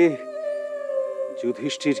স্ত্রীকে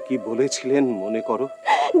যুধিষ্ঠির কি বলেছিলেন মনে করো?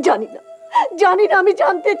 জানি না, জানি না, আমি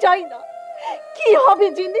জানতে চাই না। কি হবে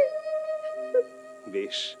জেনে?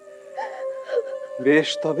 বেশ বেশ,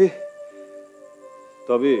 তবে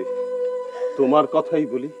তবে তোমার কথাই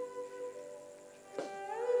বলি।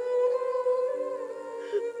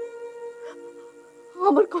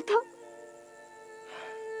 আমার কথা?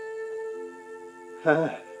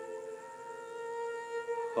 হ্যাঁ,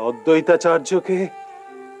 অদ্বৈতাচার্যকে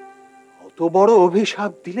অত বড়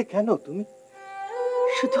অভিশাপ দিলে কেন তুমি?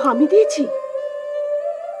 শুধু আমি দিয়েছি?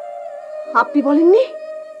 আপনি বলেননি?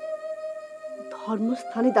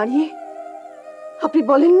 ধর্মস্থানে দাঁড়িয়ে আপনি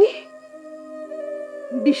বলেননি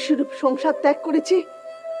বিশ্বরূপ সংসার ত্যাগ করেছে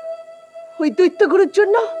ওই দৈত্যগুরুর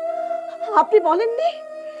জন্য? আপনি বলেননি?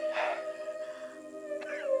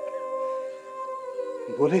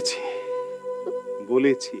 বলেছি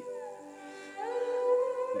বলেছি,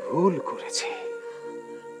 ভুল করেছি।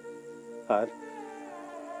 আর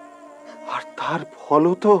তার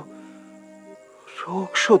ফলও তো রোগ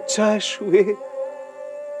শয্যায় শুয়ে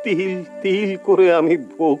তিল তিল করে আমি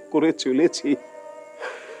ভোগ করে চলেছি।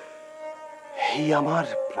 এই আমার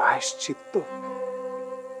প্রায়শ্চিত্ত।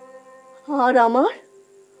 আর আমার?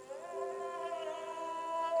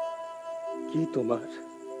 কি তোমার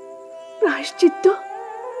প্রায়শ্চিত্ত?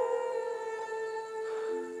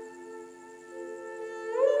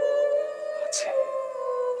 আছে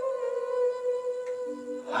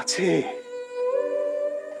আছে,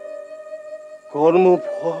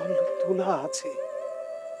 কর্মফল তোলা আছে।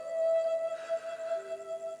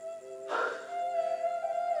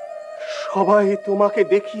 সবাই তোমাকে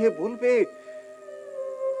দেখিয়ে বলবে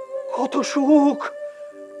কত সুখ,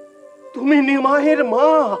 তুমি নিমাইয়ের মা।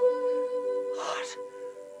 আর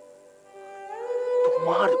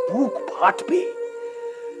তোমার বুক ফাটবে।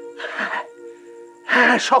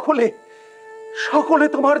 হ্যাঁ, সকলে সকলে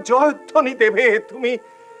তোমার জয়ধ্বনি দেবে, তুমি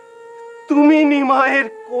তুমি নিমাইয়ের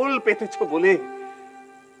কোল পেতেছ বলে।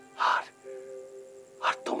 আর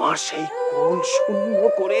আর তোমার সেই কোল শূন্য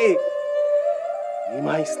করে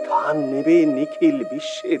নিমাই স্থান নেবে নিখিল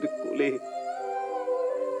বিশ্বের কোলে।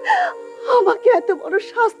 আমাকে এত বড়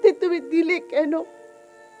শাস্তি তুমি দিলে কেন?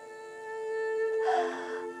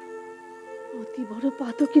 অতি বড়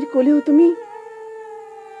পাতকের কোলেও তুমি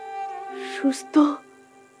সুস্থ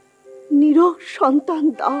নিরোগ সন্তান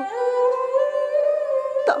দাও,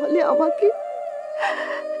 তাহলে আমাকে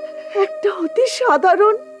একটা অতি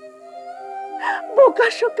সাধারণ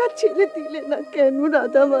বোকাশোকা ছেলে দিলে না কেন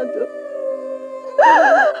রাধা মাধব?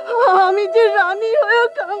 আমি যে রানী হয়ে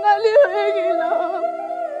কাঙালি হয়ে গেলাম,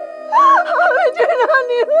 আমি যে রানী